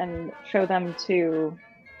names and show them to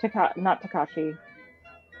not Takashi,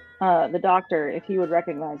 the doctor, if he would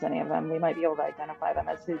recognize any of them. We might be able to identify them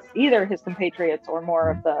as either his compatriots or more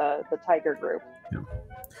of the Tiger group.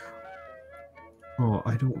 Well,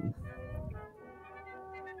 I don't.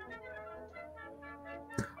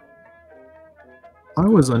 I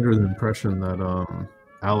was under the impression that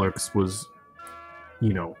Alex was,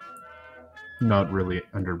 not really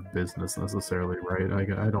under business necessarily, right?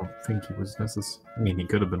 I don't think he was necessarily. I mean, he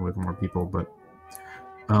could have been with more people, but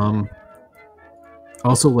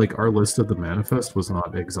Also, like, our list of the manifest was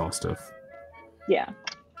not exhaustive, Yeah.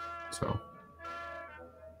 so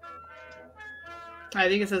I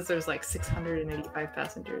think it says there's like 685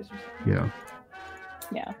 passengers or something. yeah.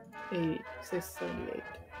 Yeah. 678.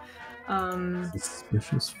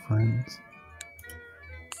 Suspicious friends.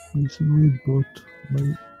 Recently booked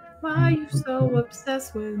late. Why are you so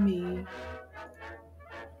obsessed with me?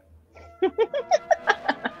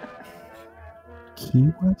 Key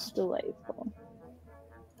West? Delightful.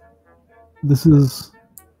 This is...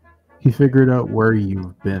 He figured out where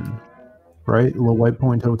you've been, right? The White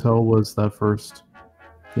Point Hotel was that first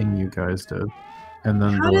thing you guys did. And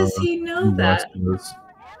then How does he know that? was...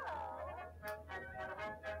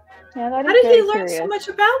 Yeah, that How is did he very learn so curious. much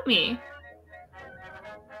about me?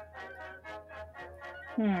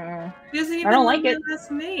 Hmm. He doesn't even I don't know like my it. last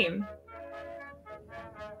name.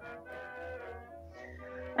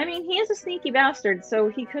 I mean, he is a sneaky bastard, so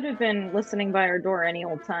he could have been listening by our door any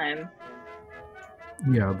old time.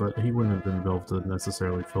 Yeah, but he wouldn't have been able to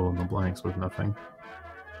necessarily fill in the blanks with nothing.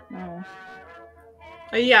 Oh.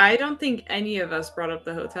 Yeah, I don't think any of us brought up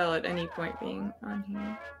the hotel at any point being on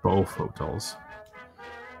here. Both hotels.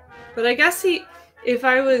 But I guess if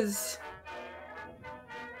I was...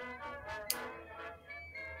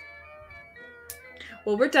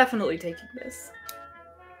 Well, we're definitely taking this.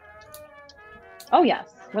 Oh yes,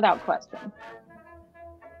 without question.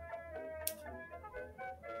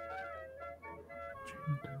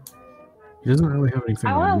 He doesn't really have anything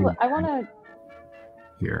on you I wanna.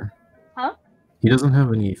 here. Huh? He doesn't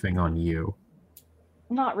have anything on you.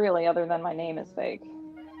 Not really, other than my name is fake,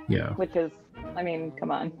 Yeah. which is, I mean, come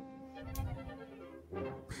on.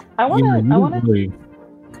 I You wanna. didn't really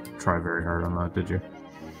try very hard on that, did you?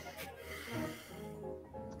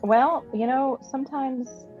 Well, you know,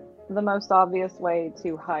 sometimes the most obvious way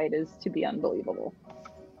to hide is to be unbelievable.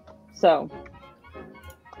 So,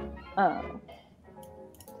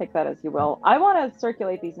 take that as you will. I want to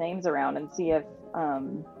circulate these names around and see if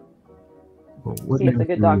Well, see if the names good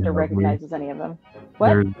do we doctor have? recognizes any of them.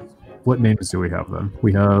 What? What names do we have then?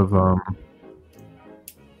 We have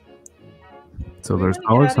so We there's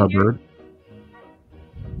wanna Alice get outta here? Hubbard.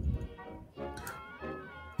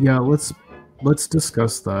 Yeah, let's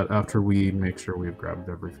discuss that after we make sure we've grabbed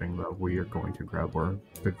everything that we are going to grab, or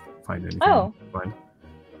if find anything. Oh. Find.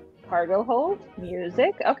 Cargo hold,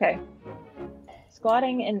 music. Okay.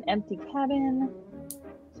 Squatting in empty cabin.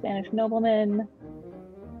 Spanish nobleman.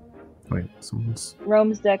 Wait, someone's.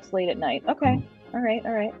 Rome's decks late at night. Okay. All right.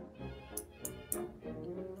 All right.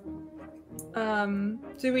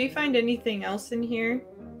 Do we find anything else in here?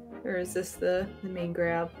 Or is this the main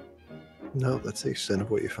grab? No, that's the extent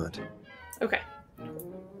of what you find. Okay.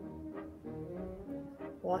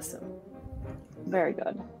 Awesome. Very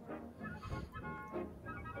good.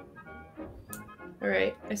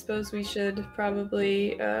 Alright, I suppose we should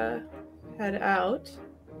probably head out.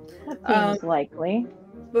 That seems likely.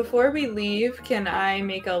 Before we leave, can I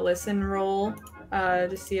make a listen roll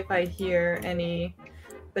to see if I hear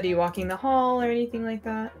anybody walking the hall or anything like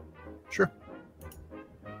that? Sure.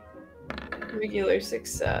 Regular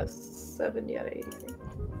success, 70 out of 83.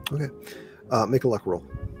 Okay. Make a luck roll.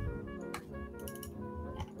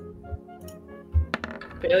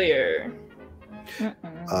 Failure.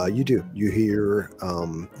 You do. You hear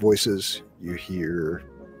voices. You hear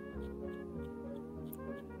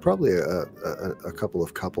probably a couple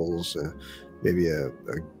of couples, maybe a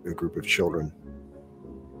group of children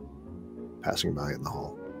passing by in the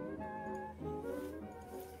hall.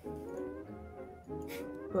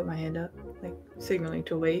 Put my hand up, like signaling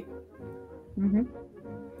to wait. Mm-hmm.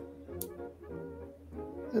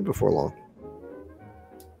 And before long,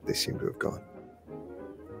 they seem to have gone.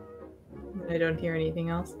 I don't hear anything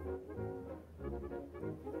else.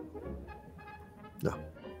 No.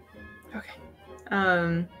 Okay.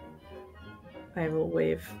 I will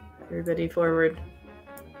wave everybody forward.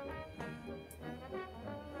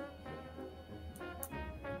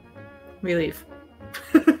 We leave.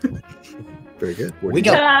 Very good. Where We do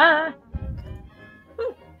you go. Ah!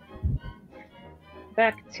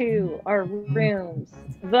 Back to our rooms.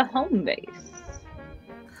 The home base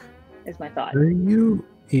is my thought. Are you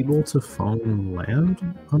able to phone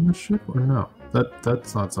land on the ship or no?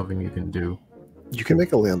 That's not something you can do. You can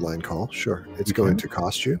make a landline call. Sure, it's You going can? to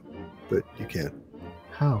cost you, but you can.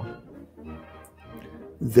 How?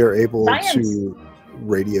 They're able Science. to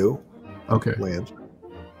radio Okay. land.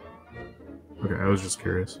 Okay, I was just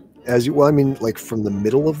curious. As you, well, I mean, like from the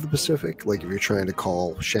middle of the Pacific, like if you're trying to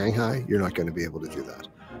call Shanghai, you're not going to be able to do that.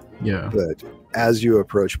 Yeah. But as you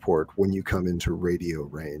approach port, when you come into radio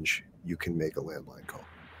range, you can make a landline call.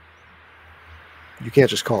 You can't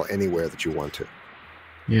just call anywhere that you want to.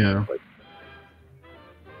 Yeah.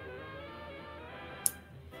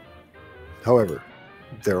 However,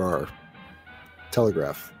 there are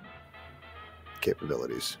telegraph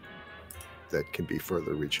capabilities that can be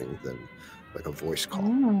further reaching than like a voice call.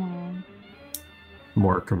 Mm.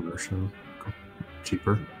 More commercial,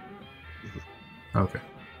 cheaper. Okay.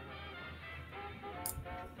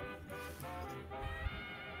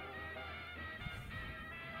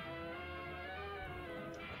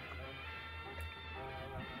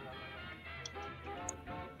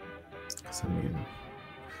 I mean,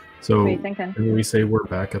 so What are you thinking? can we say we're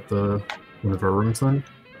back at the one of our rooms then,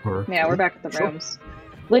 or Yeah, we're back at the Sure. rooms.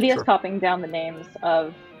 Lydia's Sure. copying down the names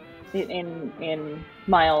of in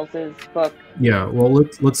Miles's book. yeah? Well,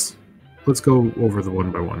 let's go over the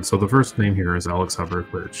one by one. So the first name here is Alex Hubbard,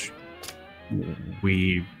 which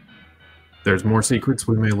there's more secrets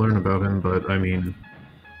we may learn about him, but I mean,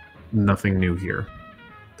 nothing new here.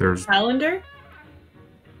 There's Calendar?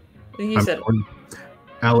 I think you I'm said going-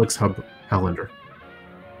 Alex Hallander.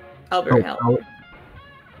 Albert Hall.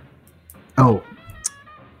 Oh,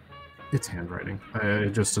 it's handwriting. I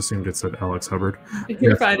just assumed it said Alex Hubbard.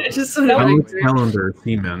 You're yes. fine. I just wanted to Alex make Hallander,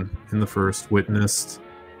 Seaman, in the first witnessed.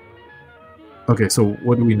 Okay, so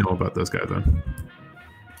what do we know about this guy then?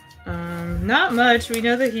 Not much. We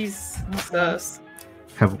know that he's sus.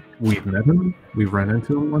 Have we met him? We ran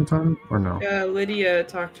into him one time, or no? Lydia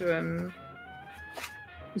talked to him.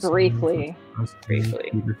 Briefly. Briefly.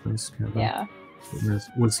 Peterson's cabin. Yeah. Witness.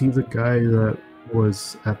 Was he the guy that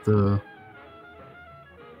was at the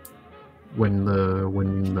when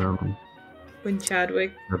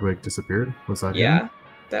Chadwick. Chadwick disappeared? Was that Yeah, him?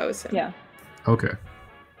 that was him. Yeah. Okay.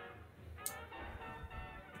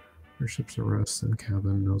 Your ship's arrest and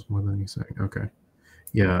cabin knows more than he's saying. Okay.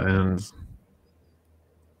 Yeah, and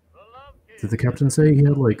did the captain say he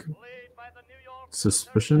had like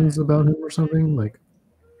suspicions about him or something? Like,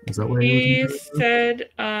 is that why He was said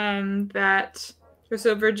that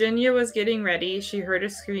so Virginia was getting ready. She heard a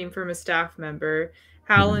scream from a staff member.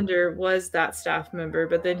 Hallander was that staff member,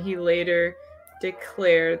 but then he later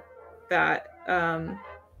declared that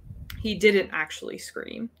he didn't actually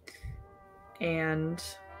scream. And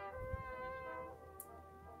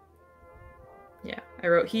yeah, I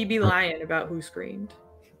wrote he be lying about who screamed.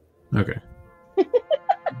 Okay.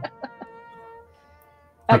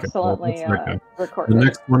 Excellently well, that's okay. recorded. The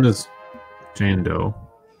next one is Jane Doe.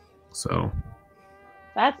 So,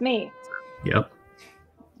 That's me. yep.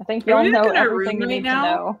 I think Are you all we know in our everything room you right need now? to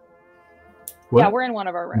know. What? Yeah, we're in one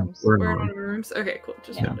of our rooms. We're in We're in one. one of our rooms. Okay, cool.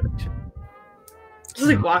 Just Yeah. wanted to make sure. Just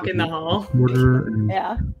like walk in the hall. Porter and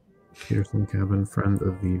Yeah. Peterson cabin, friend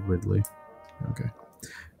of V. Ridley. Okay.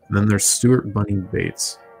 And then there's Stuart Bunny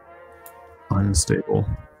Bates. Unstable.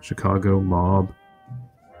 Chicago mob.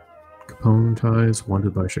 Capone ties,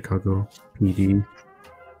 wanted by Chicago PD.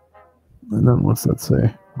 And then what's that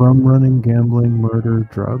say? Rum running, gambling, murder,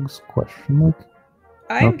 drugs? Question mark?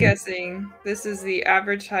 I'm Okay. guessing this is the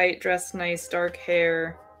average height, dressed nice, dark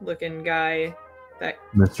hair looking guy. That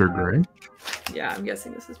Mr. Gray? yeah, I'm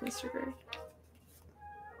guessing this is Mr. Gray.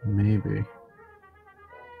 Maybe.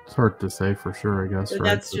 It's hard to say for sure, I guess. But right?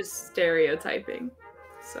 that's just stereotyping.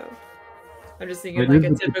 So I'm just thinking It like is a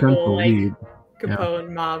the typical potential like lead. Yeah. Capone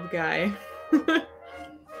mob guy.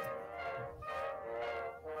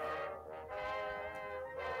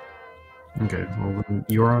 Okay, well, then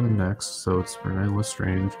you're on next, so it's Renee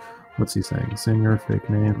Lestrange. What's he saying? Singer, fake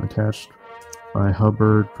name, attached by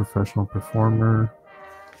Hubbard, professional performer.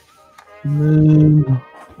 And then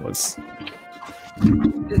what's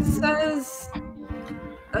It says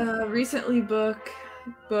recently booked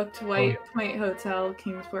White Point Hotel,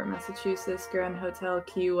 Kingsport, Massachusetts, Grand Hotel,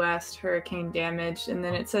 Key West, hurricane damaged, and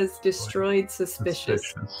then it says destroyed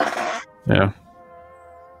suspicious. Yeah.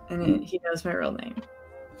 And he knows my real name.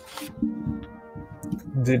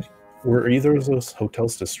 Were either of those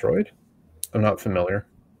hotels destroyed? I'm not familiar.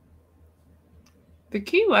 The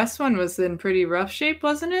Key West one was in pretty rough shape,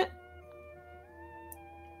 wasn't it?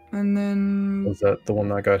 And then Was that the one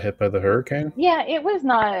that got hit by the hurricane? Yeah, it was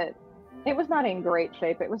not in great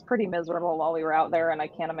shape. It was pretty miserable while we were out there, and I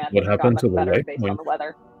can't imagine What it got happened much to the better light based when- on the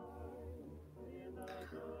weather.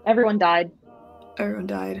 Everyone died. everyone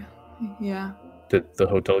died. Yeah. Did the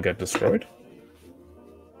hotel get destroyed?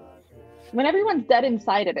 When everyone's dead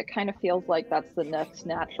inside it, it kind of feels like that's the next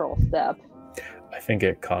natural step. I think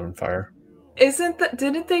it caught on fire.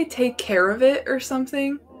 Didn't they take care of it or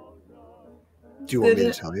something? Do you want me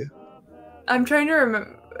Did to it- tell you? I'm trying to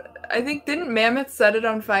remember. I think didn't Mammoth set it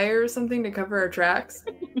on fire or something to cover our tracks?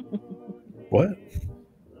 What?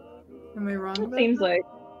 Am I wrong? It about seems that? like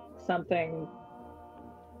something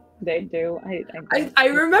They do. I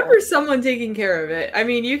remember someone taking care of it. I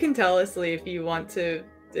mean, you can tell us, Lee, if you want to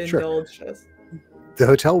indulge us. The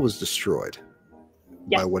hotel was destroyed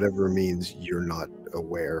by Yes. whatever means you're not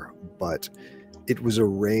aware, but it was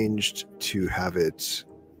arranged to have it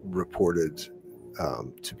reported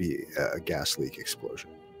to be a gas leak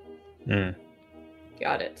explosion.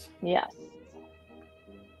 Got it. Yes.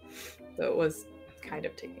 So it was kind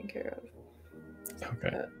of taken care of.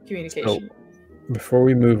 Okay. Communication. Before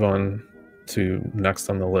we move on to next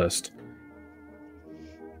on the list,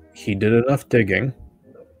 he did enough digging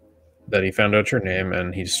that he found out your name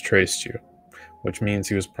and he's traced you, which means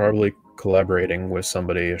he was probably collaborating with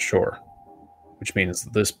somebody ashore, which means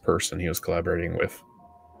this person he was collaborating with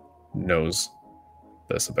knows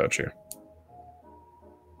this about you.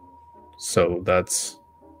 So that's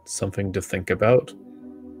something to think about.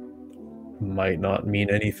 Might not mean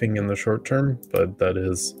anything in the short term, but that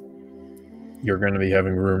is, you're going to be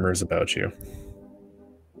having rumors about you.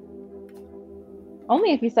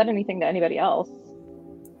 Only if he said anything to anybody else.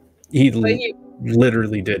 He But you-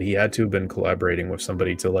 literally did. He had to have been collaborating with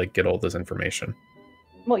somebody to like get all this information.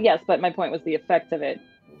 Well, yes, but my point was the effect of it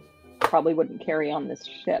probably wouldn't carry on this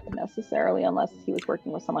ship necessarily unless he was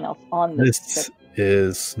working with someone else on this This ship.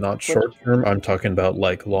 is not short term. I'm talking about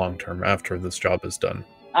like long term after this job is done.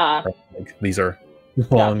 Ah, Like, these are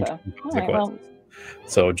long gotcha. term All right, well, consequences.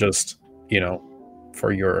 So just,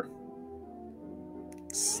 for your,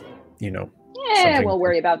 yeah, something- we'll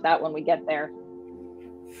worry about that when we get there.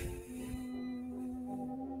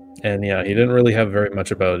 and yeah, he didn't really have very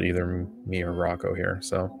much about either me or Rocco here.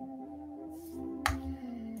 So,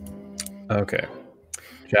 okay,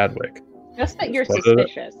 Chadwick. Just that you're What did it-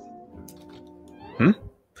 suspicious.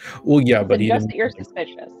 Well, yeah, But but he just didn't. that you're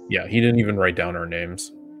suspicious. Yeah, he didn't even write down our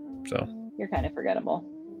names. So You're kind of forgettable.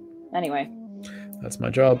 Anyway, that's my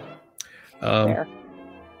job. fair.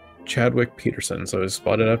 Chadwick Peterson. So he's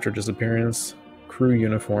spotted after disappearance, crew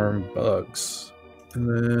uniform, bugs, and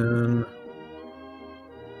then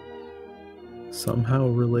somehow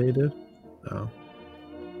related. Oh.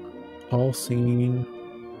 All seen,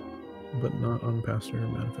 but not on passenger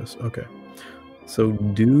manifest. Okay. So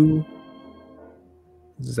do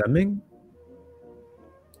Zemming?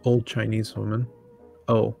 Old Chinese woman.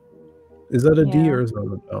 Oh. Is that a D Yeah. or is that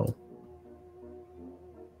an O?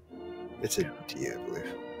 It's a D, I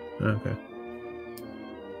believe. Okay.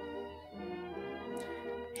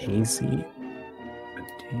 Hazy,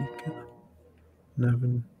 Adika,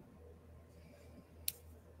 Nevin,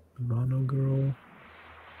 Ivano girl,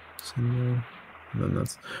 Senior, and then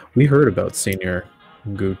we heard about Senior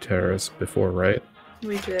Guterres before, right?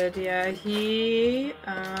 We did, yeah.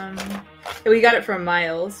 We got it from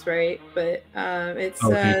Miles, right? But it Oh, he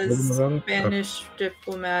told them says about it? Spanish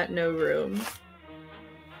diplomat, no room.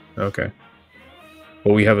 Okay.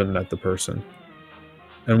 Well, we haven't met the person,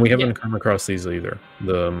 and we haven't come across these either.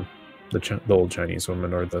 The old Chinese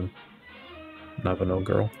woman or the Navano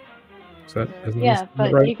girl. Isn't Yeah, that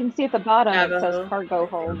but right? you can see at the bottom it says Navajo. cargo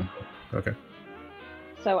hold. Okay.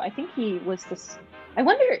 So I think he was this. I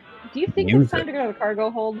wonder, do you think Use it's time it. to go to the cargo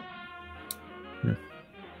hold? Hmm.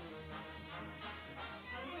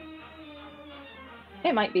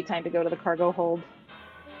 It might be time to go to the cargo hold.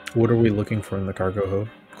 What are we looking for in the cargo hold?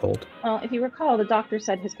 Well, if you recall, the doctor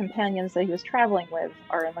said his companions that he was traveling with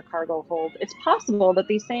are in the cargo hold. It's possible that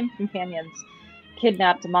these same companions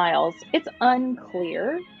kidnapped Miles. It's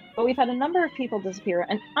unclear, but we've had a number of people disappear,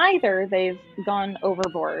 and either they've gone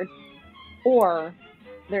overboard, or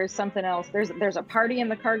there's something else. There's a party in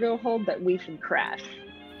the cargo hold that we should crash.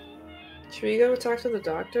 Should we go talk to the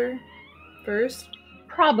doctor first?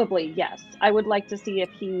 Probably, yes. I would like to see if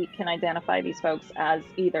he can identify these folks as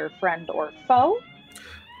either friend or foe.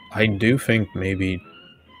 I do think maybe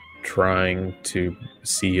trying to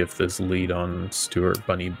see if this lead on Stuart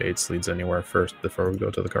Bunny Bates leads anywhere first before we go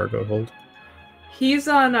to the cargo hold. He's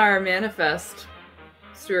on our manifest,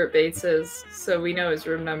 Stuart Bates is, so we know his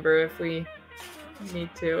room number if we need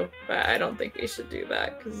to. But I don't think we should do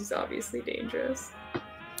that because he's obviously dangerous.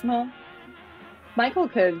 Well, Michael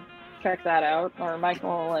could check that out, or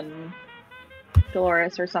Michael and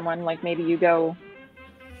Dolores or someone. Like, maybe you go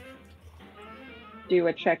do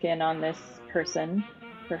a check-in on this person,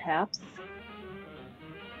 perhaps.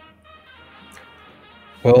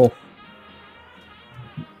 Well,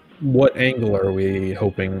 what angle are we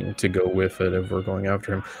hoping to go with it if we're going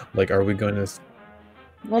after him? Like, are we going to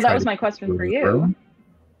Well, try that was to my question for his you. room?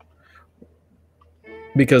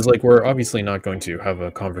 Because, like, we're obviously not going to have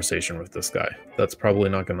a conversation with this guy. That's probably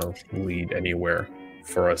not going to lead anywhere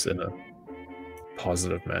for us in a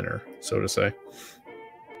positive manner, so to say.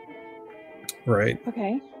 Right?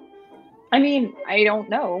 Okay. I mean, I don't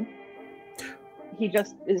know. He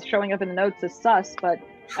just is showing up in the notes as sus, but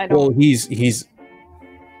I don't. Well, he's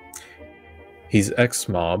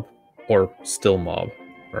ex-mob or still mob,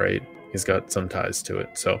 right? He's got some ties to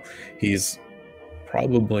it, so he's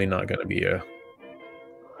probably not going to be a.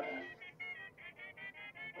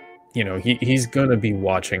 You know, he's going to be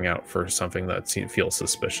watching out for something that feels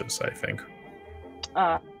suspicious, I think.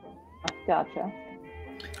 Gotcha.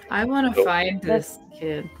 I want to find this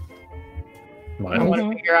kid. I Miles. want to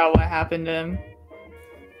figure out what happened to him.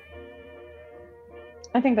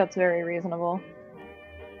 I think that's very reasonable.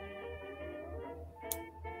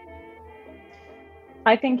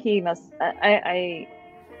 I think he must. I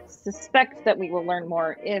suspect that we will learn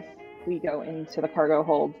more if we go into the cargo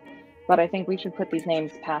hold, but I think we should put these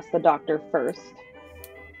names past the doctor first.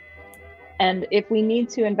 And if we need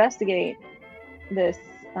to investigate this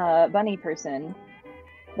bunny person,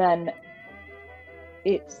 then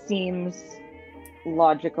it seems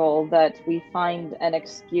logical that we find an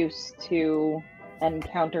excuse to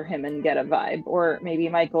encounter him and get a vibe. Or maybe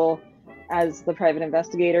Michael, as the private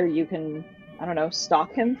investigator, you can, I don't know,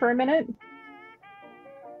 stalk him for a minute?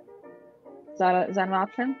 Is that an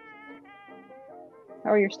option?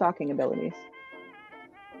 How are your stalking abilities?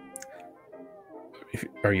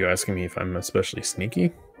 Are you asking me if I'm especially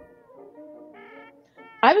sneaky?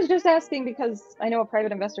 I was just asking because I know a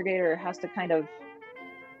private investigator has to kind of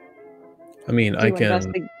I mean, I can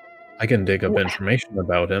investigate. I can dig up information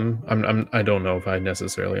about him. I don't know if I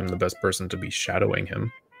necessarily am the best person to be shadowing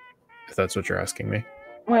him, if that's what you're asking me.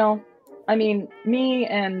 Well, I mean, me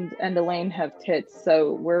and Elaine have tits,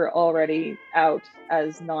 so we're already out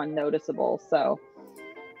as non-noticeable. So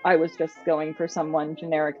I was just going for someone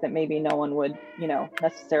generic that maybe no one would, you know,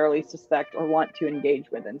 necessarily suspect or want to engage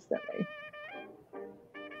with instantly.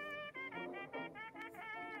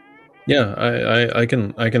 Yeah, I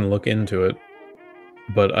can look into it,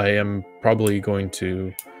 but I am probably going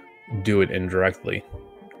to do it indirectly.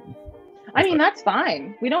 I mean, that's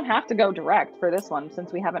fine. We don't have to go direct for this one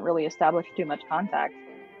since we haven't really established too much contact.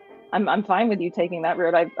 I'm fine with you taking that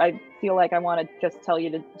route. I feel like I want to just tell you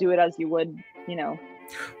to do it as you would, you know,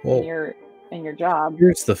 Well, in your job.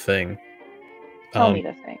 here's the thing. Tell me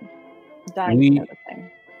the thing. I'm dying to know the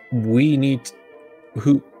thing. We need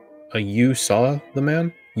you saw the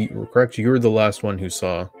man? You were correct. You were the last one who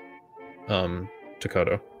saw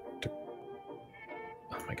Takoto.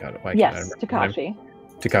 Oh my god, why can't I Yes, remember his name? Takashi.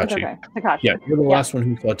 Takachi. It's okay. Takashi. Yeah, you're the Yeah. last one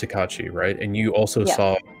who saw Takachi, right? And you also Yes.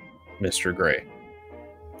 saw Mr. Gray.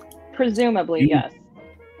 Presumably, You- yes.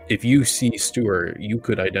 If you see Stewart, you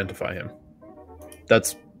could identify him.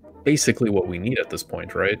 That's basically what we need at this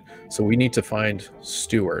point, right? So we need to find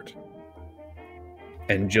Stewart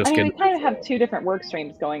and just I mean, get we kind of have two different work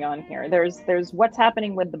streams going on here. There's what's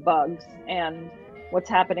happening with the bugs and what's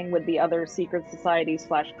happening with the other secret societies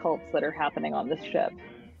 / cults that are happening on this ship.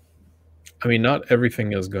 I mean, not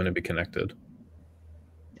everything is going to be connected.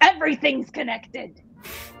 Everything's connected.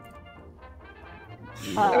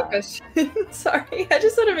 No question. Sorry, I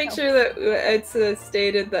just want to make sure that it's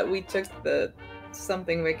stated that we took the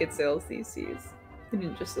Something Wicked sales theses. We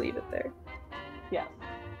didn't just leave it there. Yes,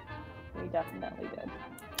 we definitely did.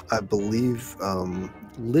 I believe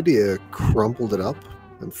Lydia crumpled it up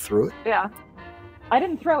and threw it. Yeah, I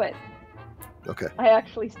didn't throw it. Okay. I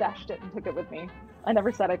actually stashed it and took it with me. I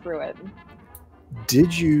never said I threw it.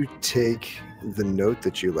 Did you take the note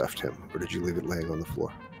that you left him, or did you leave it laying on the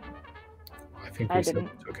floor? I think I we said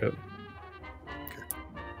didn't. we took it.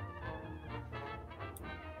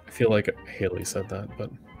 I feel like Haley said that,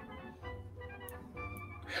 but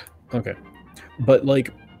okay. But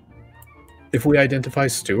like, if we identify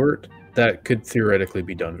Stewart, that could theoretically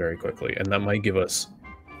be done very quickly, and that might give us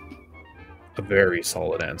a very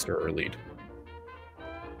solid answer or lead.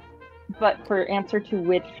 But for answer to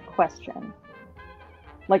which question?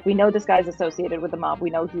 Like, we know this guy's associated with the mob. We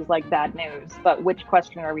know he's like bad news. But which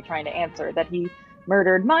question are we trying to answer? That he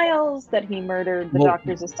murdered Miles? That he murdered the Well,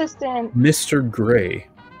 doctor's assistant? Mr. Gray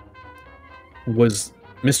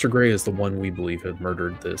is the one we believe had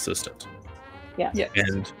murdered the assistant. Yes. Yes.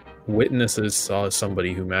 And witnesses saw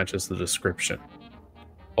somebody who matches the description.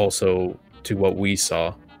 Also, to what we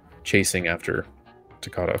saw chasing after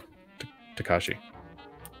Takashi.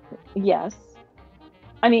 Yes.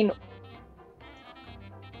 I mean,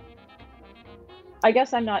 I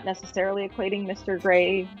guess I'm not necessarily equating Mr.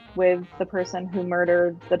 Gray with the person who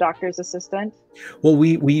murdered the doctor's assistant. Well,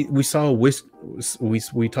 we saw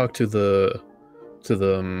we talked to the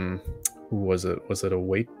who was it? Was it a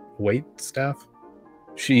wait staff?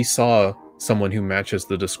 She saw someone who matches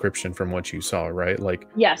the description from what you saw, right? Like,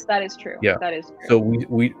 Yes, that is true. Yeah. That is true. so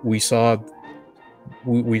we saw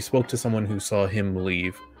we spoke to someone who saw him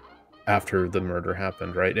leave after the murder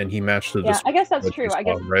happened, right? And he matched the Yeah, I guess that's description true. I you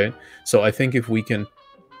guess saw, right? So I think if we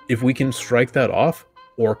can strike that off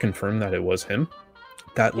or confirm that it was him,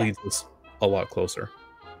 that Yeah. leads us a lot closer.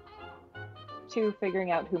 to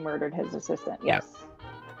figuring out who murdered his assistant. Yeah. Yes.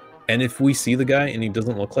 And if we see the guy and he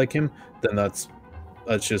doesn't look like him, then that's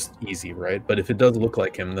just easy, right? But if it does look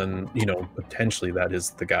like him, then potentially that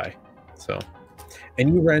is the guy. So,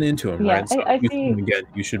 and you ran into him, Yeah, right? So I if you see. see him again,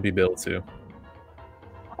 you should be able to.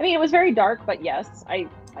 I mean, it was very dark, but yes, I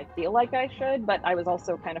feel like I should, but I was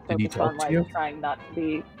also kind of Did he focused on talk to you? trying not to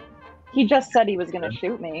be. He just said he was going to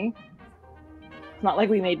shoot me. It's not like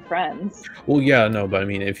we made friends. Well, yeah, no, but I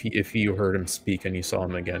mean, if you heard him speak and you saw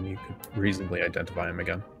him again, you could reasonably identify him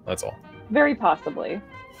again. That's all. Very possibly.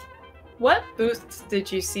 What booth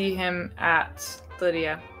did you see him at,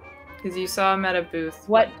 Lydia? Because you saw him at a booth.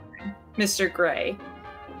 What Mr. Gray.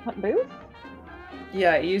 what booth?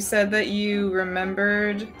 Yeah, you said that you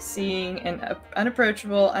remembered seeing an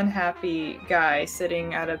unapproachable, unhappy guy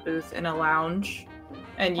sitting at a booth in a lounge,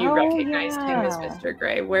 and you Oh, recognized him as yeah. Mr.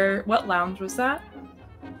 Gray. What lounge was that?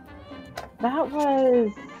 That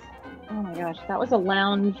was. Oh my gosh, that was a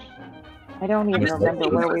lounge. I don't even Was that remember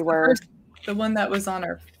the- where we were. The one that was on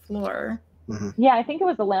our floor. Yeah, I think it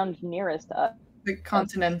was the lounge nearest to us. The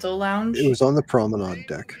Continental Lounge. It was on the promenade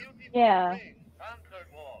deck. Yeah.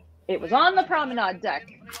 It was on the promenade deck.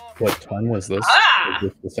 What time was this? Ah! Was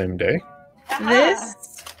this the same day?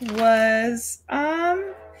 This was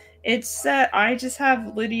it's I just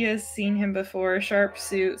have Lydia seen him before, sharp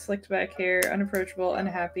suit, slicked back hair, unapproachable,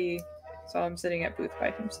 unhappy. Saw him sitting at booth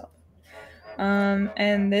by himself.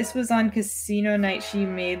 And this was on casino night. She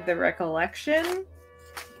made the recollection,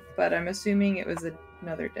 but I'm assuming it was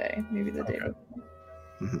another day, maybe the day Okay.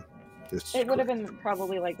 before. It would have been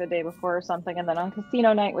probably like the day before or something, and then on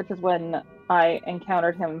casino night, which is when I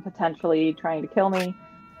encountered him potentially trying to kill me,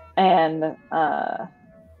 and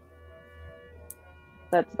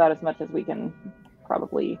that's about as much as we can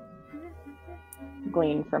probably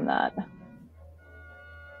glean from that.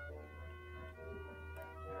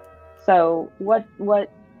 So, what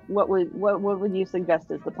would you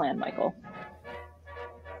suggest is the plan, Michael?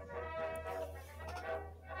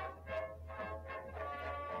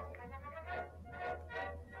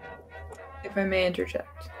 If I may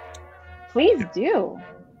interject. Please do.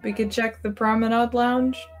 We could check the Promenade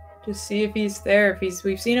Lounge to see if he's there.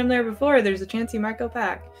 We've seen him there before, there's a chance he might go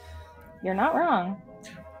back. You're not wrong.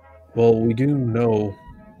 Well, we do know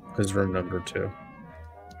his room number 2.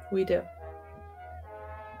 We do.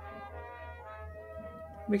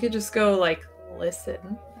 We could just go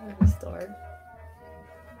listen at the store.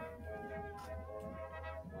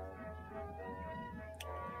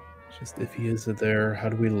 Just if he is there, how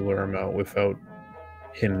do we lure him out without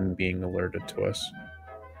him being alerted to us?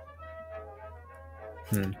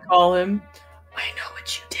 Call him. I know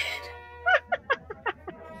what you did.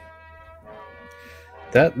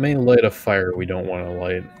 That may light a fire we don't want to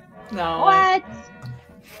light. No. What?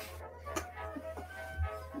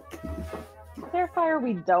 Is there a fire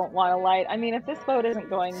we don't want to light? I mean, if this boat isn't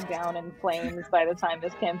going down in flames by the time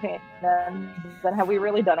this campaign ends, then have we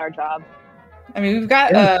really done our job? I mean, we've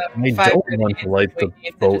got I five don't want to light the minutes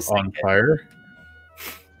to boat just on sink it. fire.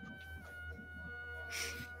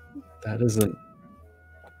 That isn't.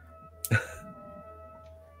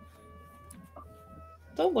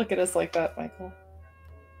 Don't look at us like that, Michael.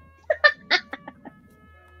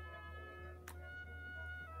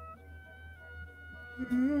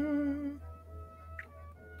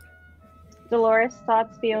 Dolores,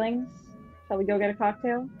 thoughts, feelings? Shall we go get a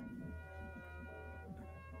cocktail?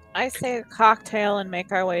 I say a cocktail and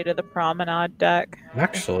make our way to the promenade deck.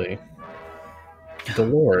 Actually,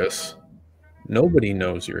 Dolores, nobody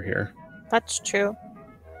knows you're here. That's true.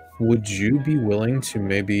 Would you be willing to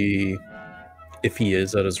maybe, if he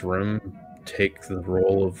is at his room, take the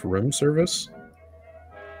role of room service?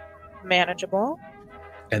 Manageable.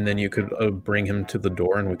 And then you could bring him to the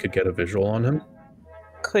door and we could get a visual on him?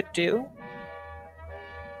 Could do.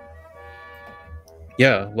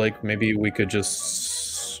 Yeah, like maybe we could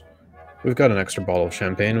just... We've got an extra bottle of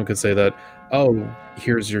champagne. We could say that, oh,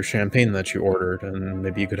 here's your champagne that you ordered. And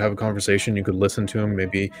maybe you could have a conversation. You could listen to him.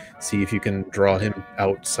 Maybe see if you can draw him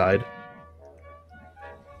outside.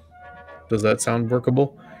 Does that sound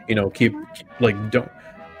workable? You know, don't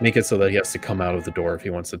make it so that he has to come out of the door if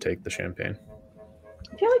he wants to take the champagne.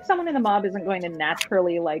 I feel like someone in the mob isn't going to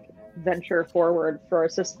naturally venture forward for a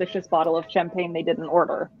suspicious bottle of champagne they didn't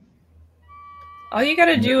order. All you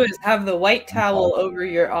gotta do is have the white towel over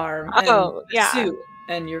your arm and Oh, the yeah. suit,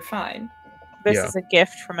 and you're fine. This Yeah. is a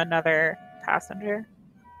gift from another passenger.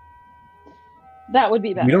 That would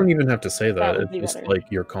be better. We don't even have to say that. would It's be just better. like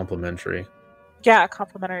you're complimentary. Yeah,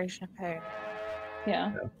 complimentary champagne.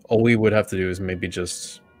 Yeah. All we would have to do is maybe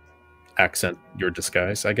just accent your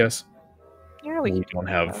disguise, I guess. Yeah, We can don't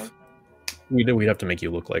do have. that. We'd have to make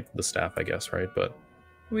you look like the staff, I guess, right? But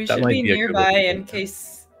We That should might be be a good nearby looking in thing.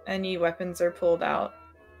 case any weapons are pulled out.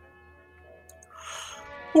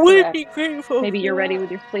 Would Correct. be grateful. Maybe for you're ready that.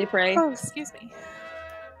 with your sleep ray. Oh, excuse me.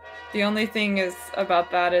 The only thing is about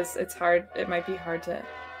that is it's hard. It might be hard to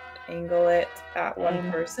angle it at one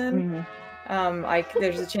person. Mhm.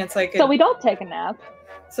 There's a chance I could. So we don't take a nap.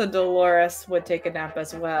 So Dolores would take a nap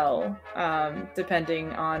as well,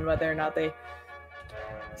 depending on whether or not they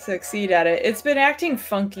succeed at it. It's been acting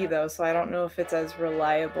funky though, so I don't know if it's as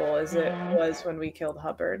reliable as it Mhm. was when we killed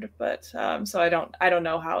Hubbard. But so I don't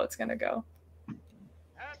know how it's gonna go.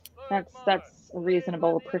 That's a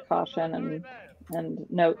reasonable precaution and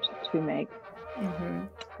note to make. Mm-hmm.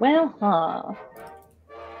 Well,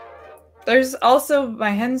 There's also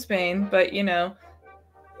my hensbane, but you know,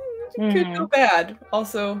 it could go bad.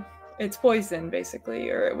 Also, it's poison basically,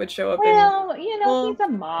 or it would show up Well, you know, Well- he's a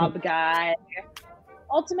mob guy.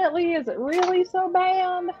 Ultimately, is it really so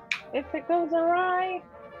bad if it goes awry?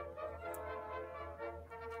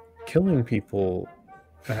 killing people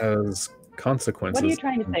has consequences. What are you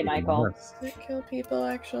trying to say, Michael? Yes. Does it kill people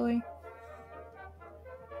actually?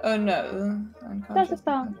 Oh no, Does it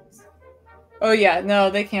though? Oh yeah, no,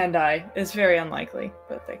 they can die. It's very unlikely,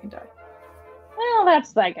 but they can die. Well,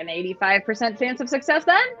 that's like an 85% chance of success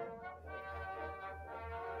then.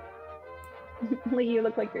 Lee, you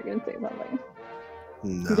look like you're going to say something.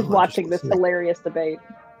 No, I'm just watching this listening. hilarious debate.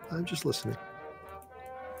 I'm just listening.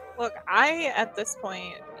 Look, I at this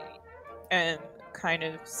point am kind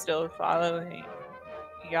of still following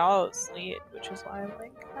y'all's lead, which is why I'm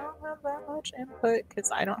like, I don't have that much input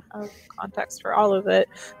because I don't have context for all of it.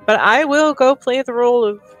 But I will go play the role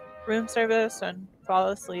of room service and fall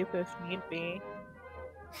asleep if need be.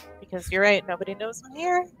 Because you're right, nobody knows I'm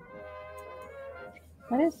here.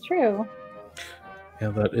 That is true. Yeah,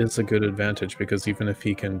 that is a good advantage because even if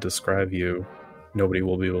he can describe you, nobody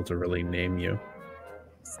will be able to really name you.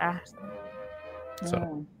 Exactly. So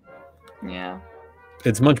Mm. Yeah.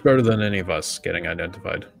 it's much better than any of us getting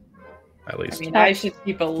identified, at I least. mean, That's I should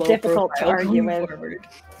keep a low difficult to profile argue going with. forward.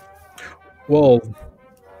 Well,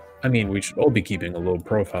 I mean, we should all be keeping a low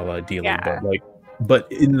profile, ideally, Yeah.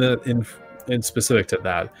 but in specific to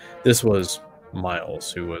that, this was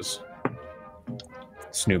Miles who was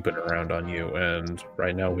snooping around on you, and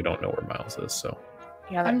right now we don't know where Miles is. So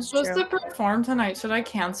Yeah, I'm that's supposed true. to perform tonight. Should I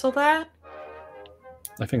cancel that?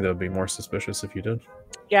 I think that would be more suspicious if you did.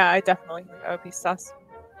 Yeah, I definitely think that would be sus.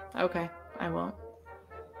 Okay, I won't.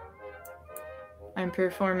 I'm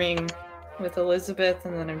performing with Elizabeth,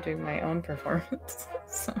 and then I'm doing my own performance.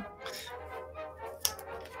 So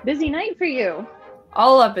Busy night for you.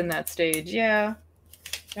 all up in that stage, yeah.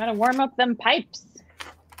 Gotta warm up them pipes.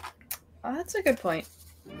 Oh, that's a good point.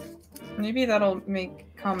 Maybe that'll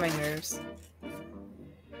calm my nerves.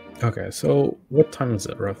 Okay, so what time is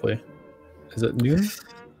it roughly? Is it noon?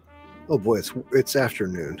 Oh boy, it's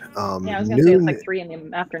afternoon. Yeah, I was gonna say it's Noon like 3 in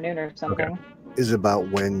the afternoon or something. is about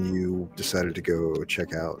when you decided to go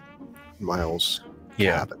check out Miles'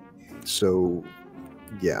 Yeah. cabin. So,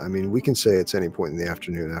 yeah, I mean, we can say it's any point in the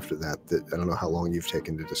afternoon after that. That I don't know how long you've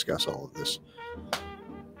taken to discuss all of this.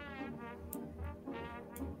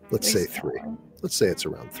 Let's say 3. Let's say it's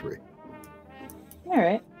around 3. All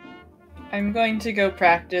right. I'm going to go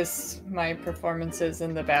practice my performances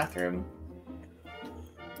in the bathroom.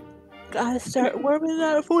 Gotta start warming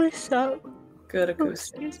that voice up. Good Oh,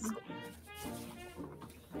 acoustics. excuse me.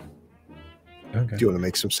 Okay. Do you want to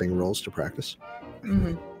make some sing rolls to practice?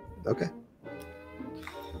 hmm Okay.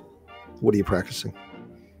 What are you practicing?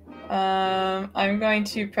 I'm going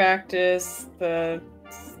to practice the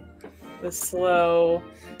slow,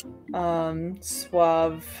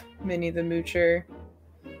 suave Minnie the Moocher.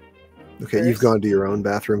 Okay, you've First. gone to your own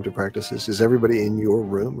bathroom to practice this. Is everybody in your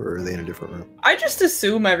room, or are they in a different room? I just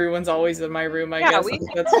assume everyone's always in my room. I Yeah, guess we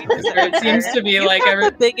that's it seems to be You like have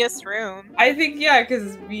every. the biggest room. I think yeah,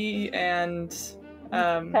 because me and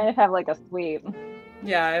Kind of have like a suite.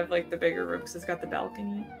 yeah, I have like the bigger room because it's got the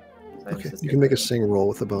balcony. So I Okay, just you get can make a the- sing roll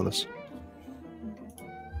with a bonus.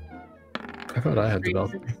 I thought I had the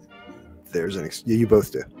balcony. There's an you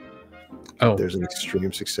both do. Oh, There's an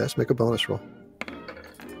extreme success. Make a bonus roll.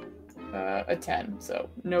 a 10, so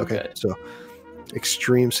no Okay, good. so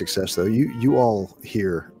extreme success though. You all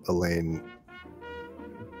hear Elaine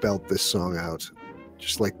belt this song out,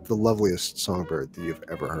 just like the loveliest songbird that you've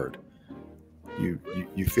ever heard. You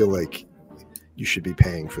feel like you should be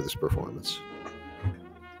paying for this performance.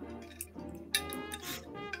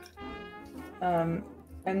 And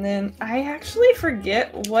then I actually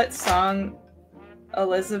forget what song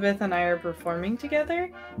Elizabeth and I are performing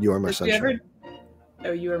together. You Are My Did we Sunshine.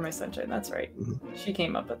 Oh, You Are My Sunshine. That's right. Mhm. She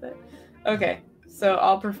came up with it. Okay, so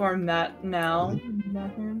I'll perform that now. in the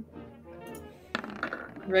bathroom.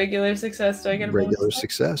 Regular success. Do I get a Regular bonus?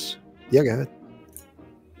 success. Yeah, go ahead.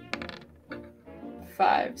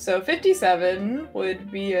 5. So 57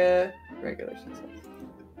 would be a regular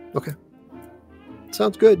success.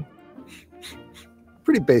 Sounds good.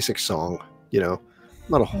 Pretty basic song,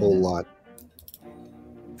 not a whole lot.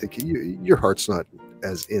 Your heart's not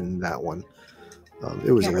as in that one.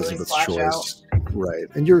 It was Can't really Elizabeth's splash choice, right?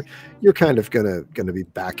 And you're kind of gonna be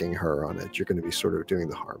backing her on it. You're gonna be sort of doing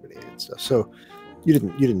the harmony and stuff. So you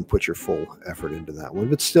didn't put your full effort into that one,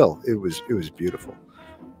 but still, it was beautiful.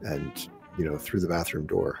 And through the bathroom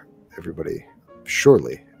door, everybody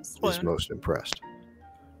surely is Swoon. most impressed.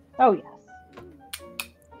 Oh yes.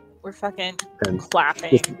 We're fucking And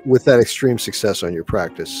clapping. with that extreme success on your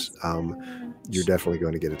practice, you're definitely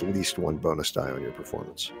going to get at least one bonus die on your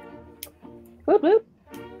performance. Whoop whoop.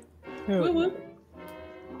 Woo woo.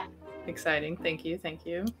 Exciting. Thank you. Thank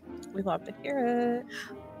you. We love to hear it.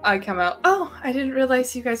 I come out. Oh, I didn't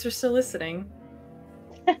realize you guys were still listening.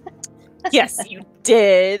 Yes, you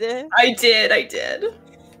did. I did.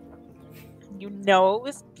 You know it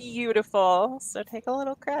was beautiful, so take a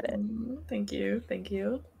little credit. Thank you.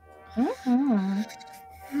 Mhm.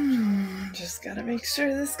 Just gotta make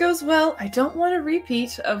sure this goes well. I don't want a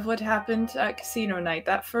repeat of what happened at Casino Night.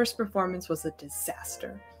 That first performance was a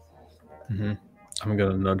disaster. I'm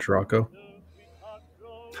gonna nudge Rocco.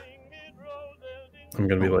 I'm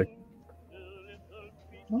gonna be like,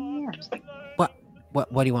 Oh, yes. What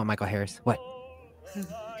do you want, Michael Harris? What?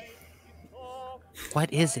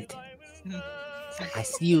 What is it? I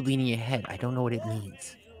see you leaning your head. I don't know what it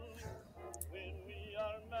means.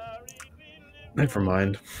 never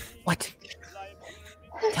mind. What?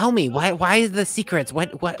 Tell me. Why is the secrets?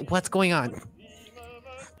 What's going on?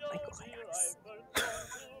 Michael Harris.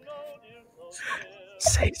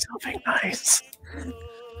 Say something nice.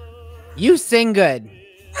 You sing good.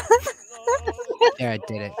 There, I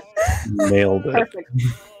did it. Nailed it. Perfect.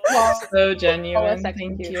 Well, So genuine. flawless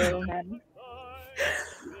Thank execution, you. then.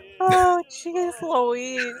 Oh, jeez,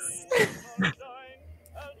 Louise.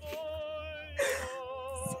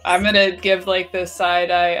 I'm gonna give like the side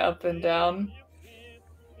eye up and down.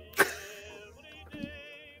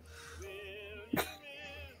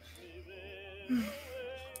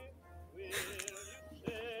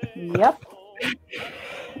 Yep.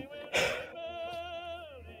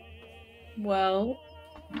 Well,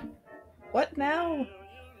 what now?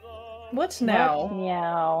 What now? What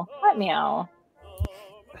meow? What meow?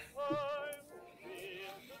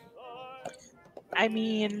 I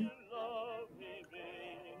mean,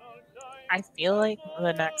 I feel like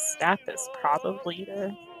the next step is probably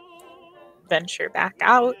to venture back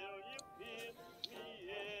out.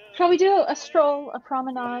 Shall we do a stroll, a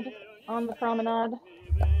promenade on the promenade,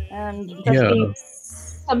 and just Yeah. be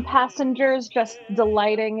some passengers just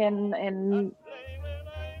delighting in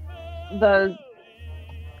the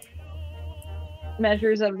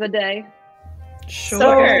measures of the day?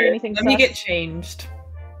 Sure. anything Let me sus? get changed.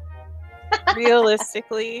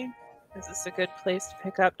 Realistically, is this a good place to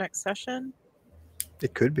pick up next session?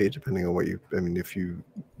 It could be, depending on if you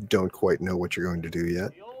don't quite know what you're going to do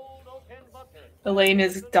yet. Elaine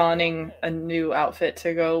is donning a new outfit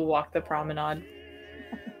to go walk the promenade.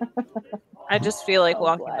 I just feel like Oh,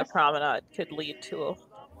 walking the bless. promenade could lead to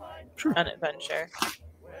Sure. an adventure,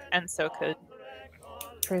 and so could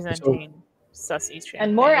presenting Sussie's champagne.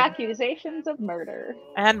 And more accusations of murder.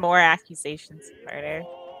 And more accusations of murder.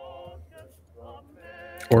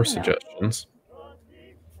 Or suggestions.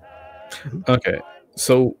 Okay,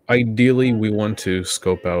 so ideally we want to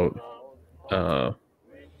scope out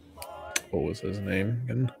what was his name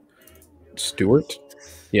again? Stuart?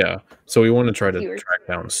 Yeah. So we want to try to Stuart. track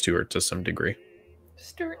down Stuart to some degree.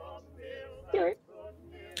 Stuart. Stuart.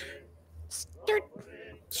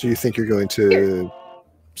 So you think you're going to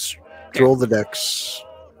stroll the decks,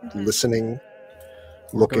 listening,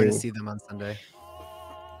 We're going looking. to see them on Sunday.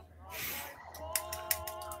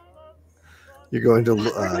 You're going to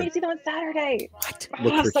We're going to see them on Saturday. What?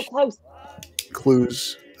 Look Ah, for- so close.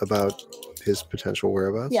 clues about his potential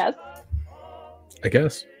whereabouts. Yes. I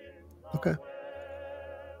guess. Okay.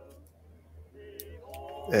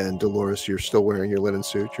 And Dolores, you're still wearing your linen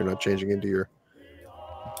suit. You're not changing into your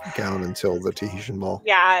gown until the Tahitian ball.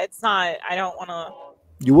 Yeah, it's not. I don't want to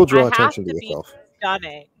You will draw I have attention to to be- yourself.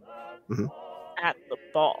 stunning Mhm. at the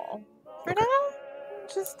ball. For Okay. now,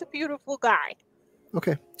 just a beautiful guy.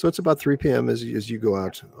 Okay, so it's about 3 p.m. as you go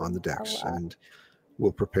out on the decks, wow. and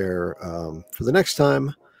we'll prepare for the next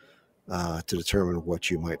time to determine what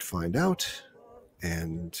you might find out,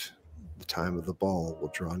 and the time of the ball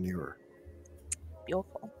will draw nearer.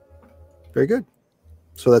 Beautiful. Very good.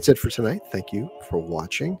 So that's it for tonight. Thank you for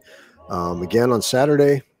watching. Again, on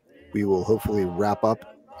Saturday, we will hopefully wrap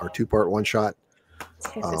up our 2-part one-shot.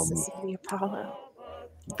 Antithesis of the Apollo.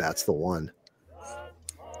 That's the one.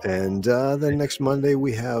 And then next Monday,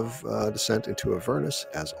 we have Descent into Avernus,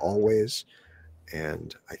 as always.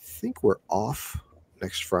 And I think we're off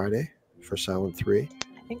next Friday for Silent 3.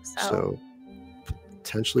 I think so. So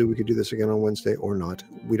potentially we could do this again on Wednesday or not.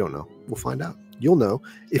 We don't know. We'll find out. You'll know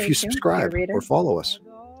if Stay you tuned, subscribe dear reader. or follow us.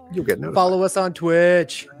 You'll get notified. Follow us on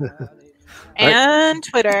Twitch. And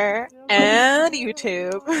Twitter and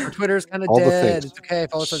YouTube. Our Twitter's kind of All the dead. things. It's okay.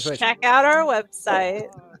 Follow us on Twitch. Check out our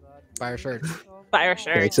website. Buy our shirts. Buy our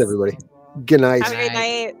shirts. Thanks, everybody. Good night. Have a great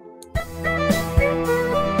Night. night.